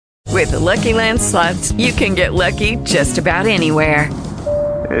With the Lucky Land Slots, you can get lucky just about anywhere.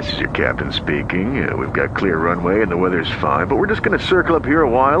 This is your captain speaking. We've got clear runway and the weather's fine, but we're just going to circle up here a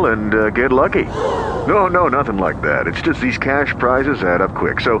while and get lucky. No, nothing like that. It's just these cash prizes add up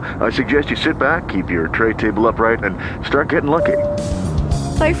quick. So I suggest you sit back, keep your tray table upright, and start getting lucky.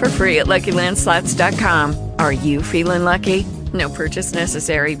 Play for free at LuckyLandSlots.com. Are you feeling lucky? No purchase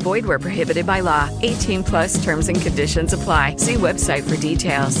necessary. Void where prohibited by law. 18 plus terms and conditions apply. See website for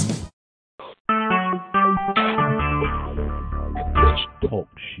details. Talk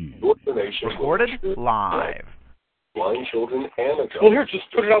show. Recorded live. Blind children and adults. Well, here,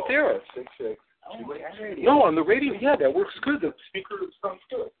 just put it out there. 866. No, on the radio, yeah, that works good. The speaker sounds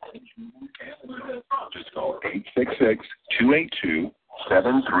good. Just call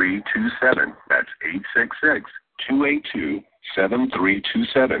 866-282-7327. That's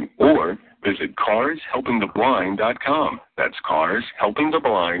 866-282-7327. Or visit carshelpingtheblind.com. That's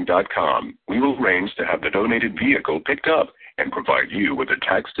carshelpingtheblind.com. We will arrange to have the donated vehicle picked up and provide you with a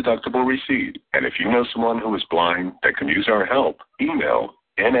tax-deductible receipt. And if you know someone who is blind that can use our help, email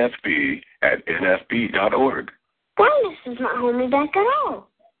nfb@nfb.org. Blindness does not hold me back at all.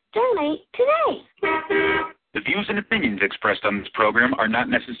 Donate today. The views and opinions expressed on this program are not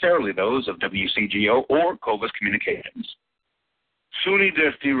necessarily those of WCGO or Covas Communications. SUNY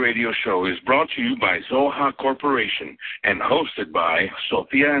Dusty Radio Show is brought to you by Zoha Corporation and hosted by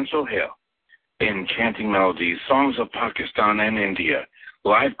Sophia and Sohail. Enchanting melodies, songs of Pakistan and India,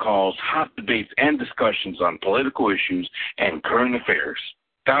 live calls, hot debates, and discussions on political issues and current affairs.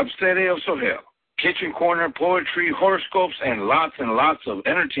 Top Stereo Sohail, kitchen corner, poetry, horoscopes, and lots of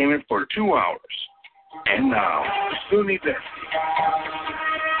entertainment for 2 hours. And now, SUNY Dusty.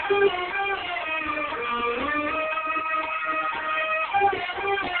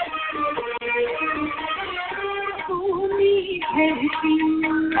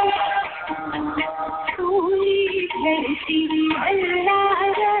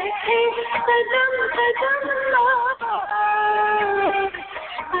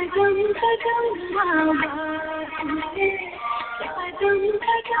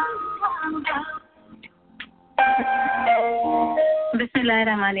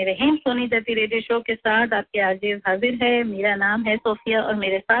 बिस्मिल्लाहिर्रहमानिर्रहीम। Soni दत्ती radio show के साथ आपके आजीज हाजिर है। मेरा नाम है Sophia और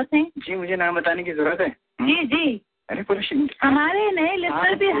मेरे साथ हैं जी। मुझे नाम बताने की जरूरत है? जी। अरे पूरे हमारे नए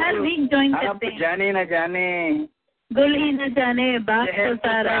लिस्टर भी हर वीक ज्वाइन करते हैं। जाने न जाने, गुल ही न जाने, बात तो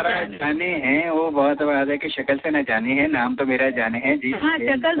सारा जाने हैं। वो बहुत बात है कि शक्ल से न जाने हैं, नाम तो मेरा जाने है जी। हाँ,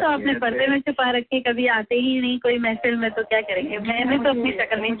 शक्ल तो आपने पर्दे में छुपा रखी, कभी आते ही नहीं कोई महफिल में, तो क्या करेंगे। मैंने तो अपनी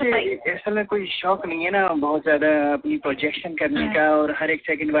शक्ल नहीं छुपाई। असल में कोई शौक नहीं है ना बहुत ज्यादा अपनी प्रोजेक्शन करने का और हर एक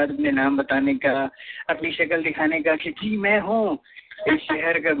सेकंड बाद अपने नाम बताने का, अपनी शक्ल दिखाने का कि जी मैं हूँ इस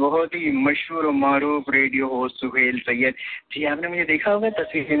शहर का बहुत ही मशहूर और मारूफ रेडियो होस्ट सुहेल सैयद। जी आपने मुझे देखा होगा,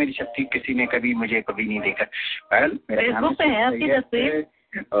 तस्वीरें मेरी छपती किसी ने कभी नहीं देखा। फेसबुक पे है आपकी तस्वीर।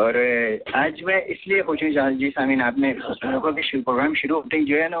 और आज मैं इसलिए पूछूं जी सामीन, आपने लोगों के प्रोग्राम शुरू होते ही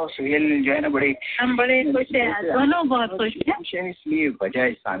जो है ना वो सुहेल जो है ना हम बड़े खुश हैं, दोनों बहुत खुश हैं। इसलिए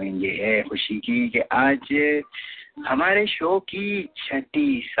वजह सामीन ये है खुशी की कि आज हमारे शो की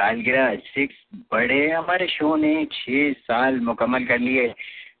 6ठी सालगिरह। हमारे शो ने 6 साल मुकम्मल कर लिए।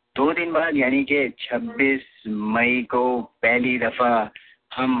 2 दिन बाद यानी कि 26 मई को पहली दफा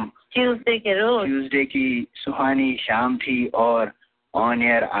हम ट्यूसडे की सुहानी शाम थी और ऑन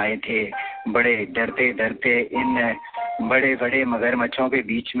एयर आए थे। बड़े डरते इन बड़े मगरमच्छों के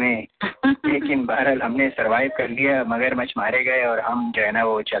बीच में, लेकिन बहरहाल हमने सरवाइव कर लिया। मगरमच्छ मारे गए और हम जो है ना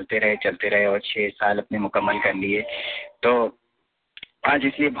वो चलते रहे और 6 साल अपने मुकम्मल कर लिए। तो आज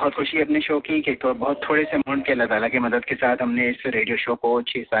इसलिए बहुत खुशी है अपने शो की कि तो बहुत थोड़े से अमाउंट के अल्लाह ताला की मदद के साथ हमने इस रेडियो शो को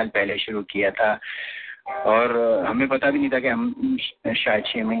 6 साल पहले शुरू किया था और हमें पता भी नहीं था कि हम शायद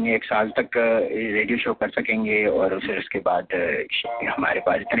 6 महीने 1 साल तक रेडियो शो कर सकेंगे। और फिर उसके बाद हमारे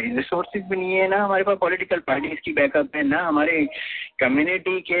पास इतने रिसोर्सेज भी नहीं है, ना हमारे पास पॉलिटिकल पार्टीज की बैकअप है, ना हमारे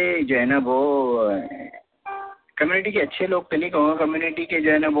कम्युनिटी के जो है ना वो कम्युनिटी के अच्छे लोग तो नहीं कहूँगा, कम्युनिटी के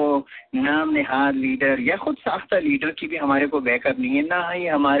जो है ना वो नाम नहाद लीडर या खुद साख्ता लीडर की भी हमारे को बैकअप नहीं है, ना ही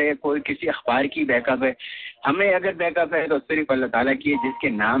हमारे कोई किसी अखबार की बैकअप है। हमें अगर बैकअप है तो सिर्फ अल्लाह ताला की है, जिसके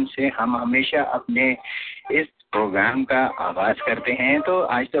नाम से हम हमेशा अपने इस प्रोग्राम का आगाज करते हैं। तो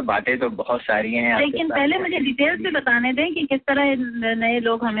आज तो बातें तो बहुत सारी हैं, लेकिन पहले मुझे डिटेल से बताने दें कि किस तरह नए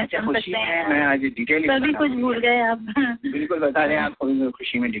लोग हमें सुन सकते हैं। मैं आज डिटेल सभी कुछ भूल गए आप। बिल्कुल बता दें, आप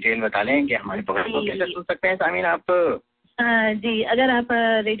खुशी में डिटेल बता लें कि हमारे प्रोग्राम को कैसे सुन सकते हैं सामीन आप। जी, अगर आप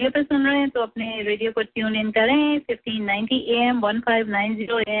रेडियो पे सुन रहे हैं तो अपने रेडियो को ट्यून इन करें 1590 AM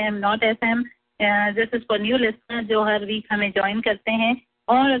 1590 AM not FM। This is for new listener जो हर वीक हमें ज्वाइन करते हैं।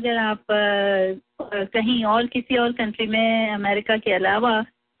 और अगर आप कहीं और किसी और कंट्री में अमेरिका के अलावा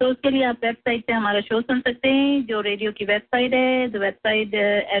تو اس کے لیے آپ ویب سائٹ پہ ہمارا شو سن سکتے ہیں جو ریڈیو کی ویب سائٹ ہے. The website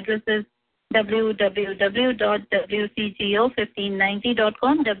address is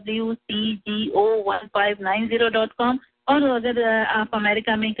www.wcgo1590.com wcgo1590.com. اور اگر آپ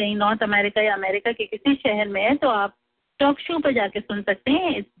امریکہ میں کہیں نارتھ امریکہ یا امریکہ کے کسی شہر میں ہیں تو آپ ٹاک شو پہ جا کے سن سکتے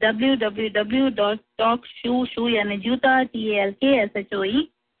ہیں. www.talkshow یعنی جوتا TALKSHOE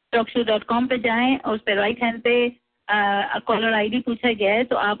talkshow.com پہ جائیں اور اس پہ رائٹ ہینڈ پہ کالر آئی ڈی پوچھا گیا ہے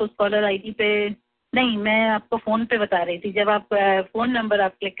تو آپ اس کالر آئی ڈی پہ نہیں, میں آپ کو فون پہ بتا رہی تھی. جب آپ فون نمبر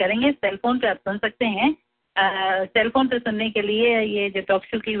آپ کلک کریں گے سیل فون پہ آپ سن سکتے ہیں. سیل فون پہ سننے کے لیے یہ جو ٹاک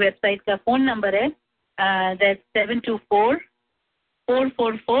شو کی ویب سائٹ کا فون نمبر ہے دیٹ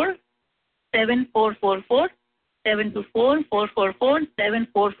 724-444-7444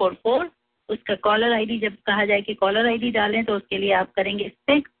 724-444-7444. اس کا کالر آئی ڈی جب کہا جائے کہ کالر آئی ڈی ڈالیں تو اس کے لیے آپ کریں گے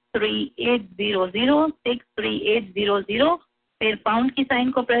 63800. پھر پاؤنڈ کی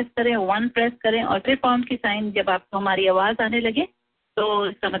سائن کو پریس کریں, 1 پریس کریں اور پھر پاؤنڈ کی سائن. جب آپ کو ہماری آواز آنے لگے تو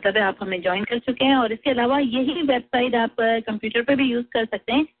اس کا مطلب ہے آپ ہمیں جوائن کر چکے ہیں. اور اس کے علاوہ یہی ویب سائٹ آپ کمپیوٹر پہ بھی یوز کر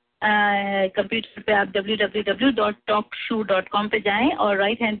سکتے ہیں. کمپیوٹر پہ آپ www.talkshow.com پہ جائیں اور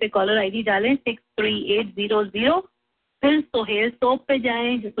رائٹ ہینڈ پہ کالر آئی ڈی ڈالیں 63800. پھر سہیل سوپ پہ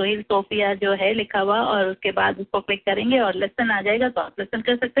جائیں جو سہیل صوفیہ جو ہے لکھا ہوا اور اس کے بعد اس کو کلک کریں گے اور لسن آ جائے گا تو آپ لسن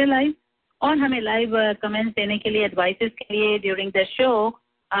کر سکتے ہیں لائیو. اور ہمیں لائیو کمنٹس دینے کے لیے ایڈوائسز کے لیے ڈیورنگ دا شو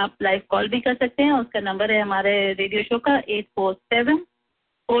آپ لائیو کال بھی کر سکتے ہیں. اس کا نمبر ہے ہمارے ریڈیو شو کا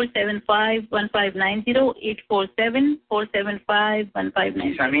 847-475-1590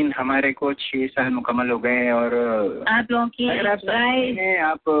 847-475-1590. سامعین ہمارے کو 6 سال مکمل ہو گئے ہیں اور آپ لوگوں کی اگر آپ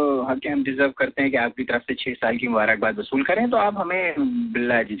آپ ہم ڈیزرو کرتے ہیں کہ آپ کی طرف سے 6 سال کی مبارکباد وصول کریں تو آپ ہمیں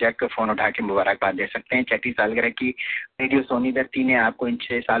بلا جھجک فون اٹھا کے مبارکباد دے سکتے ہیں. 36 سالگرہ کی ریڈیو سونی دستی نے آپ کو ان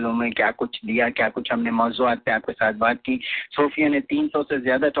 6 سالوں میں کیا کچھ دیا, کیا کچھ ہم نے موضوعات پہ آپ کے ساتھ بات کی. صوفیہ نے 300 سے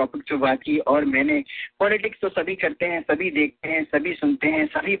زیادہ ٹاپک پہ بات کی اور میں نے پالیٹکس تو سبھی کرتے ہیں, سبھی دیکھتے ہیں, سبھی سنتے ہیں,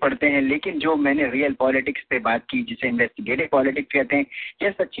 سبھی پڑھتے ہیں, لیکن جو میں نے ریئل پالیٹکس پہ بات کی جسے انویسٹیگیٹو پالیٹکس کہتے ہیں یا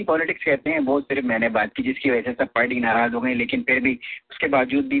سچی پالیٹکس کہتے ہیں وہ صرف میں نے بات کی جس کی وجہ سے سب پارٹی ناراض ہو گئے. لیکن پھر بھی اس کے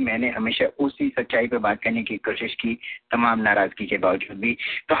باوجود بھی میں نے ہمیشہ اسی سچائی پہ بات کرنے کی کوشش کی تمام ناراضگی کے باوجود بھی.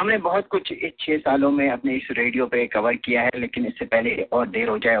 تو ہم نے بہت کچھ اس 6 سالوں میں اپنے اس ریڈیو پہ کور کیا ہے, لیکن اس سے پہلے اور دیر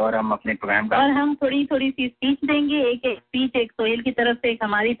ہو جائے اور ہم اپنے پروگرام کا اور ہم تھوڑی سی اسپیچ دیں گے, ایک اسپیچ ایک سہیل کی طرف سے ایک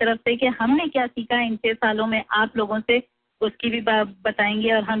ہماری طرف سے کہ ہم نے کیا سیکھا ان 6 سالوں میں آپ لوگوں سے, اس کی بھی بتائیں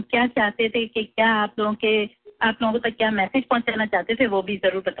گے اور ہم کیا چاہتے تھے کہ کیا آپ لوگوں تک کیا میسج پہنچانا چاہتے تھے وہ بھی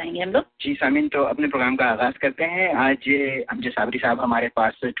ضرور بتائیں گے ہم لوگ. جی سامعین, تو اپنے پروگرام کا آغاز کرتے ہیں. آج امجد صابری صاحب ہمارے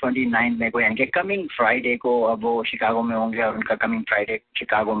پاس 29 میں کو یعنی کہ کمنگ فرائیڈے کو اب وہ شکاگو میں ہوں گے اور ان کا کمنگ فرائیڈے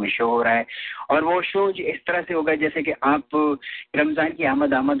شکاگو میں شو ہو رہا ہے. اور وہ شو اس طرح سے ہوگا جیسے کہ آپ رمضان کی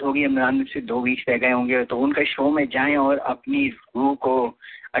آمد ہوگی, رمضان سے 2 ویکس رہ گئے ہوں گے, تو ان کا شو میں جائیں اور اپنی روح کو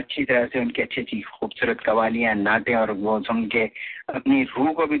اچھی طرح سے ان کی اچھی خوبصورت قوالیاں نعتیں اور وہ سن کے اپنی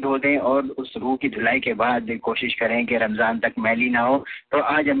روح کو بھی دھو دیں اور اس روح کی دھلائی کے بعد کوشش کریں کہ رمضان تک میلی نہ ہو. تو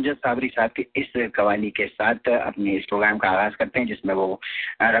آج امجد صابری صاحب کی اس قوالی کے ساتھ اپنے اس پروگرام کا آغاز کرتے ہیں جس میں وہ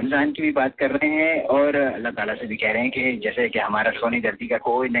رمضان کی بھی بات کر رہے ہیں اور اللہ تعالیٰ سے بھی کہہ رہے ہیں کہ جیسے کہ ہمارا سونی دھرتی کا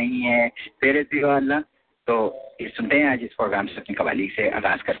کوئی نہیں ہے تیرے سوا اللہ. تو سنتے ہیں آج اس پروگرام سے اپنی قوالی سے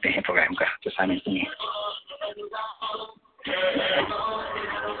آغاز کرتے ہیں پروگرام کا. تو سامنے سنیے.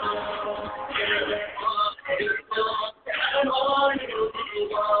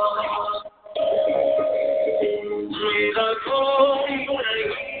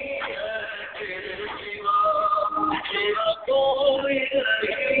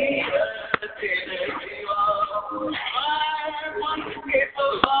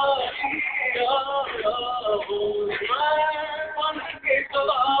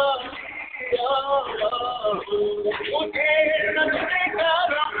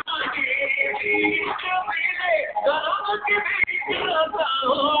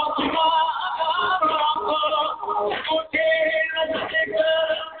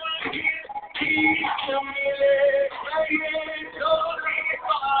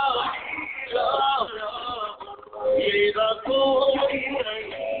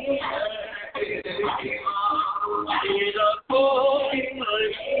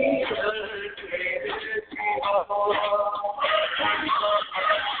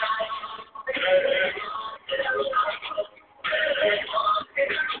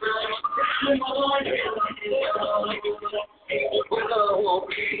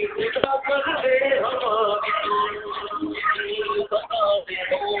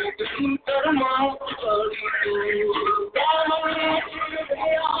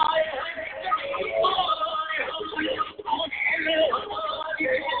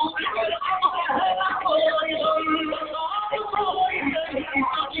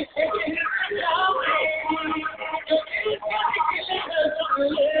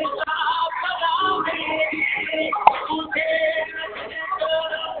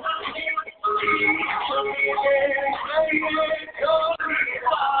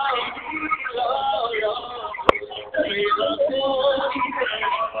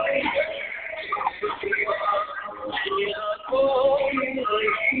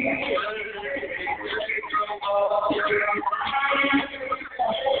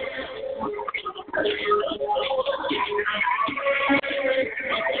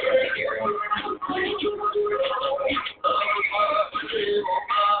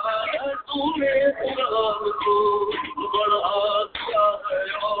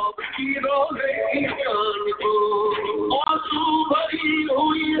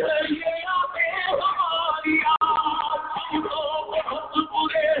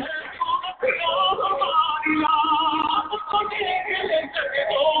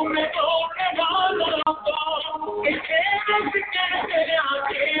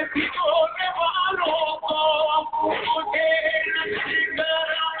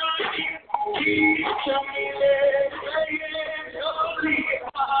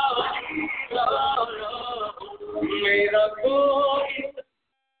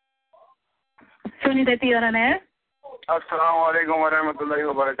 السلام علیکم ورحمۃ اللہ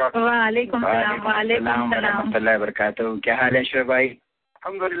وبرکاتہ. وعلیکم السلام. وعلیکم ورحمۃ اللہ وبرکاتہ. کیا حال ہے اشرف بھائی؟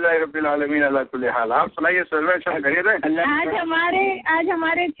 الحمد للہ رب العالمین اللہ کل حال. آپ سنائیے خیریت ہے؟ آج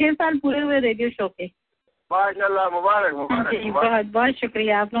ہمارے 6 سال پورے ہوئے ریڈیو شو کے. ماشاء اللہ مبارک مبارک. بہت بہت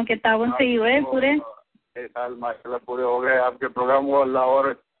شکریہ آپ لوگوں کے تعاون سے ہی ہوئے پورے 6 سال ماشاء اللہ پورے ہو گئے. آپ کے پروگرام کو اللہ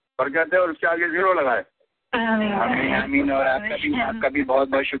اور برکت ہے اور اس کے آگے زیرو لگائے. آمین. اور آپ کا بھی بہت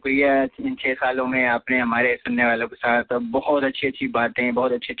بہت شکریہ. ان 6 سالوں میں آپ نے ہمارے سننے والوں کے ساتھ بہت اچھی باتیں،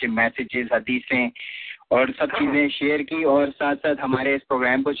 بہت اچھے میسیجز، حدیثیں اور سب چیزیں شیئر کی، اور ساتھ ساتھ ہمارے اس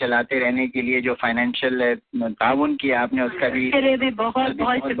پروگرام کو چلاتے رہنے کے لیے جو فائنینشیل تعاون کیا آپ نے اس کا بھی بہت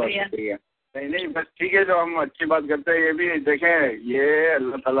بہت شکریہ. نہیں بس ٹھیک ہے. جو ہم اچھی بات کرتے ہیں یہ بھی دیکھیں، یہ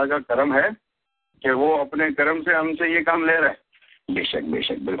اللہ تعالیٰ کا کرم ہے کہ وہ اپنے کرم سے ہم سے یہ کام لے رہے ہیں. بے شک بے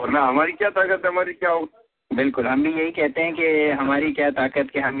شک. بالکل. ورنہ ہماری کیا طاقت ہے، ہماری کیا ہو. بالکل ہم بھی یہی کہتے ہیں کہ ہماری کیا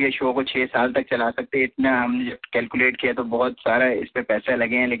طاقت کہ ہم یہ شو کو 6 سال تک چلا سکتے ہیں. اتنا ہم نے جب کیلکولیٹ کیا تو بہت سارا اس پہ پیسے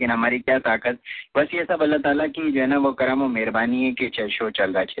لگے ہیں، لیکن ہماری کیا طاقت. بس یہ سب اللہ تعالیٰ کی جو ہے نا وہ کرم و مہربانی ہے کہ شو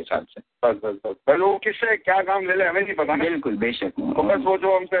چل رہا ہے 6 سال سے. بس وہ کس سے کیا کام لے لے ہمیں نہیں پتا. بالکل بے شک. بس وہ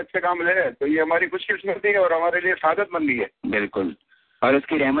جو ہم سے اچھے کام لے تو یہ ہماری خوش قسمتی ہے اور ہمارے لیے سعادت مندی ہے. بالکل. اور اس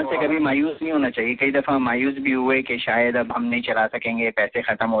کی رحمت سے کبھی مایوس نہیں ہونا چاہیے. کئی دفعہ مایوس بھی ہوئے کہ شاید اب ہم نہیں چلا سکیں گے، پیسے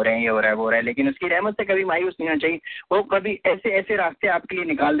ختم ہو رہے ہیں، یہ ہو رہا ہے وہ ہو رہا ہے، لیکن اس کی رحمت سے کبھی مایوس نہیں ہونا چاہیے. وہ کبھی ایسے راستے آپ کے لیے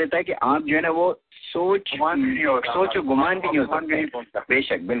نکال دیتا ہے کہ آپ جو ہے نا وہ سوچ و گمان بھی نہیں ہوتا. بے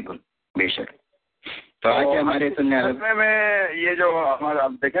شک. بالکل بے شک. تو آج ہمارے سننے میں یہ جو ہمارا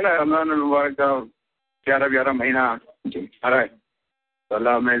آپ دیکھیں نا رمضان المبارک کا 11 مہینہ جی آ رہا ہے، تو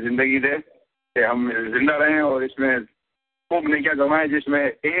اللہ ہمیں زندگی دے کہ ہم زندہ رہیں اور اس میں خوب نیکیاں کمائیں، جس میں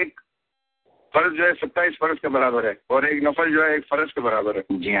ایک فرض جو ہے 27 فرض کے برابر ہے اور ایک نفل جو ہے ایک فرض کے برابر ہے.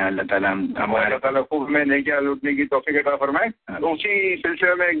 جی ہاں. اللہ تعالیٰ خوب ہمیں نیکیاں لوٹنے کی توفیق عطا فرمائے. تو اسی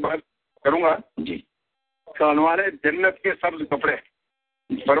سلسلے میں ایک بات کروں گا جی. تو ہمارے جنت کے سبز کپڑے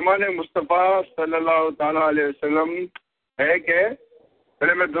فرمان مصطفیٰ صلی اللہ تعالیٰ علیہ وسلم ہے کہ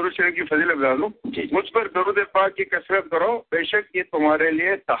پہلے میں درود شریف کی فضیلت بتا دوں. مجھ پر درود پاک کی کثرت کرو، بے شک یہ تمہارے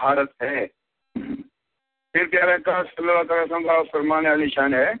لیے طہارت ہے. پھر پیارے کا صلی اللہ تعالیٰ وسلم کا فرمان علی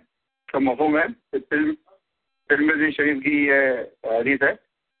شان ہے کا مفہوم ہے. ترمذی شریف کی یہ حدیث ہے،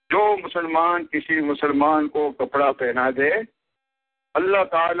 جو مسلمان کسی مسلمان کو کپڑا پہنا دے اللہ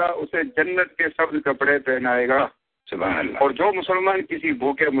تعالیٰ اسے جنت کے سبز کپڑے پہنائے گا. سبحان اللہ. اور جو مسلمان کسی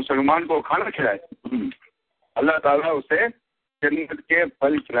بھوکے مسلمان کو کھانا کھلائے اللہ تعالیٰ اسے جنت کے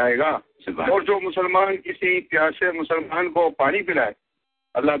پھل کھلائے گا. اور جو مسلمان کسی پیاسے مسلمان کو پانی پلائے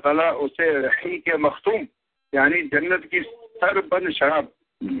اللہ تعالیٰ اسے رحی کے مختوم یعنی جنت کی سر بند شراب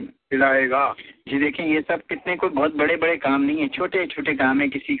پلائے گا. جی دیکھیں یہ سب کتنے کوئی بہت بڑے بڑے کام نہیں ہیں، چھوٹے چھوٹے کام ہیں.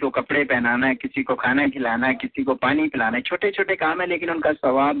 کسی کو کپڑے پہنانا ہے، کسی کو کھانا کھلانا ہے، کسی کو پانی پلانا ہے، چھوٹے چھوٹے کام ہیں لیکن ان کا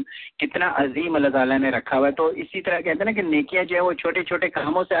ثواب کتنا عظیم اللہ تعالیٰ نے رکھا ہوا ہے. تو اسی طرح کہتے ہیں نا کہ نیکیاں جو ہے وہ چھوٹے چھوٹے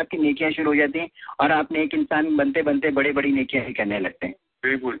کاموں سے آپ کی نیکیاں شروع ہو جاتی ہیں اور آپ نیک انسان بنتے بنتے بڑی بڑی نیکیاں ہی کرنے لگتے ہیں.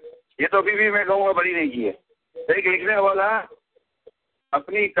 بالکل. یہ تو ابھی بھی میں کہوں گا بڑی نیکی ہے. ایک لکھنے والا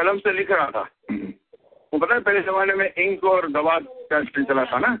اپنی قلم سے لکھ رہا تھا. وہ پتہ ہے پہلے زمانے میں انک اور دوات کا سلسلہ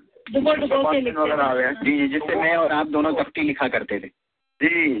تھا نا، وغیرہ آ گئے. جی جس سے میں اور آپ دونوں تفتی لکھا کرتے تھے.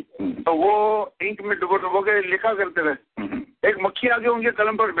 جی تو وہ انک میں ڈبو کے لکھا کرتے تھے. ایک مکھی آگے ان کے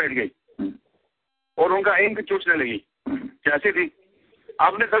قلم پر بیٹھ گئی اور ان کا انک چوسنے لگی. کیسی تھی؟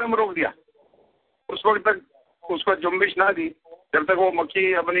 آپ نے قلم روک دیا. اس وقت تک اس کو جنبش نہ دی جب تک وہ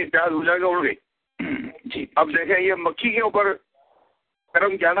مکھی اپنی پیاز بجھا کے اڑ گئی. جی اب دیکھیں یہ مکھی کے اوپر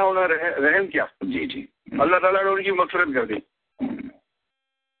کرم کیا نہ ہونا، رحم کیا. جی جی. اللہ تعالیٰ نے ان کی مغفرت کر دی.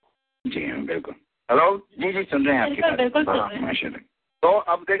 جی ہاں بالکل. ہلو. جی جی سن رہے ہیں آپ کی بات. ماشاء اللہ. تو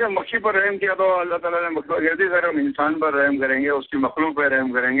اب دیکھیں مکھی پر رحم کیا تو اللہ تعالیٰ نے مغفرت کر دی. اگر ہم انسان پر رحم کریں گے، اس کی مخلوق پہ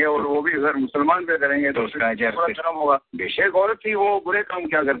رحم کریں گے اور وہ بھی اگر مسلمان پہ کریں گے تو اس کا اجر کرم ہوگا. ایک عورت تھی وہ برے کام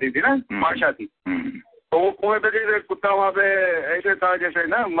کیا کرتی تھی نا، ماشا تھی. تو وہ کنویں پہ گئی، کتا وہاں پہ ایسے تھا جیسے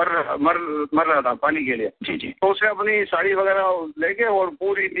نا مر رہا تھا پانی کے لیے. جی جی. تو اسے اپنی ساڑی وغیرہ لے کے اور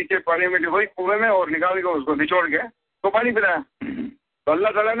پوری نیچے پانی میں ڈبوئی کنویں میں اور نکال کے اس کو نچوڑ کے تو پانی پلایا. تو اللہ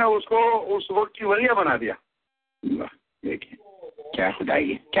تعالیٰ نے اس کو اس وقت کی ولیہ بنا دیا. دیکھیے کیا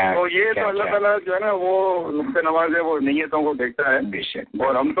خدائی کیا. تو یہ تو اللہ تعالیٰ جو ہے نا وہ نقطۂ نواز ہے, وہ نیتوں کو دیکھتا ہے بے شک.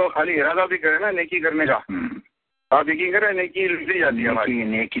 اور ہم تو خالی ارادہ بھی کریں نا نیکی کرنے کا, آپ یقین کریں نیکی لکھ دی جاتی ہے ہماری,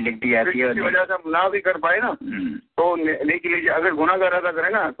 نیکی لکھ دی جاتی ہے. اس کی وجہ سے ہم نہ بھی کر پائے نا تو نیکی لکھ, اگر گناہ کا ارادہ کریں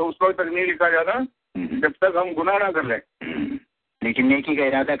نا تو اس وقت تک نہیں لکھا جاتا جب تک ہم گناہ نہ کر لیں, لیکن نیکی کا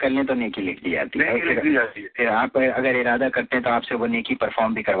ارادہ کر لیں تو نیکی لکھ دی جاتی ہے. پھر آپ اگر ارادہ کرتے ہیں تو آپ سے وہ نیکی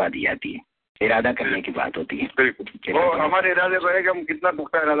پرفارم بھی کروا دی جاتی ہے. ارادہ کرنے کی بات ہوتی ہے. بالکل, وہ ہمارے ارادے پر ہے کہ ہم کتنا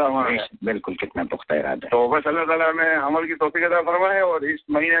پختہ ارادہ ہمارا ہے. بالکل, کتنا پختہ ارادہ. تو بس اللہ تعالیٰ ہمیں عمل کی توفیق عطا فرمائے. اور اس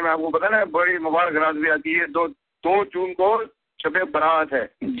مہینے میں آپ کو پتا نا بڑی مبارک رات بھی آتی ہے, 2 جون کو شب برات ہے.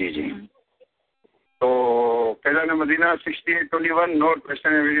 جی جی. تو Faizan Madina 6821 north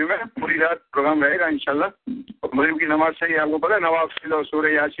western avenue میں پوری رات پروگرام رہے گا انشاءاللہ. مغرب کی نماز سے ہی آپ کو پتا ہے نوافل اور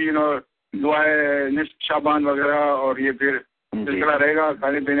سورہ یاسین اور دعائے نصف شعبان وغیرہ, اور یہ پھر سلسلہ رہے گا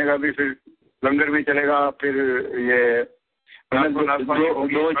کھانے پینے کا بھی, پھر لنگر بھی چلے گا. پھر یہ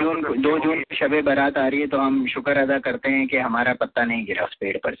 2 جون شب برات آ رہی ہے تو ہم شکر ادا کرتے ہیں کہ ہمارا پتہ نہیں گرا اس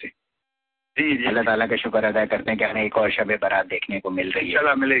پیڑ پر سے. جی اللہ تعالیٰ کا شکر ادا کرتے ہیں کہ ہمیں ایک اور شب برات دیکھنے کو مل رہی ہے.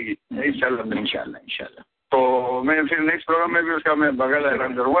 انشاءاللہ ملے گی انشاءاللہ. تو میں پھر نیکسٹ پروگرام میں بھی اس کا میں بغیر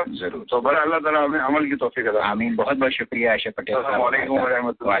اعلان کروں گا ضرور. تو بڑا اللہ تعالیٰ ہمیں عمل کی توفیق عطا. آمین. بہت بہت شکریہ عائشہ پٹیل صاحب. وعلیکم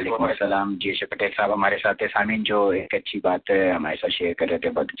ورحمۃ اللہ. وعلیکم السلام. جی عائشہ پٹیل صاحب ہمارے ساتھ سامعین جو ایک اچھی بات ہمارے ساتھ شیئر کر رہے تھے,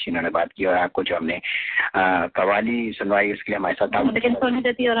 بہت اچھی انہوں نے بات کی, اور آپ کو جو ہم نے قوالی سنوائی اس کے لیے ہمارے ساتھ.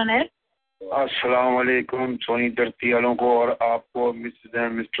 السلام علیکم سونی دھرتی والوں کو اور آپ کو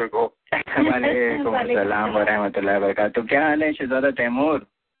مسٹر کو. وعلیکم السلام ورحمۃ اللہ وبرکاتہ. کیا حال ہے شہزادہ تیمور؟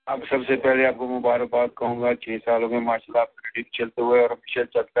 اب سب سے پہلے آپ کو مبارکباد کہوں گا, 6 سالوں میں ماشاء اللہ کریڈٹ چلتے ہوئے اور ہمیشہ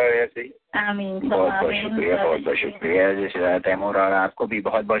چلتا ہے ایسے ہی. آمین. بہت بہت شکریہ, بہت بہت شکریہ شہزادہ تیمور. اور آپ کو بھی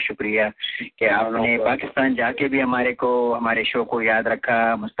بہت بہت شکریہ کہ آپ نے پاکستان جا کے بھی ہمارے شو کو یاد رکھا,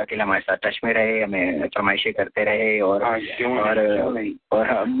 مستقل ہمارے ساتھ ٹچ میں رہے, ہمیں فرمائشیں کرتے رہے. اور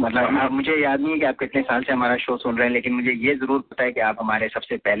مطلب مجھے یاد نہیں ہے کہ آپ کتنے سال سے ہمارا شو سن رہے ہیں, لیکن مجھے یہ ضرور پتا ہے کہ آپ ہمارے سب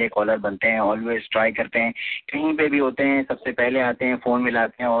سے پہلے کالر بنتے ہیں. آلویز ٹرائی کرتے ہیں, کہیں پہ بھی ہوتے ہیں سب سے پہلے آتے ہیں, فون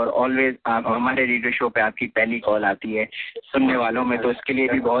ملاتے ہیں, اور آلویز آپ ہمارے ریڈیو شو پہ آپ کی پہلی کال آتی ہے سننے والوں میں. تو اس کے لیے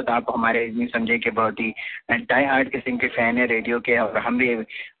بھی بہت آپ ہمارے سمجھے کہ بہت ہی ڈائی ہارڈ قسم کے فین ہیں ریڈیو کے, اور ہم بھی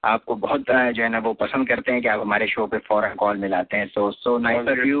آپ کو بہت جو ہے نا وہ پسند کرتے ہیں کہ آپ ہمارے شو پہ فوراً کال ملاتے ہیں. So nice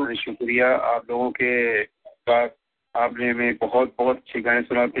of you. شکریہ آپ لوگوں کے ساتھ, آپ نے ہمیں بہت بہت اچھے گانے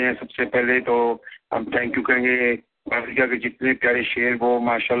سناتے ہیں. سب سے پہلے تو ہم تھینک یو کہیں گے افریقہ کے جتنے پیارے شعر وہ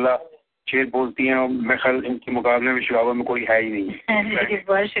ماشاءاللہ شعر بولتی ہیں, اور میں خیال ان کے مقابلے میں شعبہ میں کوئی ہے ہی نہیں.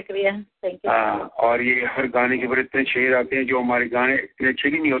 بہت شکریہ. ہاں, اور یہ ہر گانے کے اوپر اتنے شعر آتے ہیں جو ہمارے گانے اتنے اچھے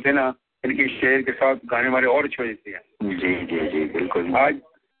بھی نہیں ہوتے نا, ان کے شعر کے ساتھ گانے ہمارے اور اچھے ہو جاتے ہیں. جی جی جی بالکل.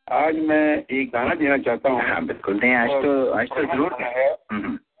 آج میں ایک گانا دینا چاہتا ہوں. ہاں بالکل دیں, آج تو ضرور ہے.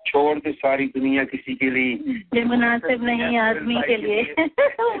 چھوڑ دے ساری دنیا کسی کے لیے, یہ مناسب نہیں آدمی کے لیے.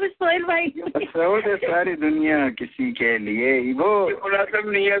 سہیل بھائی چھوڑ دے ساری دنیا کسی کے لیے, وہ مناسب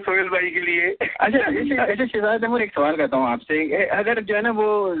نہیں ہے سہیل بھائی کے لیے. اچھا شہزادہ تیمور, ایک سوال کرتا ہوں آپ سے. اگر جو ہے نا وہ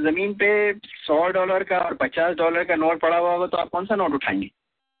زمین پہ $100 کا اور $50 کا نوٹ پڑا ہوا ہوگا تو آپ کون سا نوٹ اٹھائیں گے؟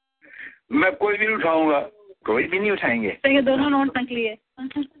 میں کوئی بھی نہیں اٹھاؤں گا. کوئی بھی نہیں اٹھائیں گے؟ تو یہ دونوں نوٹ نکلی ہے.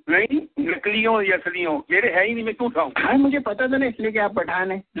 نہیں, نکلی ہوں یا اصلی ہوں, میرے ہے ہی نہیں, میں کیوں اٹھاؤں؟ ہاں مجھے پتا تھا نا, اس لیے کہ آپ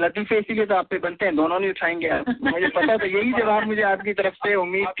پٹھان ہیں, لطیفے اسی لیے تو آپ پہ بنتے ہیں. دونوں نہیں اٹھائیں گے آپ, مجھے پتا تھا, یہی جواب مجھے آپ کی طرف سے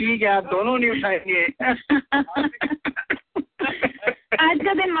امید تھی کہ آپ دونوں نہیں اٹھائیں گے. آج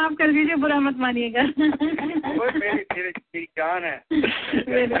کا دن معاف کر دیجیے, برا مت مانیے گا. میری جان ہے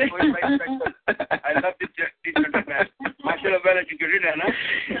ماشاء اللہ, ویل ایجوکیٹڈ ہے نا,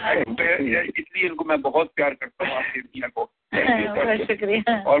 اس لیے ان کو میں بہت پیار کرتا ہوں آپ کی دنیا کو. بہت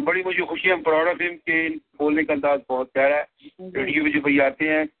شکریہ. اور بڑی مجھے خوشی ہے, پراؤڈ آف ہم کہ بولنے کا انداز بہت پیارا ہے. ریڈیو میں جو بھائی آتے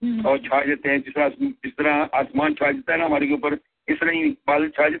ہیں اور چھا جاتے ہیں, جس طرح آسمان چھا جاتا ہے نا ہمارے کے اوپر, اس طرح ہی بال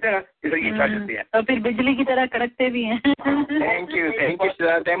چھا جاتے ہیں نا, اس طرح یہ چھا جاتے ہیں, اور پھر بجلی کی طرح کڑکتے بھی ہیں. Thank you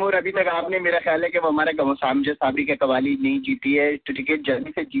Shahzada Taimur. ابھی تک آپ نے میرا خیال ہے کہ وہ ہمارے سامجد صابری کے قوالی نہیں جیتی ہے, ٹکٹ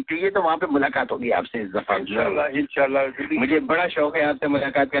جلدی سے جیتی ہے, تو وہاں پہ ملاقات ہوگی آپ سے اس دفعہ. انشاءاللہ مجھے بڑا شوق ہے آپ سے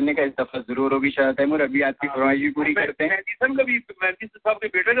ملاقات کرنے کا, اس دفعہ ضرور ہوگی شہزادہ تیمور. ابھی آپ کی فرمائش بھی پوری کرتے ہیں. مہندی صاحب کے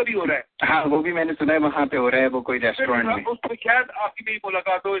بیٹے کا بھی ہو رہا ہے. ہاں وہ بھی میں نے سنا ہے وہاں پہ ہو رہا ہے, وہ کوئی ریسٹورینٹ میں. شاید آپ کی میری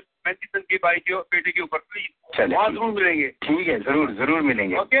ملاقات ہو مہندی صاحب کے بھائی کے بیٹے کے اوپر, چلے وہاں ضرور ملیں گے. ٹھیک ہے, ضرور ملیں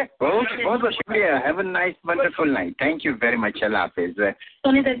گے. اوکے, بہت بہت شکریہ. Have a nice wonderful night. Thank you very much. اللہ حافظ.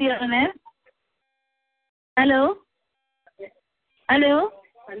 سونی دتی آن ہے. ہیلو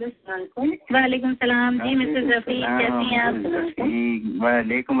وعلیکم السلام. جی مسز رفیق کیسی ہیں آپ؟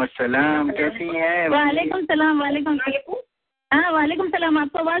 وعلیکم السلام, کیسی ہیں؟ وعلیکم السلام. ہاں وعلیکم السلام.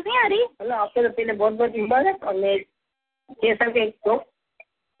 آپ کو آواز نہیں آ رہی؟ اللہ آپ کے رفیق نے بہت بہت مبارک. اور میں یہ سب ایک تو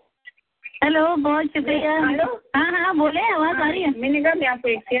हेलो, बहुत शुक्रिया। हेलो, हाँ हाँ बोले, आवाज़ आ रही है। मैंने कहा मैं आपको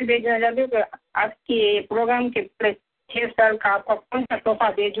एक शेयर भेजना चाहती हूँ कि आपके प्रोग्राम के 6 साल का आपका कौन सा तोहफा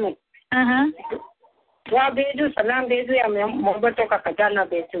भेजूँ? हाँ, दुआ भेजूँ, सलाम भेजूँ या मोहब्बतों का खजाना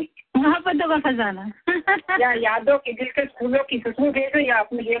भेजूँ? मोहब्बतों का खजाना। या यादों की दिलकश फूलों की खुशबू भेजूँ या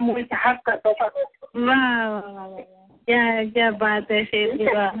अपने ये मुल्तहब का तोहफा? वाह वाह वाह, क्या क्या बात है शेर जी,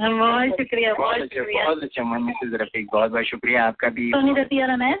 वाह, बहुत शुक्रिया, बहुत शुक्रिया। बहुत अच्छा मिसेज रफीक, बहुत बहुत शुक्रिया आपका भी सोनी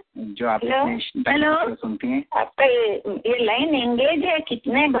दतिया मैं जो आप हेलो सुनती हैं। आपका ये लाइन एंगेज है,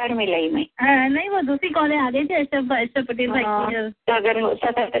 कितने बार मिलाई में? नहीं, वो दूसरी कॉल आ गई थी अशरफ पटेल भाई की। तो अगर हो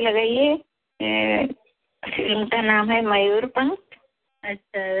सका तो लगाइए। फिल्म का नाम है मयूर पंख।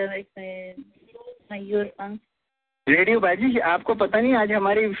 अच्छा, मयूर पंख। रेडियो बाजी, आपको पता नहीं आज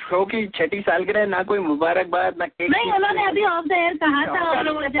हमारी शो की 6ठी सालगिरह, ना कोई मुबारकबाद ना केक? नहीं, उन्होंने अभी ऑफ द एयर कहा था और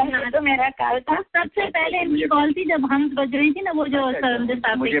वो जब ना तो मेरा कॉल था सबसे पहले इनकी कॉल थी जब हम बज रही थी ना, वो जो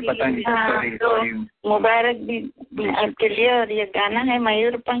मुझे पता नहीं। सॉरी सॉरी, मुबारक भी आपके लिए। और ये गाना है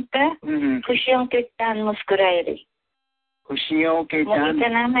मयूर पंख का, खुशियों के चांद मुस्कुराए रे। खुशियों के चांद का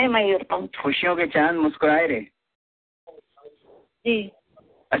नाम है मयूर पंख। खुशियों के चांद मुस्कुराए रे जी।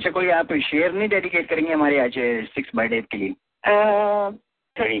 अच्छा, कोई आप शेयर नहीं डेडिकेट करेंगे हमारे आज 6 बर्थडे के लिए?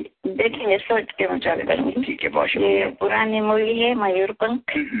 थोड़ी देखेंगे, सोच के मुझे करेंगे। ठीक है, बहुत शुक्रिया। पुरानी मूवी है मयूर पंख।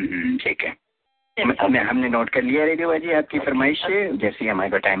 ठीक है, हमने नोट कर लिया रेडियो बाजी आपकी फरमाइश से। जैसे ही हमारे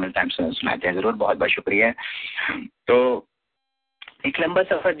को टाइम मिलता है सुनाते हैं जरूर। बहुत बहुत शुक्रिया। तो एक लंबा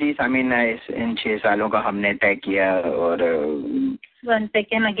सफर जी सामीन इन 6 सालों का हमने तय किया। और 1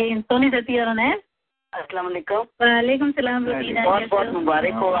 सेकेंड अगेन, सोनी दतिया ने। अस्सलाम वालेकुम। वालेकुम सलाम रुबीना, बहुत बहुत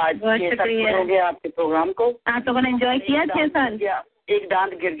मुबारक हो आज 6 साल हो गया आपके प्रोग्राम को। आप लोगों ने एंजॉय किया 6 साल? एक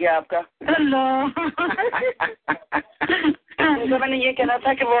दांत गिर गया आपका। तो मैंने ये कहना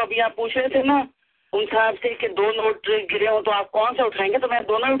था कि वो अभी आप पूछ रहे थे ना उनसे आपसे कि 2 नोट गिरे हो तो आप कौन से उठाएंगे, तो मैं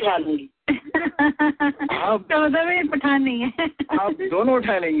दोनों ही उठा लूंगी। आप पठान नहीं है, आप दोनों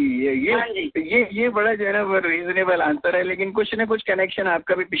उठा लेंगी। ये बड़ा जो है ना वो रीजनेबल आंसर है, लेकिन कुछ न कुछ कनेक्शन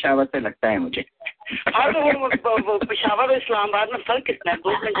आपका भी पेशावर से लगता है मुझे। हाँ, तो वो पेशावर और इस्लामाबाद में फर्क कितना है?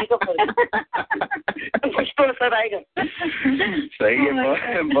 2 घंटे का फर्क। कुछ तो असर आएगा। सही है,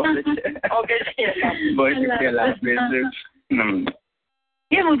 बहुत अच्छा। ओके, बहुत शुक्रिया।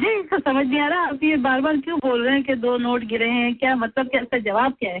 ये मुझे समझ नहीं आ रहा, आप ये बार बार क्यों बोल रहे हैं कि 2 नोट गिरे हैं? क्या मतलब, क्या इसका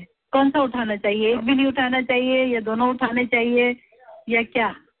जवाब क्या है? कौन सा उठाना चाहिए? एक भी नहीं उठाना चाहिए या दोनों उठाने चाहिए या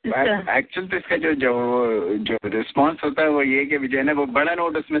क्या? एक्चुअल तो इसका जो रिस्पॉन्स होता है वो ये कि जो है ना वो बड़ा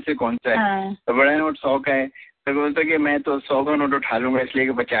नोट उसमें से कौन सा है? हाँ। तो बड़ा नोट 100 का है, तो बोलते कि मैं तो 100 का नोट उठा लूंगा इसलिए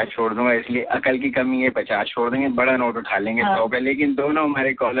कि 50 छोड़ दूंगा, इसलिए अकल की कमी है, 50 छोड़ देंगे, बड़ा नोट उठा लेंगे 100 का। लेकिन दोनों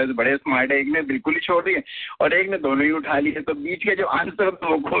हमारे कॉलर्स बड़े स्मार्ट है, एक ने बिल्कुल ही छोड़ दिए और एक ने दोनों ही उठा लिए। तो बीच के जो आंसर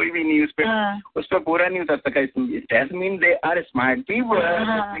वो कोई भी नहीं उस पर पूरा नहीं उतर सका। That mean they are smart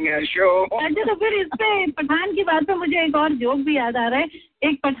people show. अच्छा, तो फिर इस पे पठान की बात पे मुझे एक और जोक भी याद आ रहा है।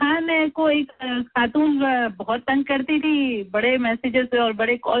 एक पठान को एक खातून बहुत तंग करती थी, बड़े मैसेजेस और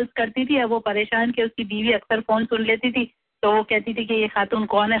बड़े कॉल्स करती थी। अब वो परेशान कि उसकी बीवी अक्सर फोन सुन लेती थी, तो वो कहती थी कि ये खातून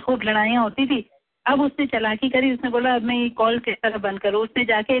कौन है, खूब लड़ाइयाँ होती थी। अब उसने चालाकी करी, उसने बोला अब मैं ये कॉल किस तरह बंद करूँ। उसने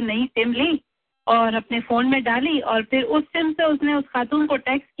जाके नई सिम ली और अपने फ़ोन में डाली और फिर उस सिम से उसने उस खातून को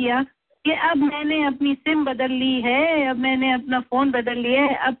टेक्स्ट किया कि अब मैंने अपनी सिम बदल ली है, अब मैंने अपना फ़ोन बदल लिया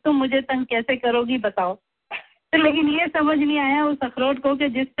है, अब तुम मुझे तंग कैसे करोगी बताओ। तो लेकिन ये समझ नहीं आया उस अखरोट को कि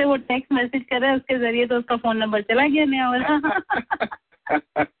जिससे वो टेक्स्ट मैसेज कर रहा है उसके जरिए तो उसका फ़ोन नंबर चला गया नया वाला।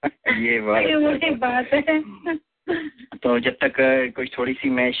 ये वही बात है। तो जब तक कुछ थोड़ी सी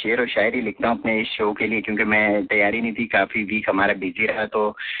मैं शेर और शायरी लिखता हूँ अपने इस शो के लिए, क्योंकि मैं तैयारी नहीं थी, काफ़ी वीक हमारा बिजी रहा,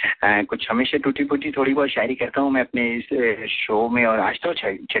 तो कुछ हमेशा टूटी फूटी थोड़ी बहुत शायरी करता हूँ मैं अपने इस शो में। और आज तो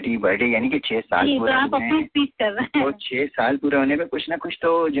 6ठी बर्थडे यानी कि 6 साल पूरे कर रहे हैं। तो 6 साल पूरे होने पे कुछ ना कुछ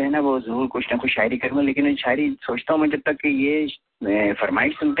तो जो है ना वो जरूर कुछ ना कुछ शायरी करूँगा। लेकिन शायरी सोचता हूँ मैं जब तक ये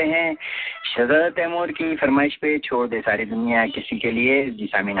फरमाइश सुनते हैं शहजादा तैमूर की फरमाइश पे छोड़ दे सारी दुनिया किसी के लिए। जी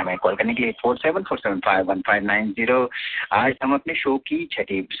सामीन, हमें कॉल करने के लिए 4747515990। आज हम अपने शो की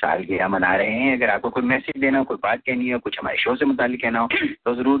 6ठी सालगिरह मना रहे हैं। अगर आपको कोई मैसेज देना हो, कोई बात कहनी हो, कुछ हमारे शो से मुतालिक कहना हो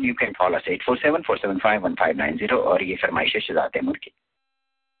तो जरूर यू कैन कॉल अस 8474751590। और ये फरमाइश है शहजादा तैमूर की।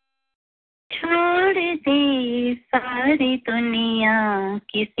 छोड़ दे सारी दुनिया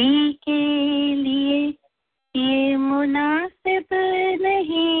किसी के लिए, ये मुनासिब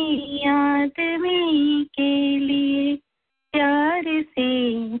नहीं आदमी के लिए, प्यार से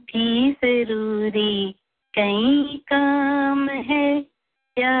भी जरूरी कई काम है,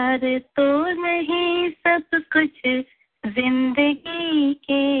 प्यार तो नहीं सब कुछ जिंदगी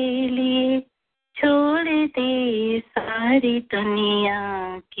के लिए, छोड़ दे सारी दुनिया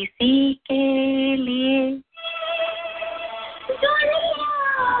किसी के लिए।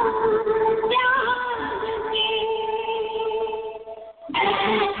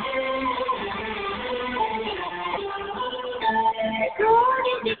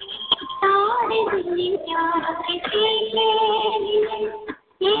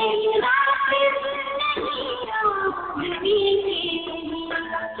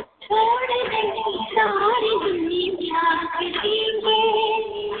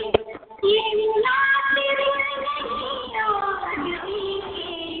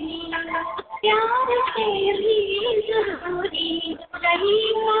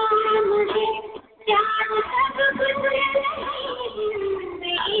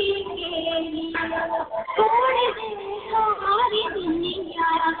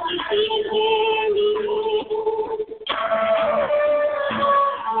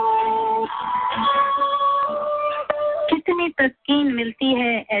 کتنی تسکین ملتی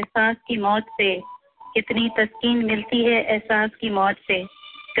ہے احساس کی موت سے، کتنی تسکین ملتی ہے احساس کی موت سے،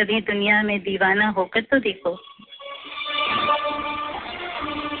 کبھی دنیا میں دیوانہ ہو کر تو دیکھو۔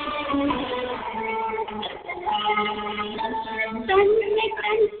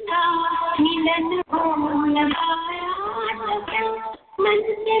 ملن ہو لگایا من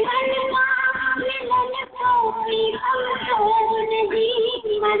سے ملنا ملن کوئی غم تو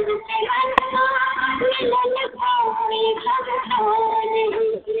نہیں، من سے ملنا ملن کوئی غم تو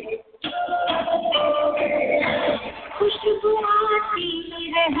نہیں، خوشبو آتی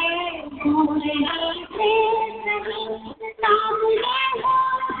رہے دور ہی سے نہیں، سامنے ہو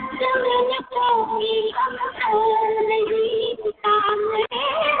جمن کوئی غم تو نہیں، سامنے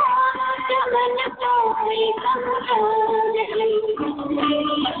ہو جمن کوئی غم تو نہیں۔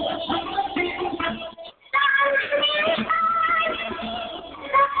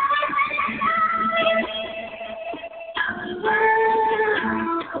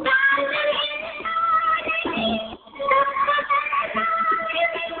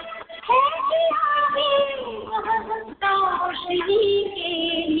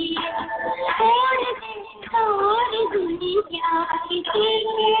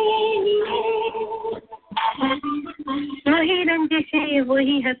 وہی رنجشیں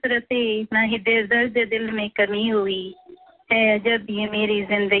وہی حسرتیں، نہ ہی درد دل میں کمی ہوئی ہے، جب یہ میری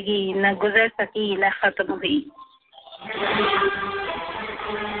زندگی نہ گزر سکی نہ ختم ہوئی۔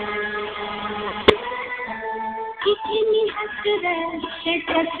 کتنی حسرت سے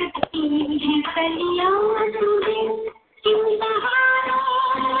سکتی ہے کلیاں تمہیں، کن بہاروں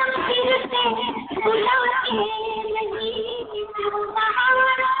پھر سے بلاتے نہیں، کن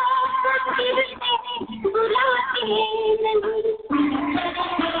بہاروں پھر سے بلاتے نہیں،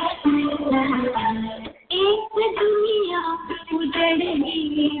 ایک دنیا اجڑ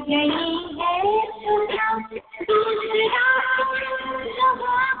ہی گئی ہے سنا، دوسرا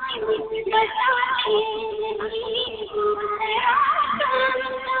بتاتے نہیں، دوسرا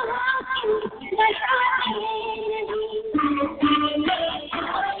بتاتے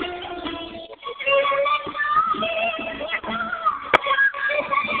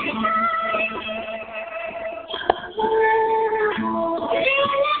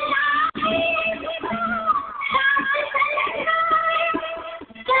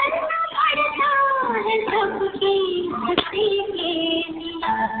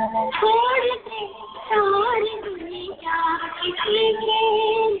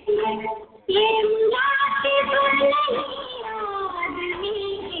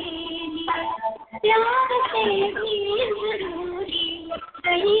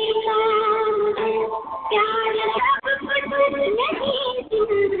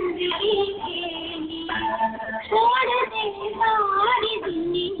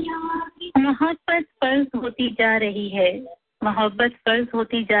محبت فرض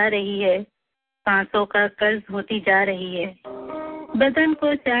ہوتی جا رہی ہے، سانسوں کا قرض ہوتی جا رہی ہے، بدن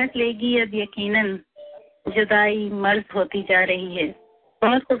کو چاٹ لے گی اب یقیناً، جدائی مرض ہوتی جا رہی ہے۔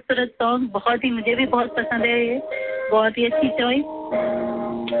 بہت خوبصورت سانگ، بہت ہی مجھے بھی بہت پسند ہے، یہ بہت ہی اچھی چوائس۔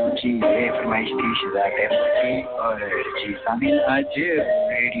 جی یہ فرمائش تھی شہزاد احمد کی۔ اور جی سامعین، آج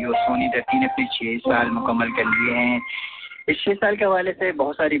ریڈیو سونی دھرتی نے اپنے 6 سال مکمل کر لیے ہیں۔ اس 6 سال کے حوالے سے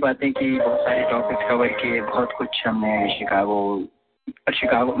بہت ساری باتیں کی، بہت سارے ٹاپکس کور کیے، بہت کچھ ہم نے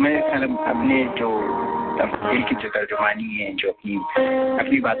شکاگو میں اپنے جو دل کی جو ترجمانی ہے، جو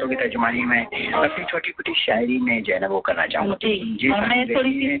اپنی باتوں کی ترجمانی میں اپنی چھوٹی چھوٹی شاعری میں جو ہے نا وہ کرنا چاہوں گا۔ میں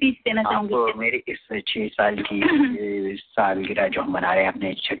تھوڑی سی اسپیچ دینا چاہوں گی۔ میری اس 6 سال کی سالگرہ جو ہم منا رہے ہیں،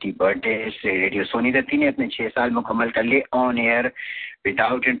 اپنے چھٹی برتھ ڈے سے ریڈیو سونی دھرتی نے اپنے 6 سال مکمل کر لیے آن year,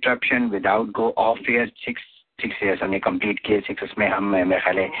 without interruption, without go of year. 6 years ہم نے کمپلیٹ کیے۔ 6 اس میں ہم میرے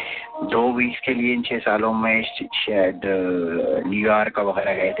خیال ہے 2 ویکس کے لیے ان 6 سالوں میں شاید نیو یارک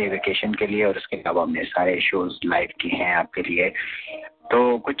وغیرہ گئے تھے ویکیشن کے لیے، اور اس کے علاوہ ہم نے سارے شوز لائیو کیے ہیں آپ کے لیے۔ تو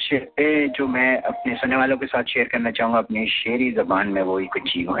کچھ جو میں اپنے سننے والوں کے ساتھ شیئر کرنا چاہوں گا اپنی شعری زبان میں، وہی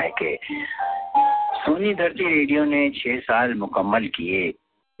کچھ یوں ہے کہ سونی دھرتی ریڈیو نے 6 سال مکمل کیے،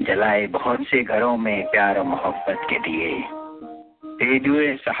 جلائے بہت سے گھروں میں پیار و محبت کے دیے، ریڈیو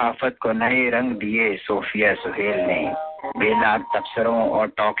صحافت کو نئے رنگ دیے صوفیہ سہیل نے، بے لاگ تبصروں اور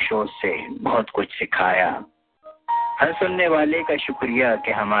ٹاک شوز سے بہت کچھ سکھایا، ہر سننے والے کا شکریہ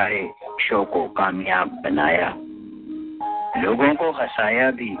کہ ہمارے شو کو کامیاب بنایا، لوگوں کو ہنسایا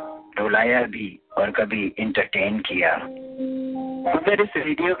بھی، رلایا بھی اور کبھی انٹرٹین کیا، مگر اس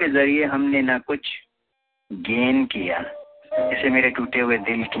ریڈیو کے ذریعے ہم نے نہ کچھ گین کیا، جسے میرے ٹوٹے ہوئے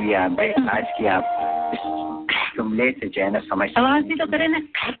دل کی آج کی آپ اس جملے سے جو ہے نا سمجھ آواز بھی تو کرے نا،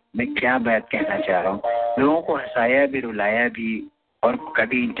 میں کیا بات کہنا چاہ رہا ہوں، لوگوں کو ہنسایا بھی، رلایا بھی اور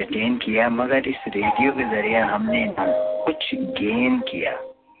کبھی انٹرٹین کیا، مگر اس ریڈیو کے ذریعے ہم نے کچھ گین کیا.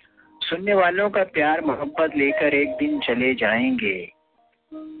 سننے والوں کا پیار محبت لے کر ایک دن چلے جائیں گے،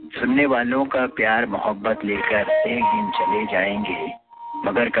 سننے والوں کا پیار محبت لے کر ایک دن چلے جائیں گے،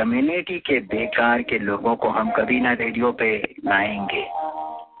 مگر کمیونٹی کے بیکار کے لوگوں کو ہم کبھی نہ ریڈیو پہ لائیں گے.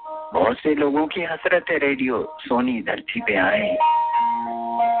 بہت سے لوگوں کی حسرت ہے ریڈیو سونی دھرتی پہ آئے،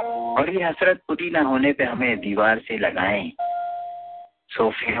 اور یہ حسرت پوری نہ ہونے پہ ہمیں دیوار سے لگائیں.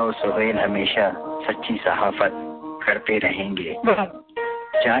 صوفیہ و سہیل ہمیشہ سچی صحافت کرتے رہیں گے،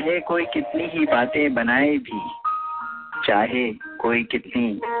 چاہے کوئی کتنی ہی باتیں بنائے بھی، چاہے کوئی کتنی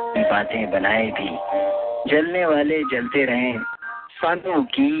ہی باتیں بنائے بھی، جلنے والے جلتے رہیں فانوں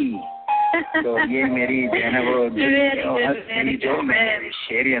کی. تو یہ میری جو ہے نا وہ جو میں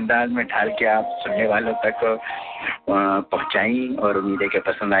شعری انداز میں ڈھال کے آپ سننے والوں تک پہنچائیں، اور امید ہے کہ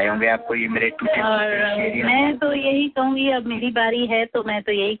پسند آئے ہوں گے آپ کو یہ میرے ٹوٹے شعری. میں تو یہی کہوں گی، اب میری باری ہے تو میں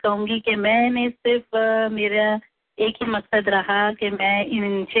تو یہی کہوں گی کہ میں نے صرف میرا ایک ہی مقصد رہا کہ میں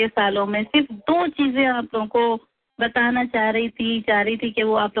ان 6 سالوں میں صرف 2 چیزیں آپ لوگوں کو بتانا چاہ رہی تھی کہ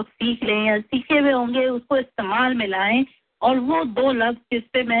وہ آپ لوگ سیکھ لیں یا سیکھے ہوئے ہوں گے اس کو استعمال میں لائیں. اور وہ 2 لفظ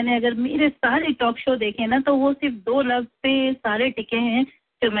جس پہ میں نے اگر میرے سارے ٹاک شو دیکھے نا تو وہ صرف 2 لفظ پہ سارے ٹکے ہیں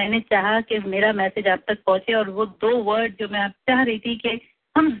جو میں نے چاہا کہ میرا میسج آپ تک پہنچے. اور وہ 2 ورڈ جو میں آپ چاہ رہی تھی کہ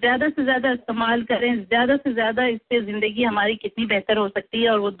ہم زیادہ سے زیادہ استعمال کریں، زیادہ سے زیادہ اس سے زندگی ہماری کتنی بہتر ہو سکتی ہے.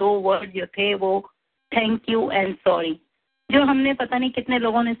 اور وہ 2 ورڈ جو تھے وہ تھینک یو اینڈ سوری، جو ہم نے پتہ نہیں کتنے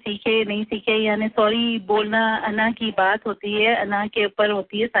لوگوں نے سیکھے نہیں سیکھے. یعنی سوری بولنا انا کی بات ہوتی ہے، انا کے اوپر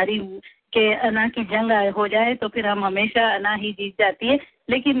ہوتی ہے ساری، کہ انا کی جنگ ہو جائے تو پھر ہم ہمیشہ انا ہی جیت جاتی ہے.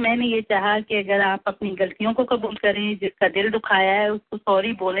 لیکن میں نے یہ چاہا کہ اگر آپ اپنی غلطیوں کو قبول کریں، جس کا دل دکھایا ہے اس کو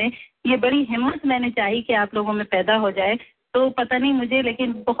سوری بولیں. یہ بڑی ہمت میں نے چاہی کہ آپ لوگوں میں پیدا ہو جائے. تو پتہ نہیں مجھے،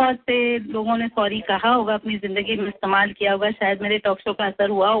 لیکن بہت سے لوگوں نے سوری کہا ہوگا، اپنی زندگی میں استعمال کیا ہوگا. شاید میرے ٹاک شو کا اثر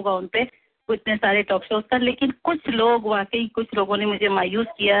ہوا ہوگا ان پہ، اتنے سارے ٹاک شوز کا. لیکن کچھ لوگ واقعی، کچھ لوگوں نے مجھے مایوس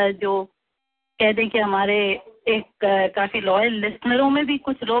کیا، جو کہہ دیں کہ ہمارے ایک کافی لائل لسنروں میں بھی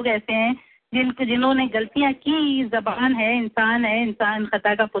کچھ لوگ ایسے ہیں جنہوں نے غلطیاں کی. زبان ہے، انسان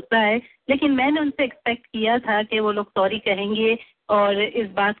خطا کا پتلا ہے. لیکن میں نے ان سے ایکسپیکٹ کیا تھا کہ وہ لوگ سوری کہیں گے اور اس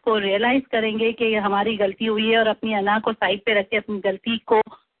بات کو ریئلائز کریں گے کہ ہماری غلطی ہوئی ہے، اور اپنی انا کو سائڈ پہ رکھ کے اپنی غلطی کو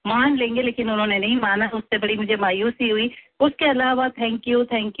مان لیں گے. لیکن انہوں نے نہیں مانا، اس سے بڑی مجھے مایوسی ہوئی. اس کے علاوہ تھینک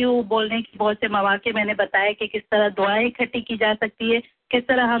یو بولنے کے بہت سے مواقع میں نے بتایا کہ کس طرح دعائیں اکٹھی کی جا سکتی ہے، کس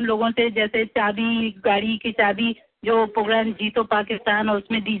طرح ہم لوگوں سے جیسے چابی، گاڑی کی چابی جو پروگرام جیتو پاکستان اور اس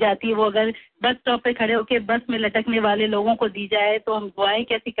میں دی جاتی ہے، وہ اگر بس اسٹاپ پہ کھڑے ہو کے بس میں لٹکنے والے لوگوں کو دی جائے تو ہم دعائیں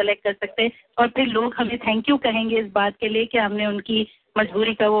کیسی کلیکٹ کر سکتے ہیں. اور پھر لوگ ہمیں تھینک یو کہیں گے اس بات کے لیے کہ ہم نے ان کی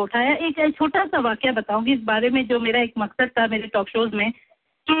مجبوری کا وہ اٹھایا. ایک چھوٹا سا واقعہ بتاؤں گی اس بارے میں، جو میرا ایک مقصد تھا میرے ٹاک شوز میں،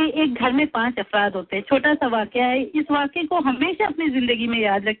 کہ ایک گھر میں 5 افراد ہوتے ہیں. چھوٹا سا واقعہ ہے، اس واقعے کو ہمیشہ اپنی زندگی میں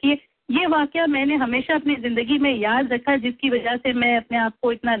یاد رکھیے. یہ واقعہ میں نے ہمیشہ اپنی زندگی میں یاد رکھا، جس کی وجہ سے میں اپنے آپ کو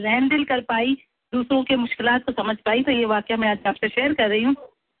اتنا رحم دل کر پائی، دوسروں کے مشکلات کو سمجھ پائی. تو یہ واقعہ میں آج آپ سے شیئر کر رہی ہوں.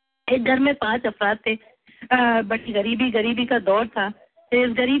 ایک گھر میں 5 افراد تھے. بڑی غریبی کا دور تھا.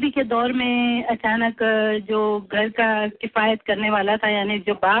 اس غریبی کے دور میں اچانک جو گھر کا کفایت کرنے والا تھا، یعنی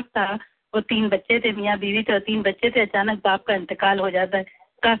جو باپ تھا، وہ 3 بچے تھے، میاں بیوی تھے اور 3 بچے تھے. اچانک باپ کا انتقال ہو جاتا ہے.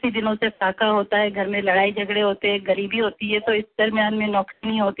 کافی دنوں سے فاقہ ہوتا ہے، گھر میں لڑائی جھگڑے ہوتے ہیں، غریبی ہوتی ہے، تو اس درمیان میں نوکری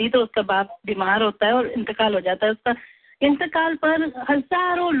نہیں ہوتی، تو اس کا باپ بیمار ہوتا ہے اور انتقال ہو جاتا ہے. اس کا انتقال پر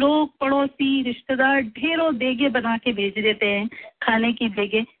ہزاروں لوگ، پڑوسی، رشتہ دار ڈھیروں دیگیں بنا کے بھیج دیتے ہیں، کھانے کی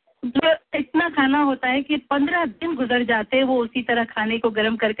دیگیں. جو اتنا کھانا ہوتا ہے کہ 15 دن گزر جاتے، وہ اسی طرح کھانے کو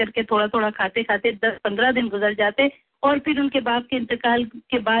گرم کر کے تھوڑا تھوڑا کھاتے 10-15 دن گزر جاتے. اور پھر ان کے باپ کے انتقال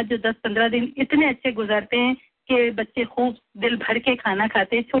کے بعد جو 10-15 دن اتنے اچھے گزرتے ہیں کہ بچے خوب دل بھر کے کھانا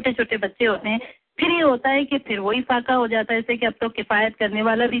کھاتے ہیں، چھوٹے چھوٹے بچے ہوتے ہیں. پھر یہ ہوتا ہے کہ پھر وہی فاقہ ہو جاتا ہے، جیسے کہ اب تو کفایت کرنے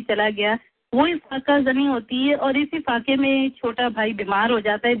والا بھی چلا گیا، وہی فاقہ زنی ہوتی ہے. اور اسی فاقے میں چھوٹا بھائی بیمار ہو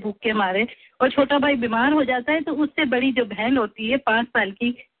جاتا ہے بھوک کے مارے. اور چھوٹا بھائی بیمار ہو جاتا ہے تو اس سے بڑی جو بہن ہوتی ہے 5 سال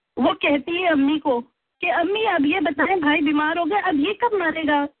کی، وہ کہتی ہے امی کو کہ امی اب یہ بتائیں بھائی بیمار ہو گیا، اب یہ کب مارے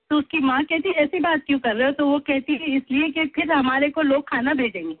گا؟ تو اس کی ماں کہتی ہے ایسی بات کیوں کر رہے ہو؟ تو وہ کہتی ہے اس لیے کہ پھر ہمارے کو لوگ کھانا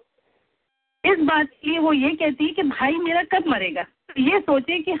بھیجیں گے. اس بات کے لیے وہ یہ کہتی ہے کہ بھائی میرا کب مرے گا. یہ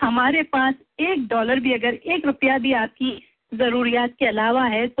سوچیں کہ ہمارے پاس $1 بھی، اگر $1 بھی آپ کی ضروریات کے علاوہ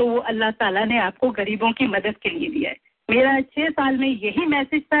ہے تو وہ اللہ تعالیٰ نے آپ کو غریبوں کی مدد کے لیے دیا ہے. میرا 6 سال میں یہی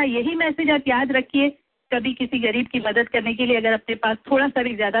میسج تھا. یہی میسج آپ یاد رکھیے. کبھی کسی غریب کی مدد کرنے کے لیے اگر اپنے پاس تھوڑا سا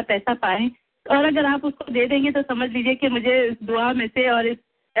بھی زیادہ پیسہ پائیں اور اگر آپ اس کو دے دیں گے تو سمجھ لیجئے کہ مجھے اس دعا میں سے اور اس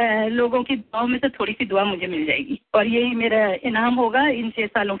لوگوں کی دعاؤں میں سے تھوڑی سی دعا مجھے مل جائے گی، اور یہی میرا انعام ہوگا ان 6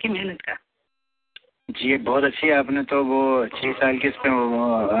 سالوں کی محنت کا. جی بہت اچھی. آپ نے تو وہ 6 سال کے اس پہ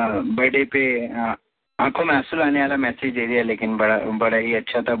برتھ ڈے پہ आंखों में आंसू लाने वाला मैसेज दे दिया, लेकिन बड़ा ही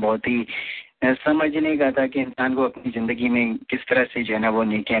अच्छा था, बहुत ही समझने का था कि इंसान को अपनी ज़िंदगी में किस तरह से जो है ना वो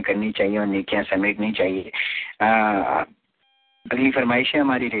नेकियां करनी चाहिए और नेकियां समेटनी चाहिए। अगली फरमाइश है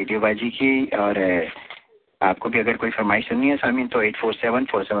हमारी रेडियो बाजी की, और आपको भी अगर कोई फरमाइश सुननी है सामीन तो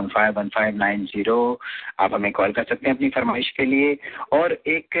 8474751590 आप हमें कॉल कर सकते हैं अपनी फरमाइश के लिए। और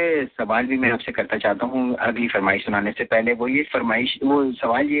एक सवाल भी मैं आपसे करना चाहता हूँ अगली फरमाइश सुनाने से पहले। वो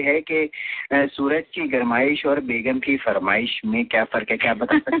सवाल ये है कि सूरज की गरमाइश और बेगम की फरमाइश में क्या फ़र्क है? क्या आप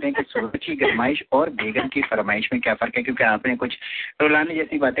बता सकते हैं कि सूरज की गरमाइश और बेगम की फरमाइश में क्या फ़र्क है? क्योंकि आपने कुछ रुलाने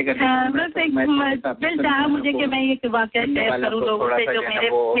जैसी बातें कर दी। मुझे कि मैं ये वाक़या शेयर करूँ लोगों से जो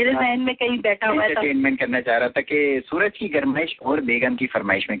मेरे ज़हन में कहीं बैठा हुआ था। एंटरटेनमेंट करना चाह रहा था कि सूरज की गरमाइश और बेगम की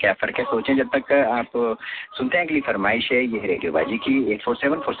फरमाइश में क्या फ़र्क है। सोचें जब तक आप सुनते हैं अगली फरमाइश है, ये रेडियो बाजी की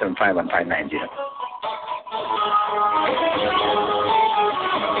 8474751590।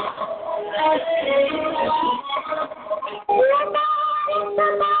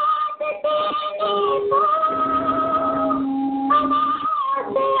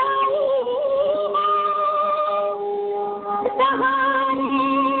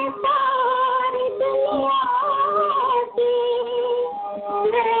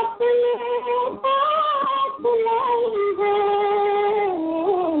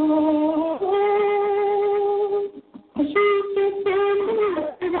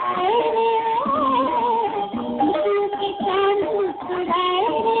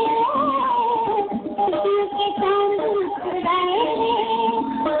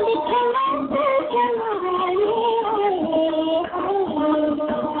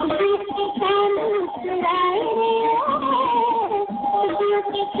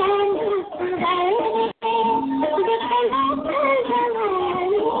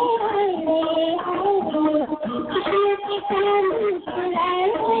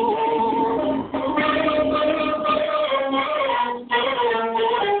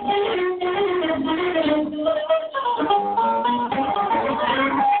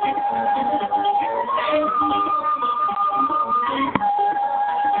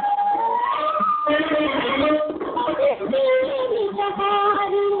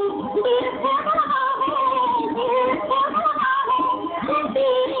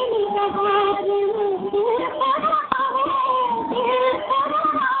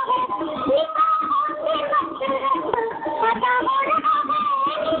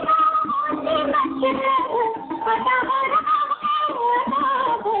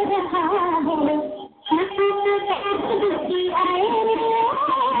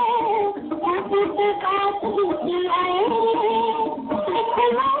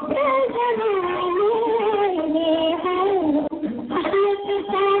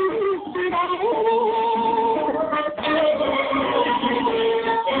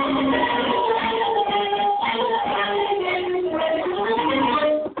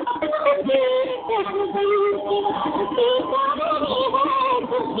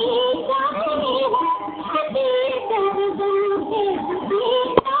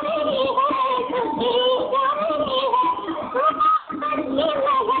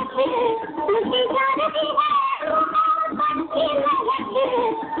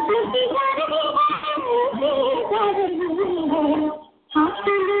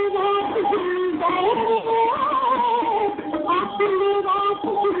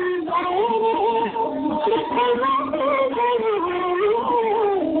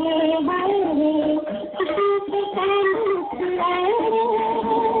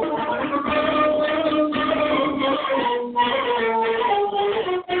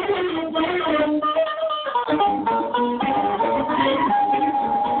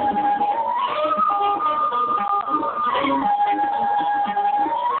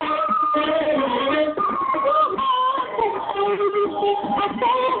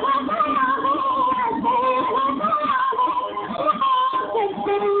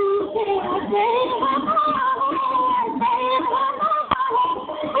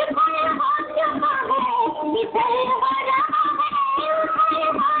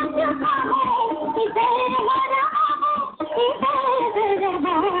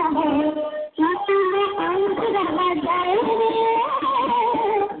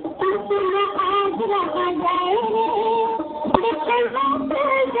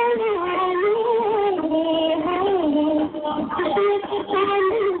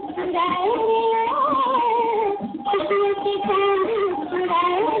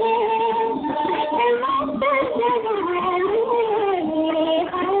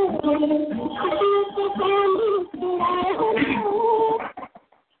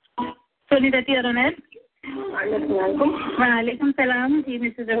 वालेकुम सलाम जी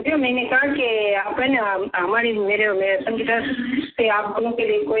मिसेज रबिया। मैंने कहा कि आप है ना हमारी मेरे हस्बैंड की तरफ से आप दोनों के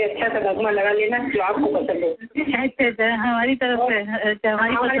लिए कोई अच्छा सा नगमा लगा लेना जो आपको पसंद हो। अच्छा हमारी तरफ से? अच्छा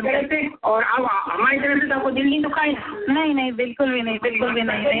हमारी तरफ से। और अब हमारी तरफ से तो आपको दिल नहीं दुखाए? नहीं नहीं बिल्कुल भी नहीं, बिल्कुल भी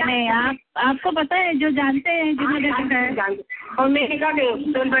नहीं। नहीं आपको पता है जो जानते हैं जिन्होंने। और मैंने कहा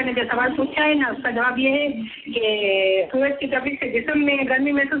कि सोन भाई ने जो सवाल पूछा है ना उसका जवाब ये है कि सूरज की तपिश से जिस्म में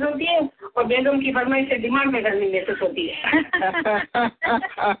गर्मी महसूस होती है और बेगम की फरमाइश से दिमाग में गर्मी महसूस होती है।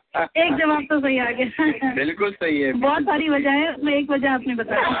 एक जवाब तो सही आ गया। बिल्कुल सही है। बहुत सारी वजह है, उसमें एक वजह आपने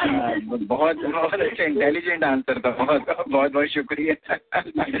बताया। बहुत बहुत अच्छा इंटेलिजेंट आंसर था। बहुत बहुत बहुत शुक्रिया।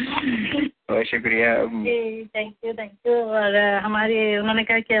 बहुत शुक्रिया। Thank you. और हमारे उन्होंने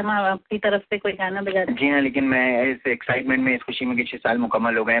कहा कि हम आपकी तरफ से कोई गाना बजा दें। जी हाँ, लेकिन मैं इस एक्साइटमेंट में, इस खुशी में कि 6 साल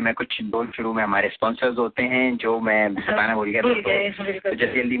मुकम्मल हो गए, मैं कुछ बोल शुरू में हमारे स्पॉन्सर्स होते हैं जो मैं बताना भूल गया। तो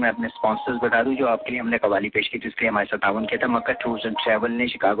जल्दी मैं अपने स्पॉन्सर्स बता दूं जो आपके लिए हमने कवाली पेश की थी, जिसके लिए हमारे साथ ताउन किया था। मक्का टूर्स एंड ट्रैवल ने,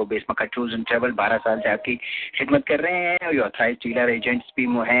 Chicago based Mecca tours and travel 12 साल से आपकी खिदमत कर रहे हैं और ये ऑथराइज डीलर एजेंट्स भी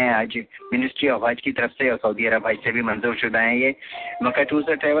हैं आज मिनिस्ट्री ऑफ हज की तरफ से और सऊदी अरब हज से भी मंजूर शुदा है। ये मक्का टूर्स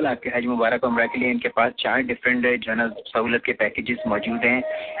एंड ट्रैवल आपके हज मुबारक उम्रा के लिए इनके पास 4 डिफरेंट जो है ना सहूलत के पैकेजेस मौजूद हैं।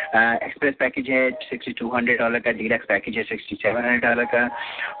 एक्सप्रेस पैकेज है $6,200 का, डीलक्स पैकेज है $6,700 का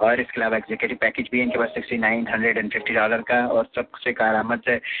और इसके अलावा एग्जीक्यूटिव पैकेज भी है इनके पास $6,950 का और सबसे कारामद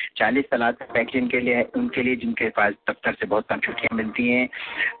से 40 साल का पैकेज इनके लिए उनके लिए जिनके पास दफ्तर से बहुत कम छुट्टियाँ मिलती हैं।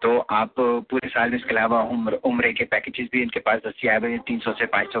 तो आप पूरे साल में इसके अलावा उम्रे के पैकेजेस भी इनके पास दस्तियाब है, 300 से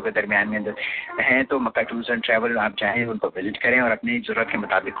 500 के दरमियान में हैं। तो मक्का टूर्स एंड ट्रैवल आप चाहें उनको विजिट करें और अपनी ज़रूरत के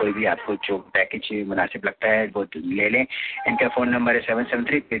मुताबिक कोई भी आपको जो पैकेज मुनासिब लगता है वो ले लें। इनका फ़ोन नंबर है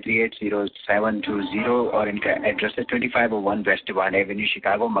 773-338-0720 और इनका एड्रेस है 2501 west Devon avenue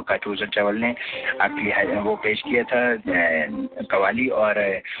Chicago. Makkah tours and travel ने आपके लिए वो पेश किया था कवाली और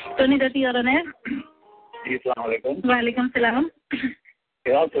टोनी दती और वालेकुम सलाम।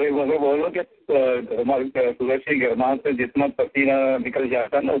 क्या तो बोलो कि सूरज की गर्माहट से जितना पसीना निकल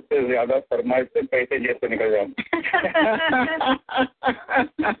जाता ना उससे ज्यादा फरमाइश से पैसे जेब से निकल जाते।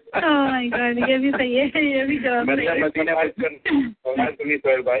 ये भी सही है, ये भी जवाब सुनिए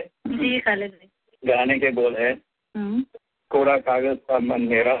सोहेल भाई। जी खालिद भाई। गाने के बोल है कोरा कागज था मन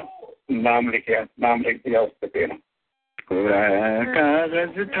मेरा, नाम लिख दिया उस पे तेरा। कोरा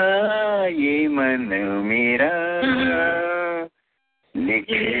कागज था ये मन मेरा, लिख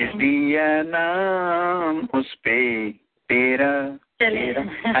दिया नाम उस पे तेरा। चले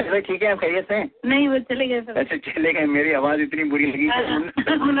अच्छा ठीक है, आप खैरियत से? नहीं वो चले गए। अच्छा चले गए, मेरी आवाज इतनी बुरी लगी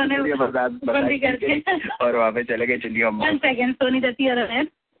उन्होंने बंदी करके और वहाँ पे चले गए। चलिए 1 सेकेंड। सोनी दती और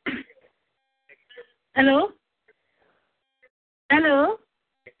हेलो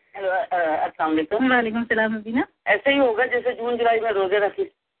अस्सलाम वालेकुम। वालेकुम सलाम मुबीना। ऐसे ही होगा जैसे जून जुलाई में रोजे रखी।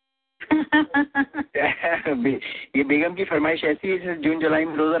 ये बेगम की फरमाइश ऐसी है जून जुलाई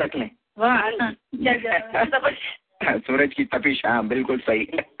में रोजा रख लें। वाह सूरज की तपिश, हाँ बिल्कुल सही।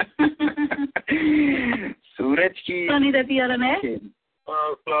 सूरज की सोनी दती और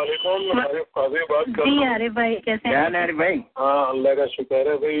जी आरिफ भाई कैसे हैं? आरिफ भाई हाँ अल्लाह का शुक्र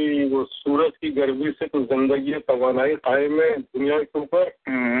है भाई। वो सूरज की गर्मी से तो जिंदगी तवानाई कायम है दुनिया के ऊपर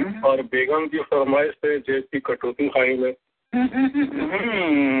और बेगम की फरमाइश से जैसी कटौती कायम है।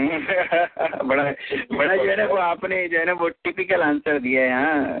 बड़ा जो है ना वो आपने जो है ना वो टिपिकल आंसर दिया है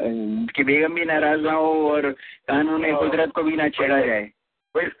हाँ, कि बेगम भी नाराज ना हो और कानून कुदरत को भी ना छेड़ा जाए।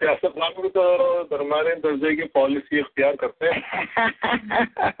 भाई सियासतदान भी तो दरमाने दर्जे की पॉलिसी इख्तियार करते हैं।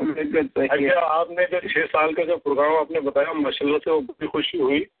 अच्छा आपने जो 6 साल का जो प्रोग्राम आपने बताया माशाल्लाह से वो बड़ी खुशी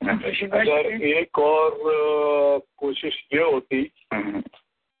हुई। अगर एक और कोशिश ये होती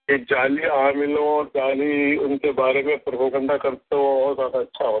कि जाली आमिलों और जाली उनके बारे में प्रोपेगेंडा करते तो और ज़्यादा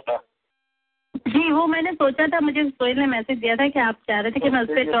अच्छा होता। जी वो मैंने सोचा था, मुझे सोहेल ने मैसेज दिया था कि आप चाह रहे थे कि मैं उस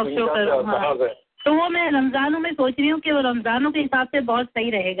पर टॉक शो करूँ। हाँ। तो वो मैं रमज़ानों में सोच रही हूँ कि वो रमज़ानों के हिसाब से बहुत सही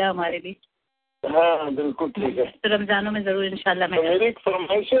रहेगा हमारे लिए। हाँ बिल्कुल ठीक है। तो रमज़ानों में ज़रूर इंशाल्लाह। तो मेरी एक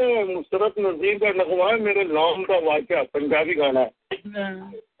फरमाइश है, नुसरत नज़ीर का नगमा है मेरे लॉन्ग का वाक़या, पंजाबी गाना है।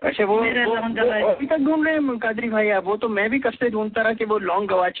 अच्छा वो अभी तक ढूंढ रहे हैं कादरी भाई आप? वो तो मैं भी कब से ढूंढता रहा कि वो लॉन्ग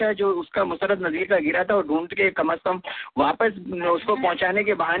गवाचा जो उसका मुसरत नज़ीर का गिरा था, और ढूंढ के कम से कम वापस उसको पहुंचाने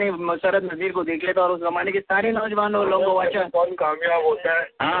के बहाने मुसरत नज़ीर को देख लेता और उस जमाने के सारे नौजवान वो लॉन्ग गवाचा कौन कामयाब होता है।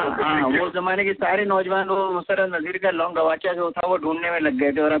 हाँ वो जमाने के सारे नौजवान वो मुसरत नज़ीर का लॉन्ग गवाचा जो था वो ढूंढने में लग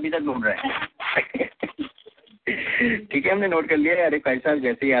गए थे और अभी तक ढूंढ रहे हैं। ठीक है हमने नोट कर लिया। अरे भाई साहब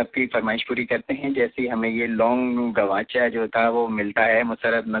जैसे ही आपकी फरमाइश पूरी करते हैं, जैसे ही हमें ये लॉन्ग गवाचा जो था वो मिलता है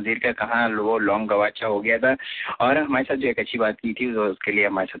मुसरत नज़ीर का, कहाँ वो लॉन्ग गवाचा हो गया था। और हमारे साथ जो एक अच्छी बात की थी उसके लिए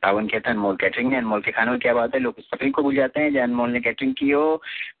हमारे साथ तावन किया था अनमोल कैटरिंग ने। अनमोल के खानों की क्या बात है, लोग उस तकरीब को भूल जाते हैं जो अनमोल ने कैटरिंग की हो।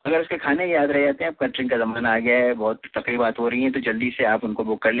 اگر اس کے کھانے یاد رہ جاتے ہیں، اب کیٹرنگ کا زمانہ آ گیا ہے، بہت تقریبات ہو رہی ہیں، تو جلدی سے آپ ان کو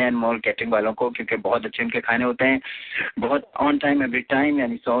بک کر لیں انمول کیٹرنگ والوں کو، کیونکہ بہت اچھے ان کے کھانے ہوتے ہیں، بہت آن ٹائم ایوری ٹائم،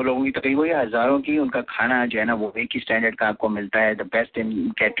 یعنی 100 لوگوں کی تقریب یا ہزاروں کی ان کا کھانا جو ہے نا وہ ایک ہی اسٹینڈرڈ کا آپ کو ملتا ہے. دا بیسٹ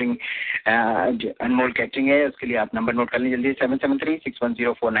ان کیٹرنگ انمول کیٹرنگ ہے. اس کے لیے آپ نمبر نوٹ کر لیں جلدی،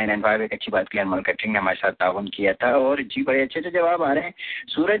 773-610-4995. ایک اچھی بات کی انمول کیٹرنگ نے ہمارے ساتھ تعاون کیا تھا. اور جی بڑے اچھے سے جواب آ رہے ہیں.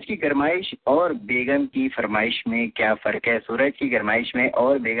 سورج کی گرمائش اور بیگم کی فرمائش میں کیا فرق ہے؟ سورج کی گرمائش میں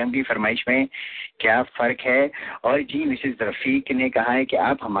اور بیگم کی فرمائش میں کیا فرق ہے؟ اور جی مسز رفیق نے کہا ہے کہ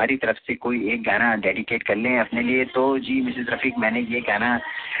آپ ہماری طرف سے کوئی ایک گانا ڈیڈیکیٹ کر لیں اپنے لیے. تو جی مسز رفیق، میں نے یہ گانا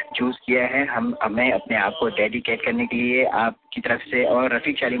چوز کیا ہے ہمیں اپنے آپ کو ڈیڈیکیٹ کرنے کے لیے آپ کی طرف سے اور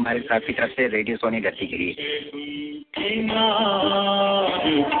رفیق شالی مالک صاحب کی طرف سے ریڈیو سونی دھرتی کے لیے.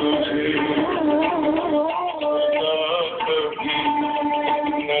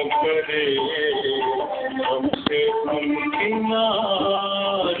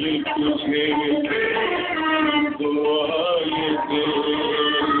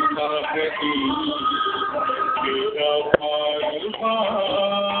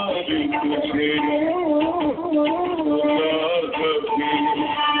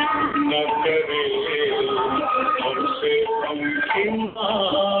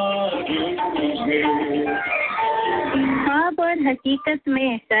 خواب اور حقیقت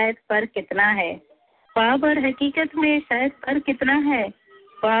میں شاید فرق کتنا ہے، خواب اور حقیقت میں شاید فرق کتنا ہے.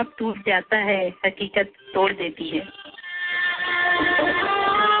 خواب ٹوٹ جاتا ہے، حقیقت توڑ دیتی ہے.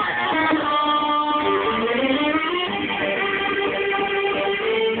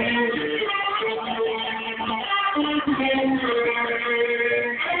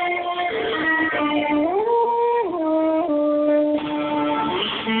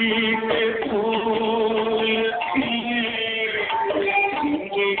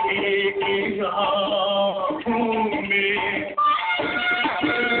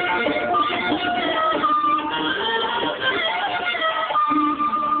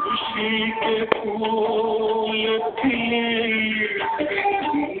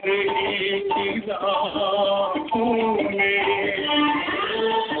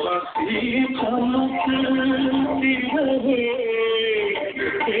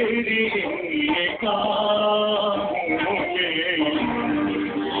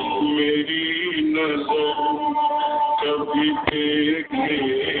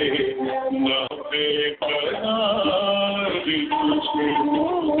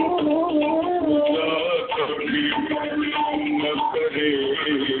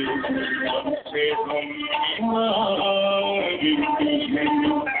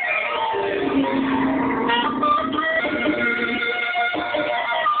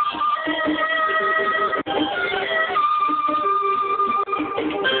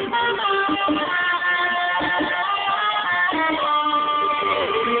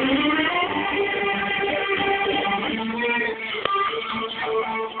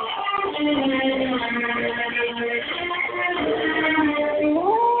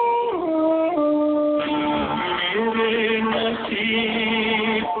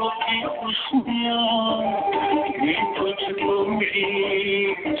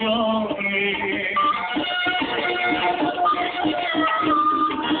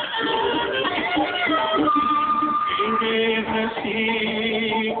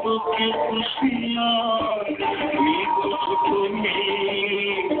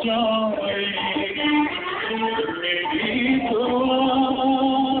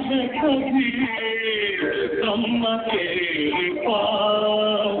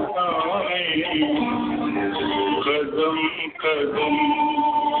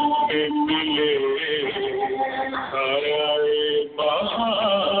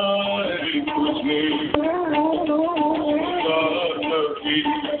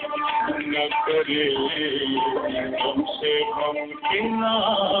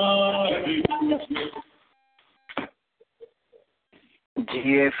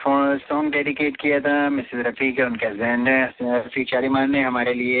 سانگ ڈیڈیکیٹ کیا تھا مسز رفیق ان کے ذہن رفیق شالیمان نے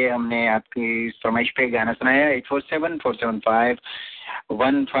ہمارے لیے. ہم نے آپ کی فرمائش پہ گانا سنایا.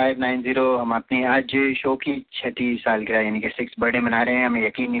 847-475-1590. ہم اپنی آج شو کی 6 سالگرہ یعنی کہ 6 برتھ ڈے منا رہے ہیں. ہمیں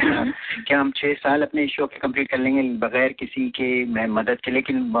یقین نہیں تھا کہ ہم 6 سال اپنے شو کے کمپلیٹ کر لیں گے بغیر کسی کے مدد کے.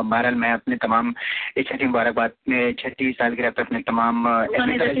 لیکن بہرحال میں اپنے تمام اس چھٹی مبارکباد میں 6 سالگرہ پہ اپنے تمام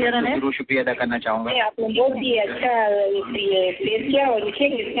ضرور شکریہ ادا کرنا چاہوں گا. آپ نے بہت ہی اچھا پیش کیا اور لکھے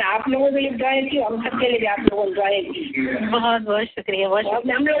کہ اس میں آپ لوگوں کے لیے دعائیں کی، ہم سب کے لیے بھی آپ لوگوں نے دعائیں کی. بہت بہت شکریہ. ہم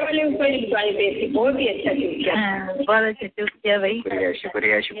لوگوں نے اس کو دعائیں پیش کی. بہت ہی اچھا چیز کیا. بہت اچھا چیز کیا بھائی.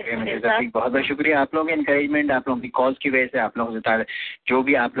 شکریہ مرزا رفیق, بہت بہت شکریہ. آپ لوگوں کے انکریجمنٹ, آپ لوگوں کی کالز کی وجہ سے, آپ لوگوں سے جو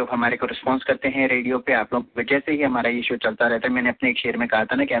بھی آپ لوگ ہمارے کو رسپانس کرتے ہیں ریڈیو پہ, آپ لوگوں کی وجہ سے ہی ہمارا یہ شو چلتا رہتا ہے. میں نے اپنے ایک شعر میں کہا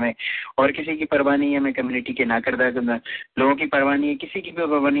تھا نا کہ ہمیں اور کسی کی پرواہ نہیں ہے, ہمیں کمیونٹی کے نہ کردہ لوگوں کی پرواہ نہیں ہے, کسی کی بھی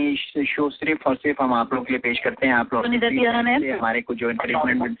پرواہ نہیں. شو صرف اور صرف ہم آپ لوگوں کے لیے پیش کرتے ہیں. آپ لوگ ہمارے کو جو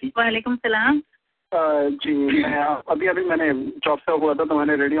انکریجمنٹ ملتی. وعلیکم السلام. جی ابھی میں نے جاب سے ہوا تھا تو میں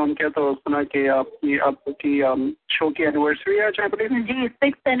نے ریڈیو آن کیا تو سنا کہ آپ کی شو کی اینیورسری ہے. جی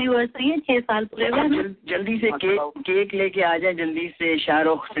 6th اینیورسری ہے, 6 سال پورے ہوئے. جلدی سے کیک لے کے آ جائیں, جلدی سے شاہ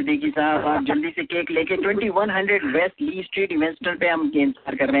رخ صدیقی صاحب, آپ جلدی سے کیک لے کے 2100 ویسٹ لی اسٹریٹ ایونسٹر پہ ہم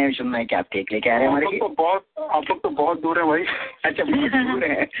انتظار کر رہے ہیں. سننا ہے کہ آپ کیک لے کے آ رہے ہیں ہمارے لیے. آپ لوگ تو بہت دور ہیں بھائی. اچھا بہت دور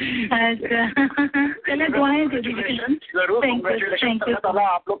ہے. اچھا چلے دعائیں دے دیجیے. ضرور. اللہ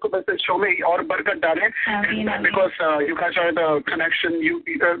آپ لوگ کو بس شو میں اور برکت ڈالیں, because you guys are the connection,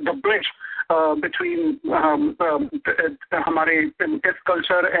 the bridge between ہمارے اس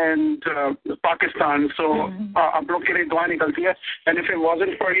کلچر اینڈ پاکستان. سو آپ لوگ کے لیے دعائیں نکلتی ہے. And if it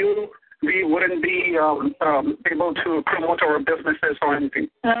wasn't for you, we wouldn't be able to promote our businesses or anything.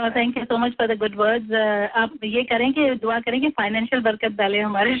 Thank you so much for the good words. آپ یہ کریں کہ دعا کریں کہ فائنینشیل برکت ڈالیں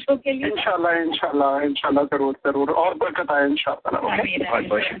ہمارے شو کے لیے. انشاءاللہ ضرور اور برکت آئے انشاءاللہ. بہت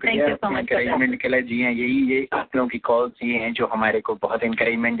بہت شکریہ. انکریجمنٹ کے لیے جی ہیں, یہ آپ لوگوں کی کالس یہ ہیں جو ہمارے کو بہت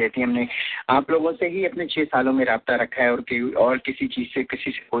انکریجمنٹ دیتی ہیں. ہم نے آپ لوگوں سے ہی اپنے 6 سالوں میں رابطہ رکھا ہے, اور کسی چیز سے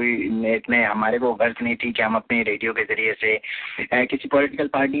کسی سے کوئی اتنے ہمارے کو غرض نہیں تھی کہ ہم اپنے ریڈیو کے ذریعے سے کسی پولیٹیکل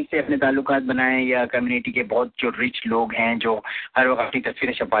پارٹی سے اپنے تعلقات بنائیں, یا کمیونٹی کے بہت جو رچ لوگ ہیں جو ہر وقت اپنی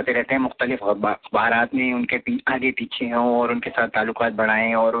تصویریں چھپاتے رہتے ہیں مختلف اخبارات میں, ان کے آگے پیچھے ہوں اور ان کے ساتھ تعلقات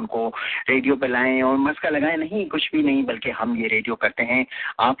بڑھائیں اور ان کو ریڈیو پہ لائیں اور مسکا لگائیں. نہیں, کچھ بھی نہیں, بلکہ ہم یہ ریڈیو کرتے ہیں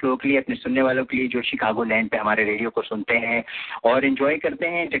آپ لوگوں کے لیے, اپنے سننے والوں کے لیے جو شکاگو لینڈ پہ ہمارے ریڈیو کو سنتے ہیں اور انجوائے کرتے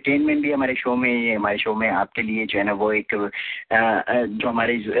ہیں. انٹرٹینمنٹ بھی ہمارے شو میں آپ کے لیے جو ہے نا وہ ایک جو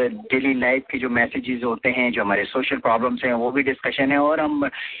ہمارے ڈیلی لائف کے جو میسیجز ہوتے ہیں, جو ہمارے سوشل پرابلمس ہیں, وہ بھی ڈسکشن ہے. اور ہم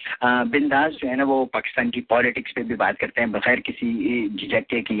بنداز جو ہے نا وہ پاکستان کی پالیٹکس پہ بھی بات کرتے ہیں بغیر کسی جھجک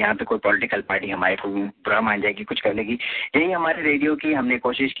کے کہ یہاں پہ کوئی پولیٹیکل پارٹی ہمارے کو برا مان جائے گی, کچھ کر لے گی. یہی ہمارے ریڈیو کی ہم نے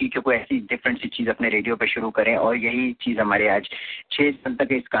کوشش کی کہ کوئی ایسی ڈفرینٹ سی چیز اپنے ریڈیو پہ شروع کریں, اور یہی چیز ہمارے آج 6 سال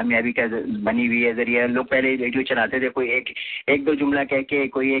تک اس کامیابی کا بنی ہوئی ہے ذریعہ. لوگ پہلے ریڈیو چلاتے تھے, کوئی ایک دو جملہ کہہ کے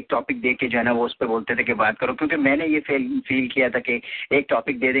کوئی ایک ٹاپک دے کے جو ہے نا وہ اس پہ بولتے تھے کہ بات کرو, کیونکہ میں نے یہ فیل کیا تھا کہ ایک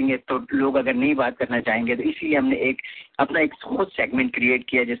ٹاپک دے دیں گے تو لوگ اگر نہیں بات کرنا چاہیں گے, تو اسی لیے ہم نے اپنا ایک خود سیگمنٹ کریٹ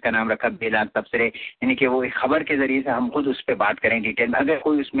کیا جس کا نام رکھا بے لاگ تبصرے, یعنی کہ وہ ایک خبر کے ذریعے سے ہم خود اس پہ بات کریں ڈیٹیل میں. اگر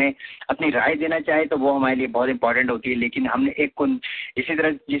کوئی اس میں اپنی رائے دینا چاہے تو وہ ہمارے لیے بہت امپورٹنٹ ہوتی ہے, لیکن ہم نے اسی طرح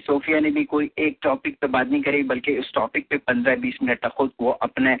جس صوفیہ نے بھی کوئی ایک ٹاپک پہ بات نہیں کری, بلکہ اس ٹاپک پہ 15-20 منٹ تک خود وہ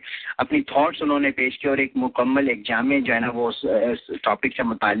اپنی تھاٹس انہوں نے پیش کیا, اور ایک مکمل ایک جامع جو ہے نا وہ اس ٹاپک سے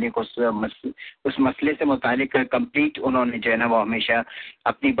متعلق اس مسئلے سے متعلق کمپلیٹ انہوں نے جو ہے نا وہ ہمیشہ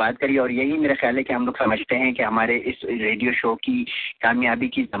اپنی بات کری. اور یہی میرا خیال ہے کہ ہم لوگ سمجھتے ہیں کہ ہمارے اس ریڈیو شو کی کامیابی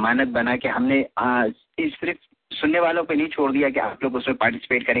کی ضمانت بنا کہ ہم نے صرف سننے والوں پہ نہیں چھوڑ دیا کہ آپ لوگ اس میں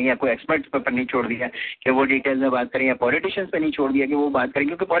پارٹیسپیٹ کریں, یا کوئی ایکسپرٹ پر نہیں چھوڑ دیا کہ وہ ڈیٹیل میں بات کریں, یا پولیٹیشینس پہ نہیں چھوڑ دیا کہ وہ بات کریں,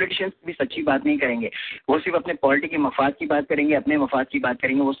 کیونکہ پولیٹیشینس بھی سچی بات نہیں کریں گے. وہ صرف اپنے پارٹی کے مفاد کی بات کریں گے, اپنے مفاد کی بات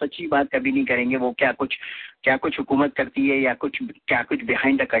کریں گے, وہ سچی بات کبھی نہیں کریں گے. وہ کیا کچھ حکومت کرتی ہے یا کیا کچھ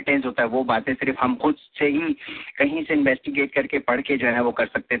بیہائنڈ دا کرٹنز ہوتا ہے, وہ باتیں صرف ہم خود سے ہی کہیں سے انویسٹیگیٹ کر کے پڑھ کے جو ہے وہ کر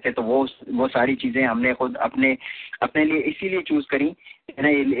سکتے تھے. تو وہ ساری چیزیں ہم نے خود اپنے لیے اسی لیے چوز کری.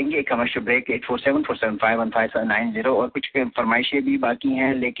 یہ لیں گے کمرشل بریک 8474751590, اور کچھ فرمائشیں بھی باقی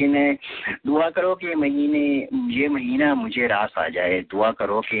ہیں, لیکن دعا کرو کہ یہ مہینہ مجھے راس آ جائے. دعا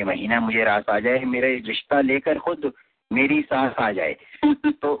کرو کہ یہ مہینہ مجھے راس آ جائے, میرا رشتہ لے کر خود میری سانس آ جائے.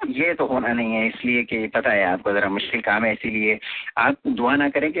 تو یہ تو ہونا نہیں ہے, اس لیے کہ پتہ ہے آپ کو ذرا مشکل کام ہے, اسی لیے آپ دعا نہ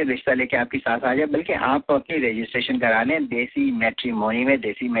کریں کہ رشتہ لے کے آپ کی سانس آ جائے, بلکہ آپ اپنی رجسٹریشن کرا لیں دیسی میٹریمونی میں.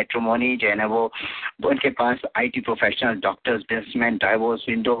 دیسی میٹریمونی جو ہے نا وہ ان کے پاس IT professional, doctors, business man, diverse,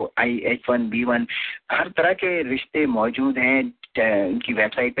 window, H1, B1 ہر طرح کے رشتے موجود ہیں. ان کی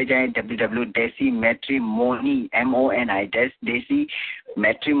ویب سائٹ پہ جائیں www.desimatrimony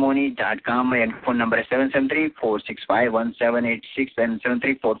DesiMatrimony.com. فون نمبر ہے 773-465-1786 and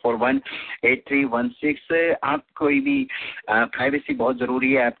 73441-8316. آپ کوئی بھی پرائیویسی بہت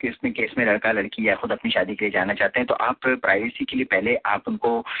ضروری ہے آپ کے اس میں کیس میں لڑکا لڑکی یا خود اپنی شادی کے لیے جانا چاہتے ہیں, تو آپ پرائیویسی کے لیے پہلے آپ ان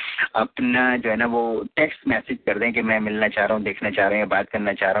کو اپنا جو ہے نا وہ ٹیکسٹ میسج کر دیں کہ میں ملنا چاہ رہا ہوں, دیکھنا چاہ رہے ہیں, بات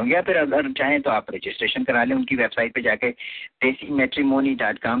کرنا چاہ رہا ہوں, یا پھر اگر چاہیں تو آپ رجسٹریشن کرا لیں ان کی ویب سائٹ پہ جا کے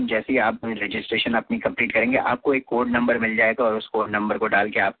DesiMatrimony.com. جیسے ہی آپ رجسٹریشن اپنی کمپلیٹ کریں گے آپ کو ایک کوڈ نمبر مل جائے گا, اور اس کوڈ نمبر کو ڈال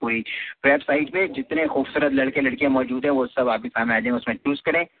کے آپ پوری ویب سائٹ پہ جتنے خوبصورت لڑکے لڑکیاں موجود ہیں وہ سب آپ کے سامنے آ جائیں, اس میں چوز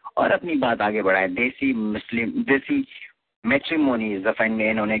کریں اور اپنی بات آگے بڑھائیں. دیسی میٹریمونی زفین میں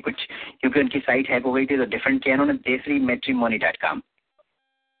انہوں نے کچھ, کیونکہ ان کی سائٹ ہیک ہو گئی تھی تو ڈیفرنٹ کیا انہوں نے DesiMatrimony.com.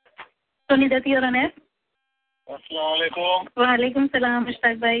 سونی دتی اور انیس. السلام علیکم. وعلیکم السلام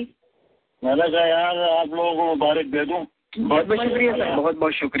مشتاق بھائی. میں نے کہا یار آپ لوگوں کو مبارک دے دوں. بہت بہت شکریہ سر, بہت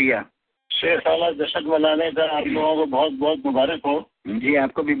بہت شکریہ. 6 سالہ جشن منانے کا آپ لوگوں کو بہت بہت مبارک ہو. جی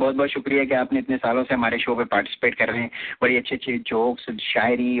آپ کو بھی بہت بہت شکریہ کہ آپ نے اتنے سالوں سے ہمارے شو پہ پارٹیسپیٹ کر رہے ہیں. بڑی اچھے اچھے جوکس,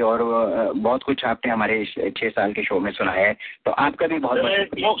 شاعری اور بہت کچھ آپ نے ہمارے 6 سال کے شو میں سنایا ہے, تو آپ کا بھی بہت بہت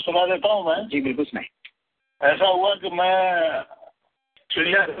شکریہ. جوک سنا دیتا ہوں میں. جی بالکل سنائیں. ایسا ہوا کہ میں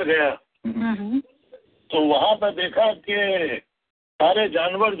چڑیا گھر گیا تو وہاں پہ دیکھا کہ سارے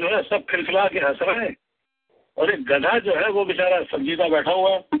جانور جو ہے سب کھلکھلا کے ہنس رہے ہیں اور ایک گدھا جو ہے وہ بیچارہ سنجیدہ بیٹھا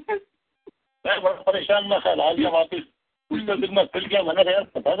ہوا ہے. میں بڑا پریشان, میں خیال آ گیا واپس. دوسرے دن میں پھر گیا, میں نے کہا یار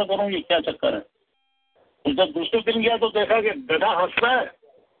پتا تو کروں یہ کیا چکر ہے. جب دوسرے دن گیا تو دیکھا کہ گدھا ہنس رہا ہے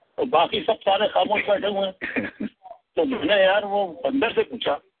اور باقی سب سارے خاموش بیٹھے ہوئے ہیں. تو میں نے یار وہ بندر سے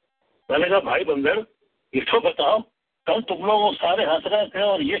پوچھا, میں نے کہا بھائی بندر یہ تو بتاؤ, کل تم لوگ وہ سارے ہنس رہے تھے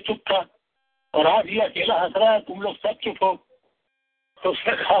اور یہ چپ تھا, اور آج یہ اکیلا ہنس رہا ہے, تم لوگ سب چپ ہو. تو اس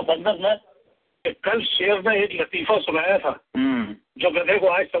نے کہا بندر نے کہ کل شیر نے ایک لطیفہ سنایا تھا جو گدھے کو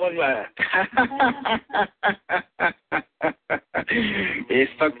آج سمجھ میں آیا. اس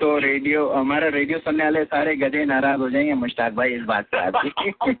وقت تو ہمارا ریڈیو سننے والے سارے گدھے ناراض ہو جائیں گے مشتاق بھائی اس بات سے.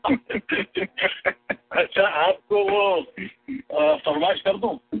 اچھا آپ کو وہ فرمائش کر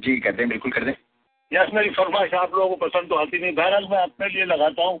دوں؟ جی کر دیں, بالکل کر دیں. یس میری فرمائش آپ لوگوں کو پسند تو آتی نہیں, بہرحال میں اپنے لیے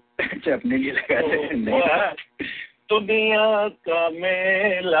لگاتا ہوں. اچھا اپنے لیے لگاتے ہیں. دنیا کا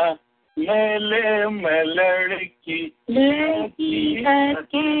میلہ میلے میں لڑکی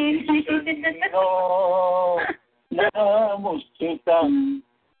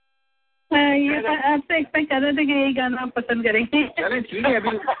آپ سے ایکسپیکٹ کر رہے تھے کہ یہی گانا آپ پسند کریں گے. چلیں ٹھیک ہے,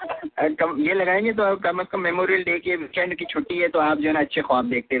 ابھی یہ لگائیں گے تو کم از کم میموریل ڈے کے ویکینڈ کی چھٹی ہے تو آپ جو ہے نا اچھے خواب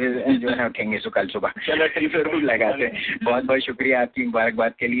دیکھتے ہوئے جو ہے نا اٹھیں گے کل صبح. چلو ٹھیک ہے, ضرور لگاتے ہیں. بہت بہت شکریہ آپ کی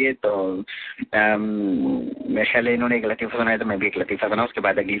مبارکباد کے لیے. تو میرے خیال ہے انہوں نے ایک لطیفہ سنایا تو میں بھی ایک لطیفہ سناؤں. اس کے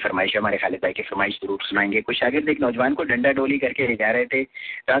بعد اگلی فرمائش ہمارے خالد بھائی کی فرمائش ضرور سنائیں گے. کچھ شاگرد ایک نوجوان کو ڈنڈا ڈولی کر کے لے جا رہے تھے.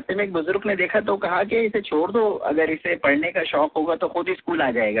 راستے میں ایک بزرگ نے دیکھا تو کہا کہ اسے چھوڑ دو, اگر اسے پڑھنے کا شوق ہوگا تو خود ہی اسکول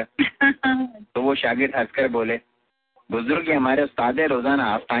آ جائے گا. تو وہ شاگرد ہنس کر بولے, بزرگ یہ ہمارے استاد ہے, روزانہ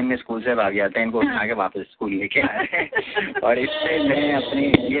ہاف ٹائم میں اسکول سے بھاگ جاتے ہیں, ان کو اٹھا کے واپس اسکول لے کے آ رہے ہیں. اور اس سے میں اپنی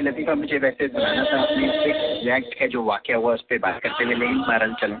یہ لطیفہ مجھے ویسے سنانا تھا اپنے ایگزیکٹ کا جو واقعہ ہوا اس پہ بات کرتے ہوئے, لیکن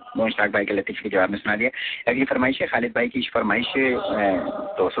بہرحال چلیں مشتاق بھائی کے لطیفے کے جواب میں سنا دیا. اگلی فرمائش ہے خالد بھائی کی فرمائش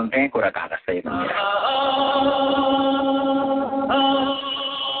تو سنتے ہیں. کوڑا کہا راستہ یہ بن گیا.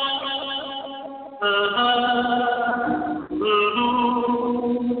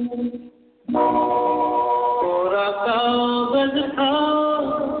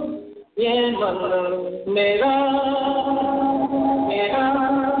 یہ من میرا میرا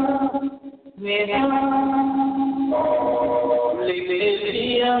میرا لے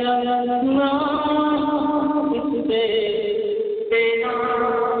لیا نام اس پہ تیرا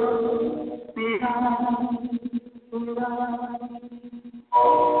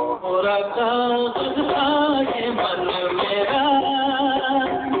پورا کاغذ یہ من میرا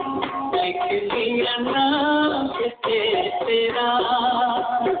لکھ لیا نام اس پہ تیرا.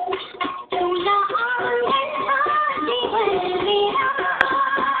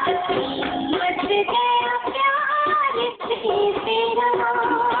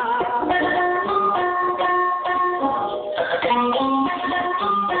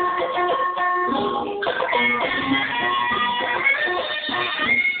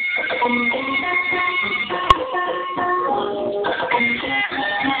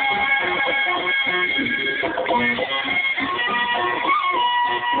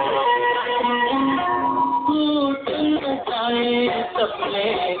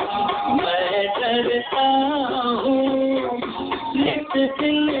 میں ڈرتا ہوں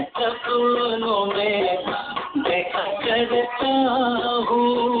دل سپنوں میں دیکھا کرتا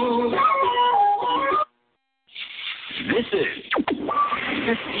ہوں. This is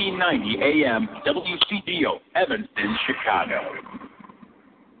 1590 AM WCGO, Evanston, Chicago.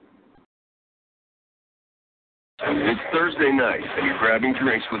 It's Thursday night, and you're grabbing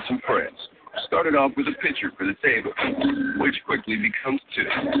drinks with some friends. Started off with a pitcher for the table, which quickly becomes 2.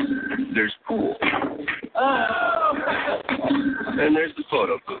 There's pool. And there's the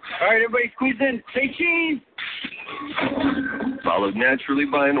photo booth. All right, everybody squeeze in. Say cheese. Followed naturally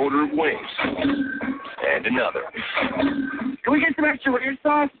by an order of wings. And another. Can we get some extra weird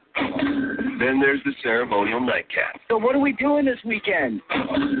sauce? Then there's the ceremonial nightcap. So what are we doing this weekend?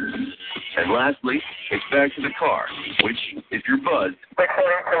 And lastly, it's back to the car, which, if you're buzzed,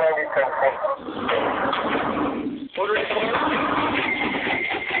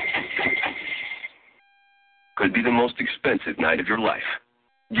 could be the most expensive night of your life.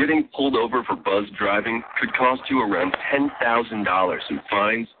 Getting pulled over for buzz driving could cost you around $10,000 in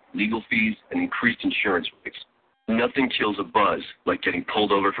fines, legal fees, and increased insurance rates. Nothing kills a buzz like getting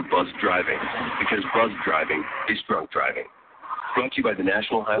pulled over for buzz driving, because buzz driving is drunk driving. Brought to you by the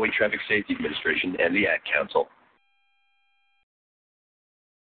National Highway Traffic Safety Administration and the Ad Council.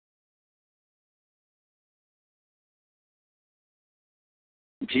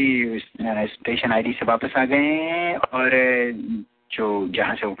 Ji station ID से वापस आ गए हैं और जो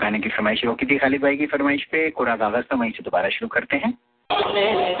जहाँ से वो गाने की फरमाइश रोकी थी खालिद भाई की फरमाइश पे कोरा कागज था वहीं से दोबारा शुरू करते हैं।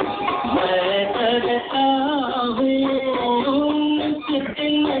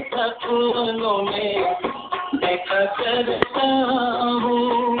 देखा करता हूँ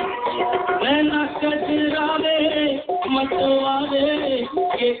मैं न कचरावे मतवारे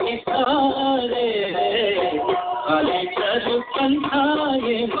ये इशारे खाली चल पंथा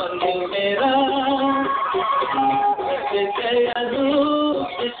ये मन मेरा गया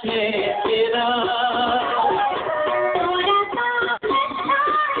रूप इसमें तेरा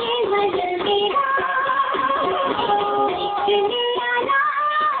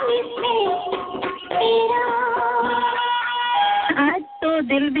आज तो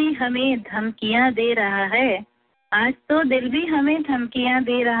दिल भी हमें धमकियां दे रहा है, आज तो दिल भी हमें धमकियां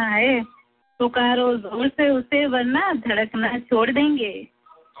दे रहा है, पुकारो जोर से उसे वरना धड़कना छोड़ देंगे।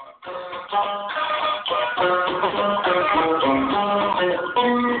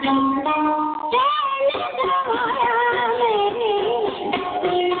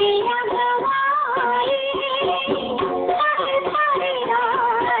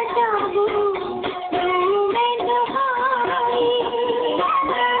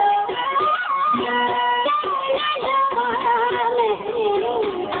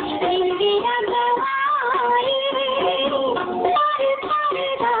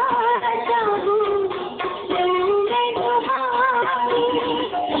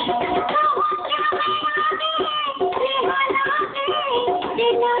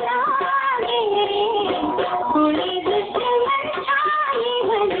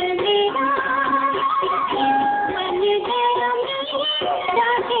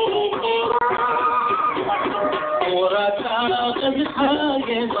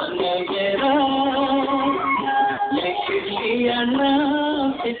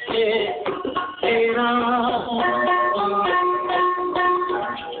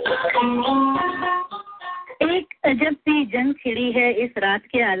 एक अजब सी जंग छिड़ी है इस रात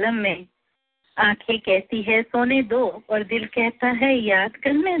के आलम में, आंखें कहती है सोने दो और दिल कहता है याद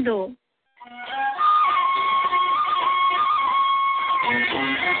करने दो।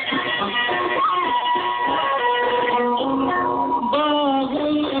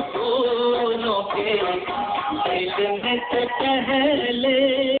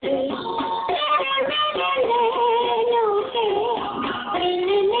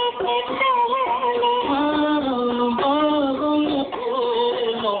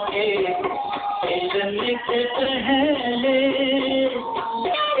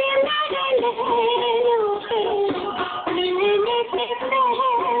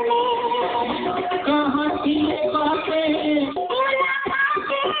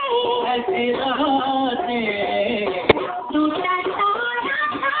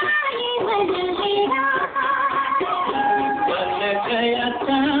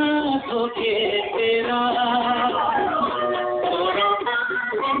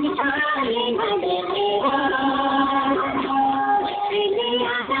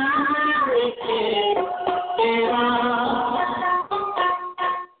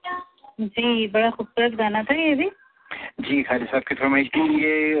 जी बड़ा खूबसूरत गाना था ये भी। जी खालिद साहब की फरमाइश थी,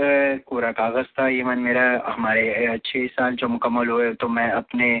 ये कोरा कागज़ था। ये मन मेरा हमारे 6 साल जो मुकम्मल हुए तो मैं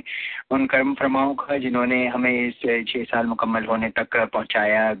अपने उन कर्म फरमाओं का जिन्होंने हमें इस 6 साल मुकम्मल होने तक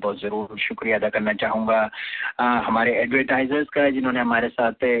पहुंचाया, बहुत ज़रूर शुक्रिया अदा करना चाहूँगा। हमारे एडवर्टाइज़र्स का जिन्होंने हमारे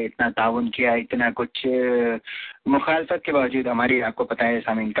साथ इतना ताउन किया, इतना कुछ मुखालफत के बावजूद, हमारी आपको पता है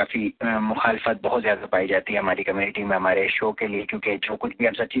सामीन काफ़ी मुखालफत बहुत ज़्यादा पाई जाती है हमारी कम्युनिटी में हमारे शो के लिए, क्योंकि जो कुछ भी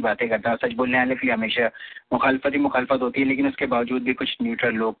हम सच्ची बातें करते हैं, सच बोलने वाले फिर हमेशा मुखालफत ही मुखालफत होती है, लेकिन उसके बावजूद भी कुछ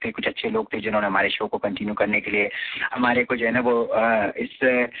न्यूट्रल लोग थे, कुछ अच्छे लोग थे जिन्होंने हमारे शो को कंटिन्यू करने के लिए हमारे को जो है ना वो इस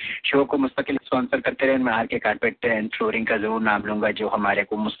शो को मुस्तकिल स्पॉन्सर करते रहे। मैं आर के कारपेट एंड फ्लोरिंग का ज़रूर नाम लूँगा, जो हमारे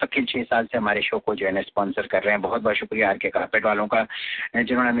को मुस्तकिल 6 साल से हमारे शो को जो है ना स्पॉन्सर कर रहे हैं। बहुत बहुत शुक्रिया आर के कारपेट वालों का,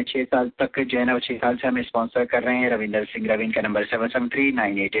 जिन्होंने हमें 6 साल तक जो है ना वो 6 साल से हमें स्पॉन्सर कर रहे हैं। रविंदर सिंह रवीन का नंबर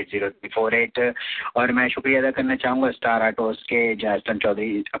 773-988-0348। और मैं शुक्रिया अदा करना चाहूँगा स्टार आर्टोस के जायसन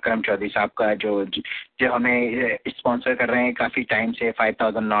चौधरी, अकरम चौधरी साहब का, जो جو ہمیں اسپانسر کر رہے ہیں کافی ٹائم سے.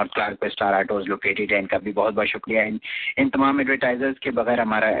 5000 نارتھ کلارک پہ اسٹار آٹوز لوکیٹڈ ہے, ان کا بھی بہت بہت شکریہ. ان تمام ایڈورٹائزرز کے بغیر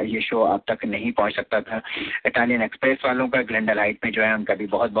ہمارا یہ شو اب تک نہیں پہنچ سکتا تھا. اٹالین ایکسپریس والوں کا گلنڈا لائٹ میں جو ہے ان کا بھی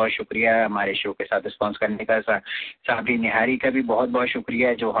بہت بہت شکریہ ہمارے شو کے ساتھ اسپانسر کرنے کا. صابری نہاری کا بھی بہت بہت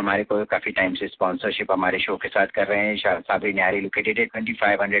شکریہ جو ہمارے کو کافی ٹائم سے اسپانسرشپ ہمارے شو کے ساتھ کر رہے ہیں. صابری نہاری لوکیٹڈ ہے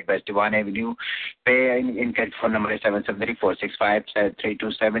 2500 ویسٹ ون ایونیو پہ. ان کا فون نمبر ہے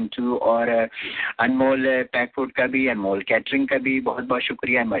 7734653272. اور انمول پیک فوڈ کا بھی, انمول کیٹرنگ کا بھی بہت بہت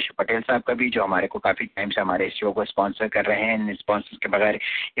شکریہ. انوش پٹیل صاحب کا بھی جو ہمارے کو کافی ٹائم سے ہمارے اس شو کو اسپانسر کر رہے ہیں. ان اسپانسر کے بغیر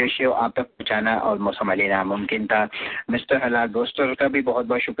یہ شو آپ تک پہنچانا اور موسم علی ناممکن تھا. مسٹر حلال دوستر کا بھی بہت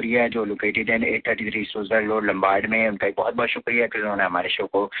بہت شکریہ جو لوکیٹڈ ہے 833 سوزر روڈ لمبارڈ میں. ان کا بہت بہت شکریہ کہ انہوں نے ہمارے شو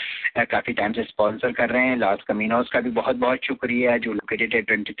کو کافی ٹائم سے اسپانسر کر رہے ہیں. لاس کمینوز کا بھی بہت بہت شکریہ جو لوکیٹڈ ہے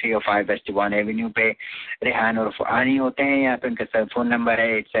 2305 ویسٹ ون ایونیو پہ. ریحان اور فانی ہوتے ہیں یہاں پہ, ان کا فون نمبر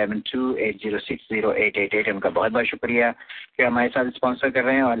ہے 8728060888. ان کا بہت بہت شکریہ کہ ہمارے ساتھ اسپانسر کر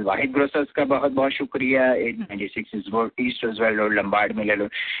رہے ہیں. اور واحد گروسرز کا بہت بہت شکریہ 896 ایسٹ روزویل روڈ لمبارڈ میں یہ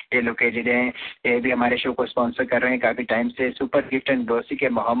لوکیٹڈ ہیں. یہ بھی ہمارے شو کو اسپانسر کر رہے ہیں کافی ٹائم سے. سپر گفٹ اینڈ گروسری کے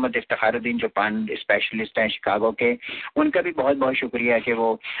محمد افتخار الدین جو پان اسپیشلسٹ ہیں شکاگو کے, ان کا بھی بہت بہت شکریہ کہ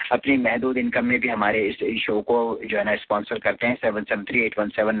وہ اپنی محدود انکم میں بھی ہمارے اس شو کو جو ہے نا اسپانسر کرتے ہیں.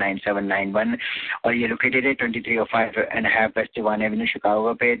 7738179791. اور یہ لوکیٹڈ ہے 2305 ویسٹ ون ایونیو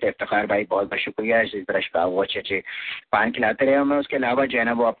شکاگو پہ. تو افتخار بھائی بہت بہت شکریہ اسی طرح شکاگو اچھے پان کھلاتے رہے. میں اس کے علاوہ جو ہے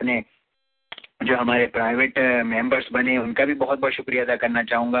نا وہ اپنے جو ہمارے پرائیویٹ ممبرس بنے ان کا بھی بہت بہت شکریہ ادا کرنا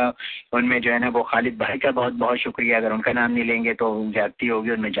چاہوں گا. ان میں جو ہے نا وہ خالد بھائی کا بہت بہت شکریہ, اگر ان کا نام نہیں لیں گے تو زیادتی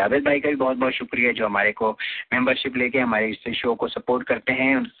ہوگی. ان میں جاوید بھائی کا بھی بہت بہت شکریہ جو ہمارے کو ممبرشپ لے کے ہمارے اس شو کو سپورٹ کرتے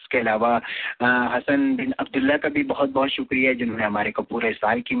ہیں. اس کے علاوہ حسن بن عبداللہ کا بھی بہت بہت شکریہ جنہوں نے ہمارے کو پورے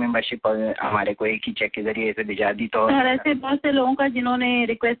سال کی ممبرشپ ہمارے کو ایک ہی چیک کے ذریعے سے بھیجا دی. تو ایسے بہت سے لوگوں کا جنہوں نے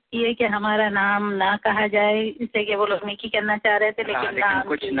ریکویسٹ کی ہے کہ ہمارا نام نہ کہا جائے, اس سے کہ وہ لوگ نیکی کرنا چاہ رہے تھے, لیکن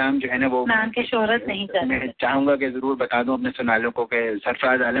کچھ نام جو ہے نا وہ نام کی شہرت نہیں چاہتے. میں چاہوں گا کہ ضرور بتا دوں اپنے سنالوں کو کہ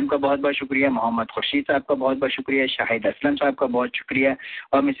سرفراز عالم کا بہت بہت شکریہ, محمد خورشید صاحب کا بہت بہت شکریہ, شاہد اسلم صاحب کا بہت شکریہ,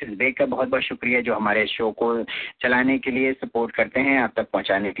 اور مسز بیگ کا بہت بہت شکریہ جو ہمارے شو کو چلانے کے لیے سپورٹ کرتے ہیں, آپ تک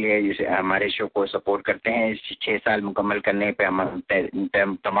پہنچانے کے لیے جسے ہمارے شو کو سپورٹ کرتے ہیں. 6 سال مکمل کرنے پہ ہم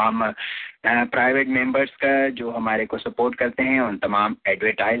تمام پرائیویٹ ممبرس کا جو ہمارے کو سپورٹ کرتے ہیں, ان تمام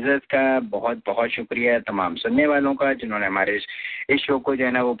ایڈورٹائزرز کا بہت بہت شکریہ, تمام سننے والوں کا جنہوں نے ہمارے اس شو کو جو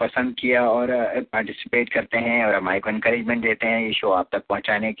ہے نا وہ پسند کیا اور پارٹیسپیٹ کرتے ہیں اور ہمارے کو انکریجمنٹ دیتے ہیں یہ شو آپ تک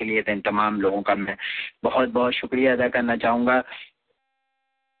پہنچانے کے لیے. تو ان تمام لوگوں کا میں بہت بہت شکریہ ادا کرنا چاہوں گا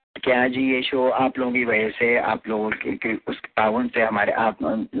کہ آج یہ شو آپ لوگوں کی وجہ سے, آپ لوگوں کے اس تعاون سے ہمارے آپ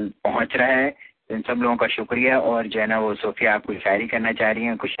پہنچ رہا ہے. ان سب لوگوں کا شکریہ. اور جو ہے نا وہ صوفیہ آپ کوئی شاعری کرنا چاہ رہی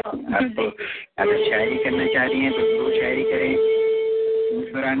ہیں, کچھ آپ کو اگر شاعری کرنا چاہ رہی ہیں تو ضرور شاعری کریں.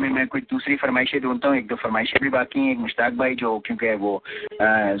 اس دوران میں کچھ دوسری فرمائشیں ڈھونڈتا ہوں, 2 فرمائشیں بھی باقی ہیں. ایک مشتاق بھائی جو کیونکہ وہ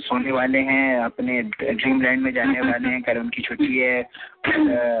سونے والے ہیں, اپنے ڈریم لینڈ میں جانے والے ہیں, کل ان کی چھٹی ہے,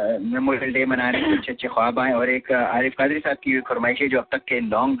 میموریل ڈے منا رہے ہیں, اچھے اچھے خواب آئیں. اور ایک عارف قادری صاحب کی فرمائش ہے جو اب تک کے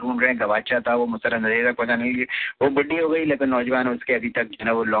لانگ ڈھونڈ رہے ہیں, گواچا تھا وہ مسر نظیر پتا نہیں, وہ بڈی ہو گئی لیکن نوجوان اس کے ابھی تک جو ہے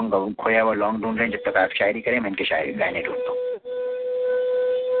نا وہ لانگ کھویا وہ لانگ ڈھونڈ رہے ہیں. جب تک آپ شاعری کریں میں ان کے شاعری گانے ڈھونڈتا ہوں.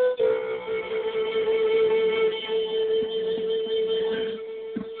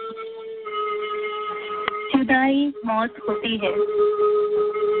 جدائی موت ہوتی ہے,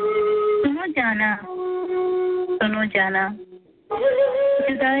 سنو جانا سنو جانا,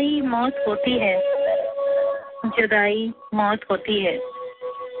 جدائی موت ہوتی ہے, جدائی موت ہوتی ہے.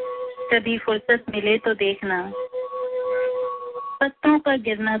 کبھی فرصت ملے تو دیکھنا پتوں کا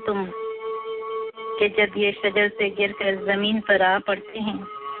گرنا تم, کہ جب یہ شجر سے گر کر زمین پر آ پڑتے ہیں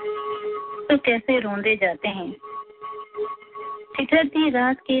تو کیسے روندے جاتے ہیں. ٹھٹھرتی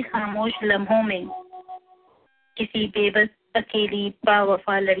رات کے خاموش لمحوں میں کسی بے بس اکیلی با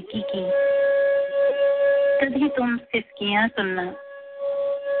وفا لڑکی کی کبھی تم سسکیاں سننا,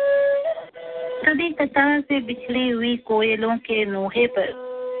 کبھی قطار سے بچھڑی ہوئی کوئلوں کے نوحے پر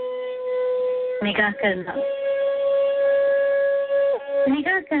نگاہ کرنا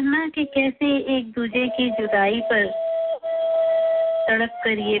کہ کیسے ایک دوسرے کی جدائی پر تڑپ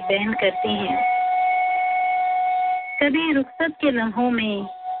کر یہ بین کرتی ہیں. کبھی رخصت کے لمحوں میں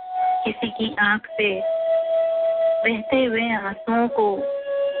کسی کی آنکھ سے بہتے ہوئے آنسوؤں کو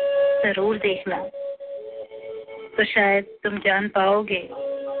ضرور دیکھنا, تو شاید تم جان پاؤ گے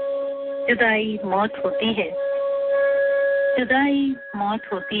جدائی موت ہوتی ہے, جدائی موت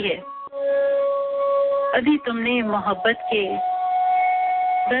ہوتی ہے. ابھی تم نے محبت کے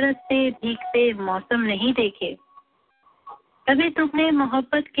برستے بھیگتے موسم نہیں دیکھے, ابھی تم نے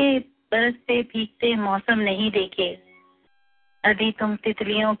محبت کے برستے بھیگتے موسم نہیں دیکھے. अभी तुम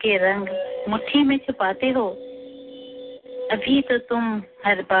तितलियों के रंग मुट्ठी में छुपाते हो, अभी तो तुम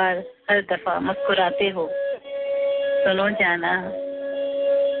हर बार हर दफा मुस्कुराते हो। सुनो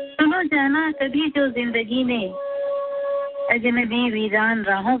जाना कभी जो जिंदगी ने अजनबी वीरान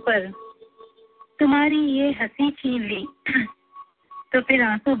राहों पर तुम्हारी ये हंसी छीन ली, तो फिर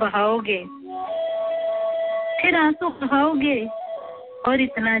आंसू बहाओगे और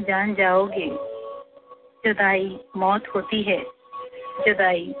इतना जान जाओगे, जुदाई मौत होती है।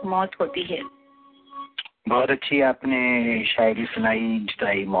 बहुत अच्छी आपने शायरी सुनाई,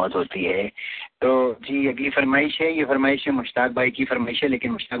 जुदाई मौत होती है। तो जी अगली फरमाइश है, ये फरमाइश है मुश्ताक भाई की फरमाइश है,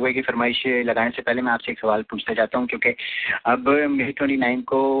 लेकिन मुश्ताक भाई की फरमाइश लगाने से पहले मैं आपसे एक सवाल पूछना चाहता हूँ, क्योंकि अब मई 29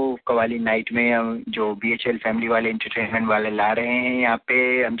 को कवाली नाइट में जो BHL फैमिली वाले एंटरटेनमेंट वाले ला रहे हैं यहाँ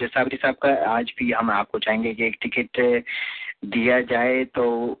पे अमजद साबरी साहब का, आज भी हम आपको चाहेंगे कि एक टिकट दिया जाए।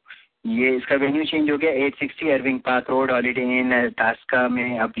 तो ये इसका वेन्यू चेंज हो गया, 860 अरविंग पार्क रोड हॉलीडे इन तास्का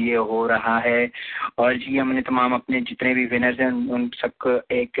में अब ये हो रहा है। और जी हमने तमाम अपने जितने भी विनर्स हैं उन सबको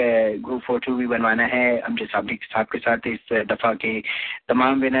एक ग्रुप फोटो भी बनवाना है अमजद साबरी साहब के साथ। इस दफ़ा के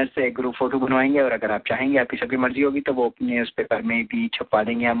तमाम विनर्स से एक ग्रुप फोटो बनवाएंगे, और अगर आप चाहेंगे, आपकी सबकी मर्जी होगी, तो वो अपने उस पेपर में भी छपवा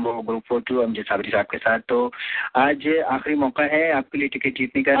देंगे हम वो ग्रुप फोटो अमजद साबरी साहब के साथ। तो आज आखिरी मौका है आपके लिए टिकट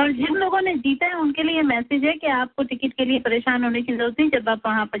जीतने का। और जिन लोगों ने जीता है उनके लिए मैसेज है कि आपको टिकट के लिए परेशान होने की जरूरत नहीं। जब आप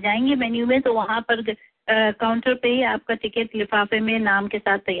वहाँ पर जाएंगे मेन्यू में, तो वहाँ पर काउंटर पे ही आपका टिकट लिफाफे में नाम के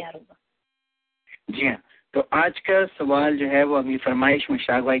साथ तैयार होगा। जी हाँ, तो आज का सवाल जो है वो अगली फरमाइश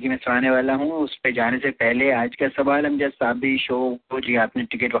मुश्ताक भाई की मैं सुनाने वाला हूँ। उस पर जाने से पहले आज का सवाल अमजद साबरी शो को, जी आपने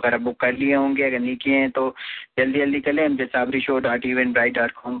टिकट वगैरह बुक कर लिए होंगे, अगर नहीं किए हैं तो जल्दी कर लें। अमजद साबरी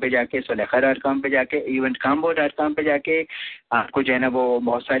show.eventbrite.com पे जाके, सुलेखा.com पे जाके, eventcombo.com पे जाके आपको जो है ना वो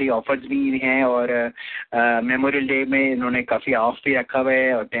बहुत सारी ऑफर्स भी हैं, और मेमोरियल डे में इन्होंने काफ़ी ऑफ भी रखा हुआ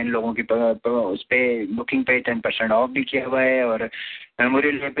है, और 10 लोगों की उस पर बुकिंग पे 10% ऑफ भी किया हुआ है। और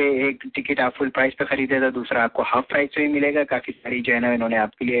मेमोरियल डे पे एक टिकट आप फुल प्राइस पे खरीदे तो दूसरा आपको हाफ प्राइस पे भी मिलेगा। काफ़ी सारी जो है ना इन्होंने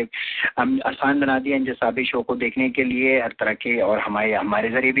आपके लिए आसान बना दिया अमजद साबरी शो को देखने के लिए हर तरह के, और हमारे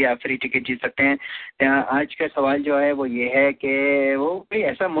ज़रिए भी आप फ्री टिकट जीत सकते हैं। आज का सवाल जो है वो ये है कि वो कोई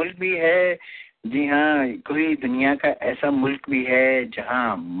ऐसा मुल्क भी है, जी हाँ, कोई दुनिया का ऐसा मुल्क भी है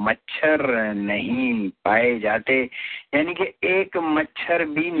जहाँ मच्छर नहीं पाए जाते, यानी कि एक मच्छर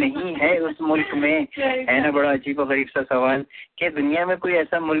भी नहीं है उस मुल्क में। है ना बड़ा अजीब और गरीब सा सवाल कि दुनिया में कोई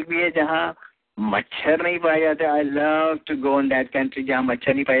ऐसा मुल्क भी है जहाँ मच्छर नहीं पाए जाते। I love to go in that country जहाँ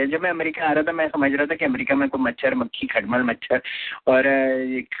मच्छर नहीं पाए जाते। जब मैं अमेरिका आ रहा था मैं समझ रहा था कि अमेरिका में कोई मच्छर, मक्खी, खटमल, मच्छर और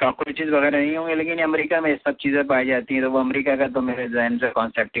कॉकरोचेस वगैरह नहीं होंगे, लेकिन अमेरिका में सब चीज़ें पाई जाती हैं। तो वो अमेरिका का तो मेरे जहन से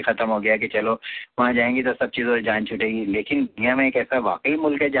कॉन्सेप्ट ही ख़त्म हो गया कि चलो वहाँ जाएंगे तो सब चीज़ों से जान छूटेगी। लेकिन दुनिया में एक ऐसा वाकई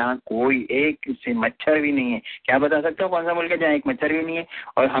मुल्क है जहाँ कोई एक से मच्छर भी नहीं है। क्या बता सकते हो कौन सा मुल्क है जहाँ एक मच्छर भी नहीं है?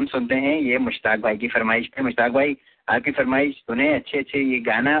 और हम सुनते हैं ये मुश्ताक भाई की फरमाइश पे। मुश्ताक भाई आपकी फरमाइश सुने, अच्छे ये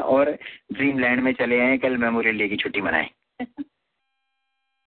गाना और ड्रीम लैंड में चले आए, कल मेमोरियल डे की छुट्टी मनाएं।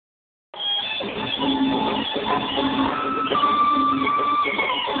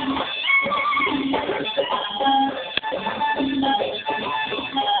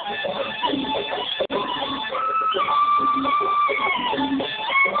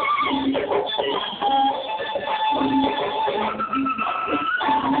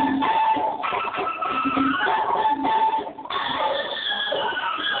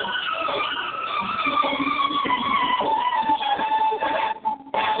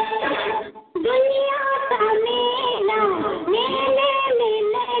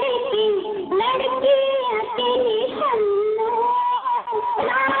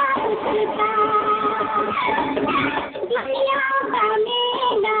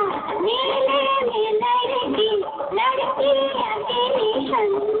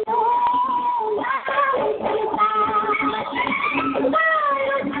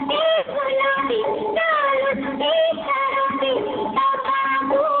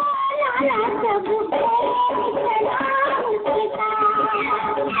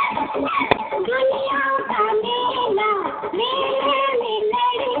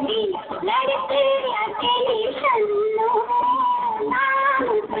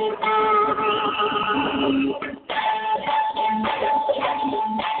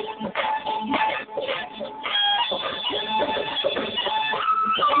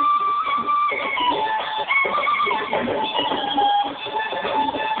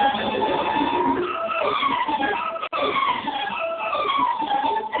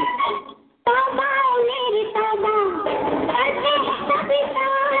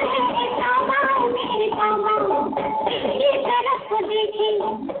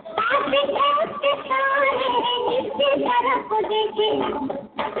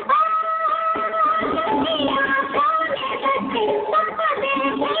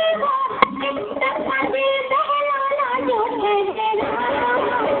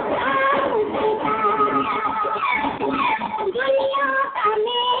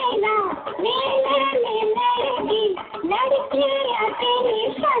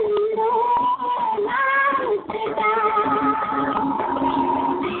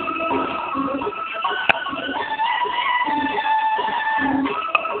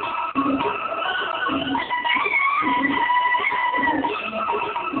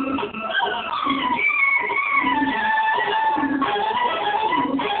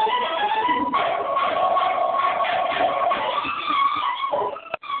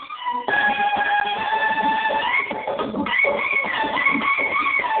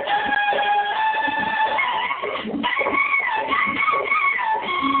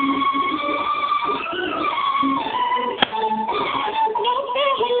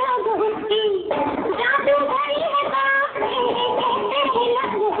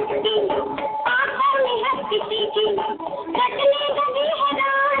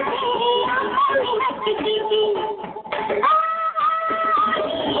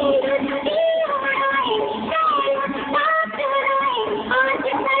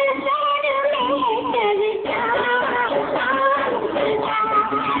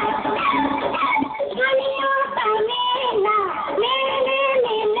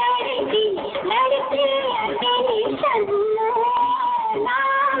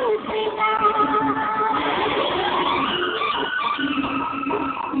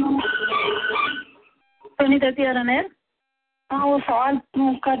 हाँ, वो सवाल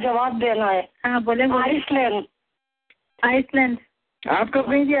का जवाब देना है। हाँ बोले। आइसलैंड। आइसलैंड। आप कब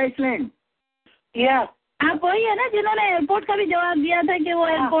गई थी आइसलैंड? या आप वही है ना जिन्होंने एयरपोर्ट का भी जवाब दिया था कि वो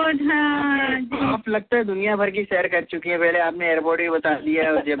एयरपोर्ट। हाँ आप लगता है दुनिया भर की सैर कर चुकी है। पहले आपने एयरपोर्ट ही बता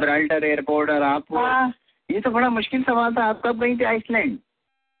दिया, जिब्राल्टर एयरपोर्ट, और आप ये तो बड़ा मुश्किल सवाल था। आप कब गई थी आइसलैंड?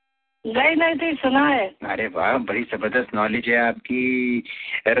 गई नहीं थी, सुना है। अरे वाह, बड़ी जबरदस्त नॉलेज है आपकी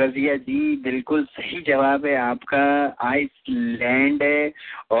रजिया जी। बिल्कुल सही जवाब है आपका, आइसलैंड है।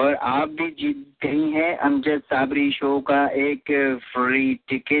 और आप भी जीत गई हैं अमजद साबरी शो का एक फ्री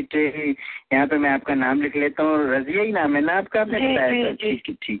टिकट। यहाँ पे मैं आपका नाम लिख लेता हूँ। रजिया ही नाम है ना आपका? आपने बताया था।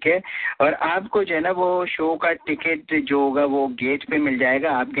 ठीक है। और आपको जो है ना वो शो का टिकट जो होगा वो गेट पे मिल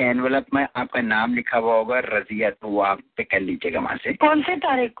जाएगा। आपके एनवलप में आपका नाम लिखा हुआ होगा रजिया, तो वो आप पे कर लीजिएगा वहाँ से। कौन सी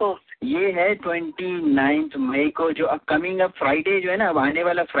तारीख को? ये है 29 मई को, जो अपकमिंग अब फ्राइडे जो है ना, अब आने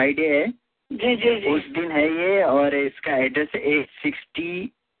वाला फ्राइडे है। जी जी जी। उस दिन है ये। और इसका address 860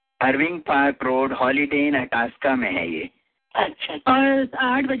 Irving park road, holiday inn Itasca में है ये। अच्छा। और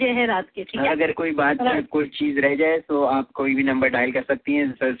 8 बजे है रात के। ठीक है। अगर कोई बात कोई चीज़ रह जाए तो आप कोई भी नंबर डायल कर सकती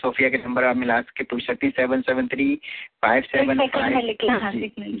हैं। सर सोफिया के नंबर आप मिला के पूछ सकती हैं।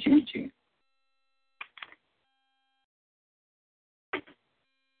 773-575। जी।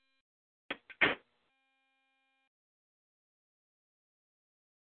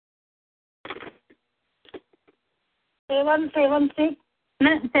 सेवन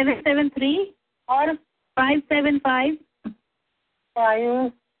 773 और 575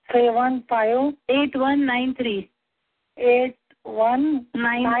 575 8193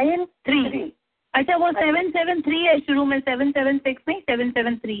 8193। अच्छा, वो 773 है शुरू में, 776 नहीं,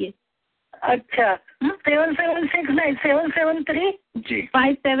 773 है। अच्छा, 776 नहीं, 773 जी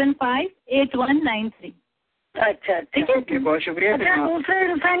 575 8193। अच्छा ठीक है, बहुत शुक्रिया। अच्छा, दूसरे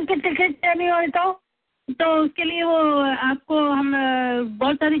इंसान की टिकट लेनी हो तो उसके लिए वो आपको हम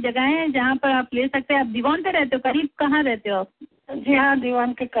बहुत सारी जगहें हैं जहाँ पर आप ले सकते हैं। आप दीवान पे रहते हो? करीब कहाँ रहते हो आप? जी हाँ,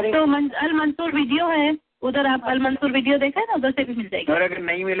 दीवान के करीब। तो अल मंसूर वीडियो है उधर, आप अल मंसूर वीडियो देखा है ना, उधर से भी मिल जाएगी। और अगर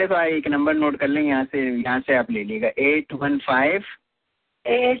नहीं मिले तो एक नंबर नोट कर लें, यहाँ से आप ले लीजिएगा 815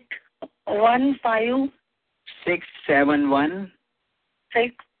 671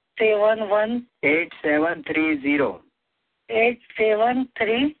 8730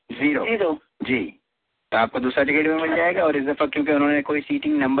 8730 जी। तो आपको दूसरा टिकट भी मिल जाएगा। और इस दफ़ा क्योंकि उन्होंने कोई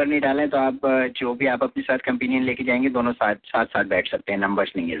सीटिंग नंबर नहीं डाला है तो आप जो भी आप अपने साथ कंपेनियन लेके जाएंगे दोनों साथ बैठ सकते हैं।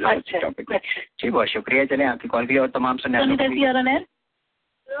 नंबर्स नहीं है टॉपिक में। जी बहुत शुक्रिया। चलें आपकी कॉल की और तमाम सुनने।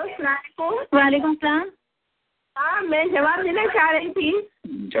 वालेकुम सलाम। हाँ, मैं जवाब देना चाह रही थी।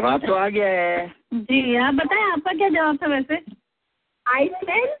 जवाब तो आ गया है जी। आप बताएं आपका क्या जवाब था वैसे?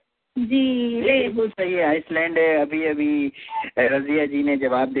 आइसलैंड। जी बिल्कुल सही है, आइसलैंड है। अभी रजिया जी ने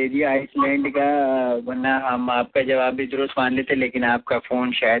जवाब दे दिया आइसलैंड का, वरना हम आपका जवाब भी दुरुस्त मान लेते, लेकिन आपका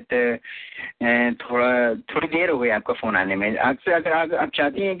फ़ोन शायद थोड़ी देर हो गई आपका फ़ोन आने में। आपसे अगर आप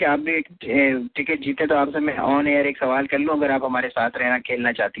चाहती हैं कि आप भी एक टिकट जीते तो आपसे मैं ऑन एयर एक सवाल कर लूँ, अगर आप हमारे साथ रहना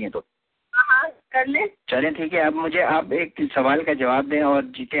खेलना चाहती हैं तो। कर ले। चलें ठीक है। अब मुझे आप एक सवाल का जवाब दें और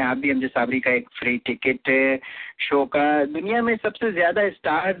जीते आप भी हमजे साबरी का एक फ्री टिकट शो का। दुनिया में सबसे ज्यादा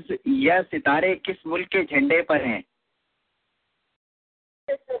स्टार्स या सितारे किस मुल्क के झंडे पर हैं?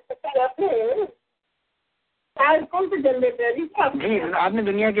 कौन से झंडे पे जी? आपने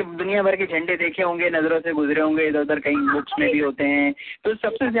दुनिया भर के झंडे देखे होंगे, नजरों से गुजरे होंगे, इधर उधर कहीं बुक्स में भी होते हैं। तो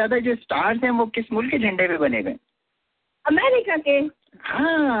सबसे ज्यादा जो स्टार्स हैं वो किस मुल्क के झंडे पे बने हुए? अमेरिका के।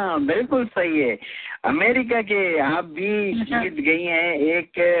 हाँ बिल्कुल सही है, अमेरिका के। आप भी जीत गई हैं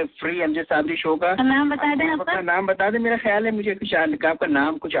एक फ्री हमजे साबरी शो का। नाम बता दें आपका? नाम बता दें। मेरा ख्याल है मुझे कुछ आपका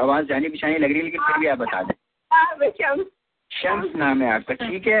नाम कुछ आवाज़ जानी पिछानी लग रही है, लेकिन फिर भी आप बता दें। शम्स नाम है आपका,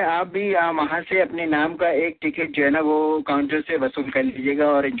 ठीक है। आप भी वहाँ से अपने नाम का एक टिकट जो है ना वो काउंटर से वसूल कर लीजिएगा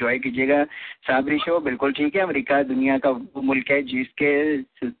और एंजॉय कीजिएगा साबरी शो। बिल्कुल ठीक है। अमेरिका दुनिया का वो मुल्क है जिसके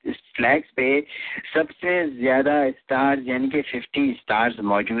फ्लैग्स पे सबसे ज़्यादा स्टार्स यानी कि 50 स्टार्स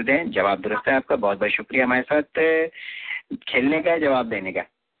मौजूद हैं। जवाब दुरुस्त है आपका। बहुत बहुत शुक्रिया हमारे साथ खेलने का, जवाब देने का।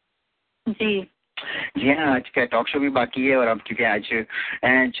 जी हाँ, आज का टॉक शो भी बाकी है और अब क्योंकि आज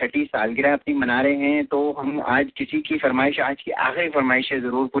 6ठी सालगिरह अपनी मना रहे हैं तो हम आज किसी की फरमाइश, आज की आखिरी फरमाइश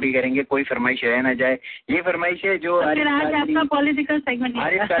ज़रूर पूरी करेंगे, कोई फरमाइश रह ना जाए। ये फरमाइश है जो आज आपका पॉलिटिकल सेगमेंट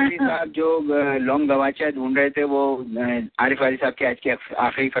आरिफ कादरी साहब जो लॉन्ग गवाचा ढूंढ रहे थे वो आरिफ कादरी साहब की आज की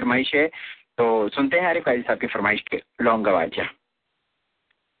आखिरी फरमाइश है। तो सुनते हैं आरिफ कादरी साहब की फरमाइश के लॉन्ग गवाचा।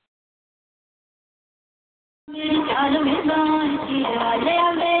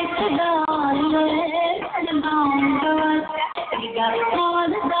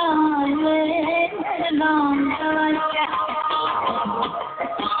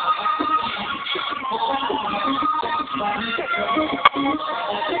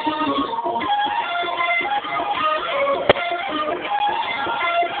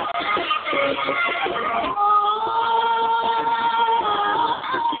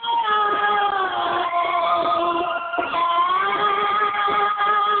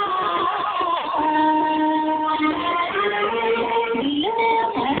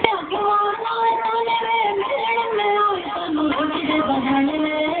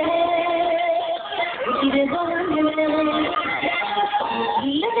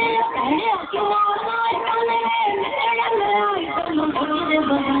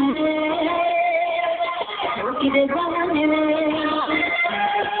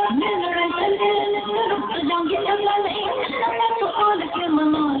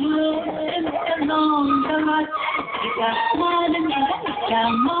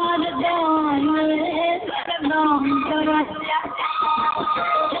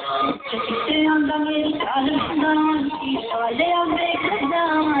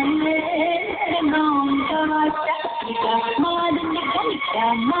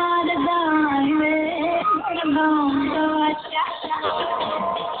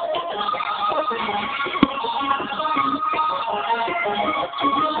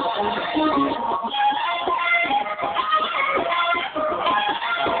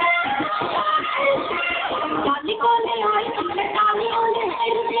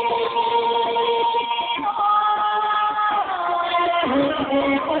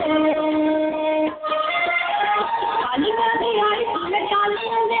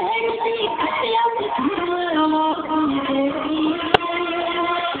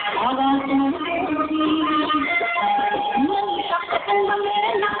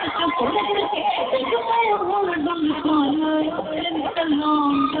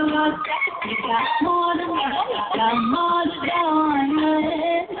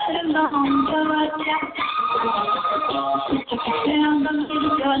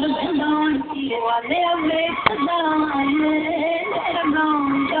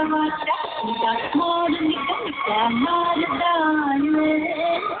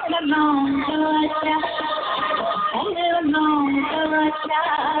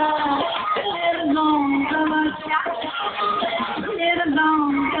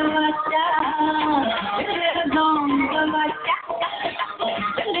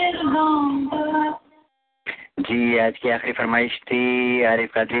 जी आज की आखिरी फरमाइश थी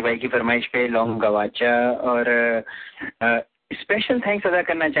आरिफ कादरी भाई की फरमाइश पे लॉन्ग गवाचा और स्पेशल थैंक्स अदा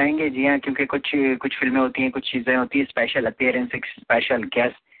करना चाहेंगे। जी हाँ, क्योंकि कुछ फिल्में होती हैं, कुछ चीज़ें होती हैं, स्पेशल अपीयरेंस, स्पेशल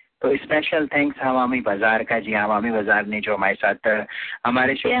गेस्ट, तो स्पेशल थैंक्स अवामी बाजार का। जी हाँ, अवामी बाजार ने जो हमारे साथ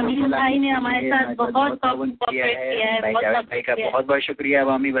हमारे शो भाई ने हमारे साथ बहुत किया है, भाई का बहुत बहुत शुक्रिया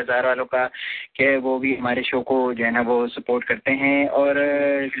अवामी बाजार वालों का कि वो भी हमारे शो को जो है ना वो सपोर्ट करते हैं और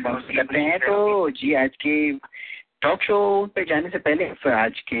स्पॉन्सर करते हैं। तो जी आज की टॉक शो पे जाने से पहले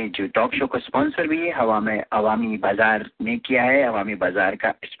आज के जो टॉक शो को स्पॉन्सर भी है अवामी बाजार ने किया है, अवामी बाजार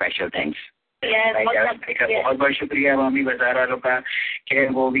का स्पेशल थैंक्स। بہت بہت شکریہ عوامی بازار والوں کا کہ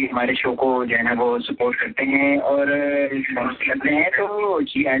وہ بھی ہمارے شو کو جو ہے نا وہ سپورٹ کرتے ہیں اور اسپانسر کرتے ہیں. تو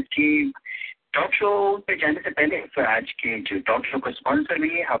جی آج کی ٹاک شو پہ جانے سے پہلے آج کے جو ٹاک شو کا اسپانسر بھی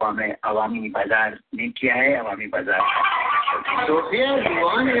ہے عوامی بازار نے کیا ہے. عوامی بازار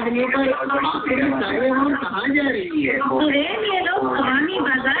ایونیو پر کہاں جا رہی ہے؟ یہ لوگ عوامی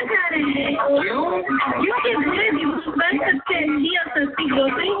بازار جا رہے ہیں کیونکہ پورے پر سب سے اچھی اور سستی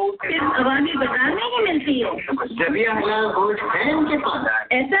گروسری صرف عوامی بازار میں ہی ملتی ہے. ذبیح حلال گوشت ہے ان کے پاس.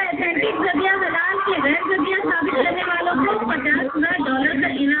 ایسا اتھینٹک ذبیح حلال کے غیر ذبیح ثابت کرنے والوں کو $50,000 کا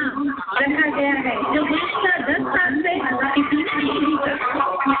انعام رکھا گیا ہے جو گزشتہ 10 سال سے کسی نے نہیں کیا.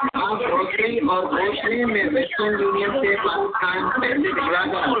 آپ گروسری اور گوشت میں ویسٹرن یونین سے پاکستان پیسے بھجوا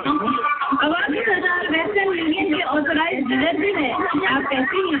کر عوامی بازار ویسٹرن یونین کے آتھورائز ڈیلر بھی ہے. آپ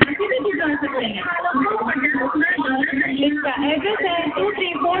پیسے یہاں سے بھی بھجوا سکتے ہیں. ان کا ایڈریس ہے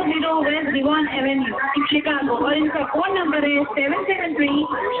 2340 ویسٹ ڈیوان ایونیو شکاگو اور ان کا فون نمبر ہے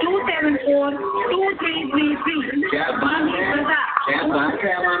 773-274-2333. عوامی بازار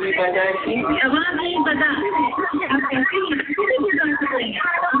عوامی بازار آپ پیسے یہاں سے بھی بھجوا سکتے ہیں.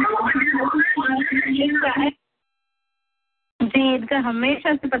 جی ان کا ہمیشہ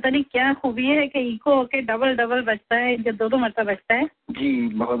سے پتہ نہیں کیا خوبی ہے کہ ایکو ہو کے ڈبل بجتا ہے، جب دو مرتبہ بجتا ہے. جی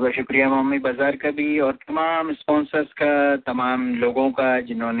بہت بہت شکریہ عوامی بازار کا بھی اور تمام اسپانسرس کا، تمام لوگوں کا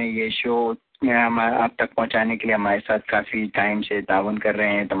جنہوں نے یہ شو آپ تک پہنچانے کے لیے ہمارے ساتھ کافی ٹائم سے تعاون کر رہے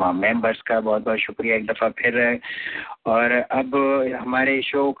ہیں. تمام ممبرس کا بہت بہت شکریہ ایک دفعہ پھر. اور اب ہمارے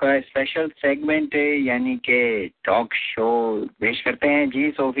شو کا اسپیشل سیگمنٹ یعنی کہ ٹاک شو پیش کرتے ہیں.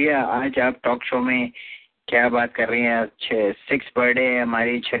 جی صوفیہ، آج آپ ٹاک شو میں کیا بات کر رہی ہیں؟ 6 برتھ ڈے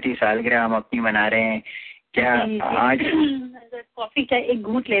ہماری 6ٹھی سالگرہ ہم اپنی منا رہے ہیں. کیا آج کافی کا ایک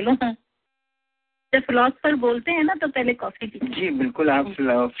گھونٹ لے لو؟ جب فلاسفر بولتے ہیں نا تو پہلے کافی پی. جی بالکل، آپ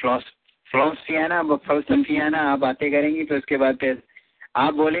فلسفیانہ آپ باتیں کریں گی تو اس کے بعد پھر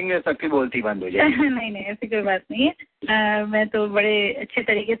آپ بولیں گے سب کی بولتی بند ہو جائے گی. نہیں ایسی کوئی بات نہیں ہے. میں تو بڑے اچھے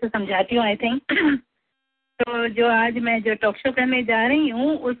طریقے سے سمجھاتی ہوں آئی تھنک. تو جو آج میں جو ٹاک شو کرنے جا رہی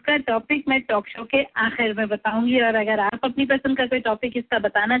ہوں اس کا ٹاپک میں ٹاک شو کے آخر میں بتاؤں گی، اور اگر آپ اپنی پسند کا کوئی ٹاپک اس کا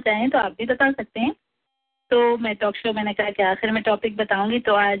بتانا چاہیں تو آپ بھی بتا سکتے ہیں. تو میں ٹاک شو میں نے کہا کہ آخر میں ٹاپک بتاؤں گی.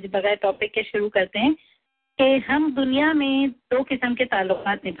 تو آج بغیر ٹاپک کے شروع کرتے ہیں کہ ہم دنیا میں 2 قسم کے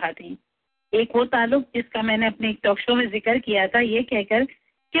تعلقات نبھاتے ہیں. ایک وہ تعلق جس کا میں نے اپنے ٹاک شو میں ذکر کیا تھا یہ کہہ کر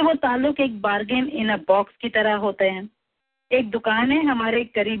کہ وہ تعلق ایک بارگین ان اے باکس کی طرح ہوتے ہیں. ایک دکان ہے ہمارے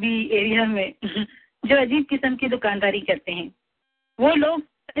قریبی ایریا میں جو عجیب قسم کی دکانداری کرتے ہیں. وہ لوگ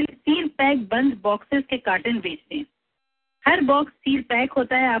سیل پیک بند باکسز کے کارٹن بیچتے ہیں. ہر باکس سیل پیک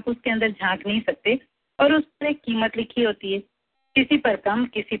ہوتا ہے، آپ اس کے اندر جھانک نہیں سکتے اور اس پر ایک قیمت لکھی ہوتی ہے. کسی پر کم،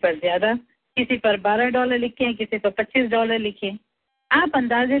 کسی پر زیادہ، کسی پر $12 لکھے ہیں، کسی پر $25 لکھے ہیں. آپ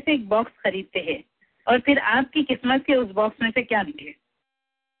اندازے سے ایک باکس خریدتے ہیں اور پھر آپ کی قسمت کے اس باکس میں سے کیا نکلے.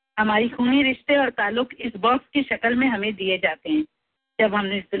 ہماری خونی رشتے اور تعلق اس باکس کی شکل میں ہمیں دیے جاتے ہیں جب ہم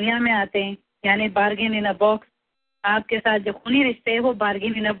اس دنیا میں آتے ہیں، یعنی بارگین ان اے باکس. آپ کے ساتھ جو خونی رشتے ہیں وہ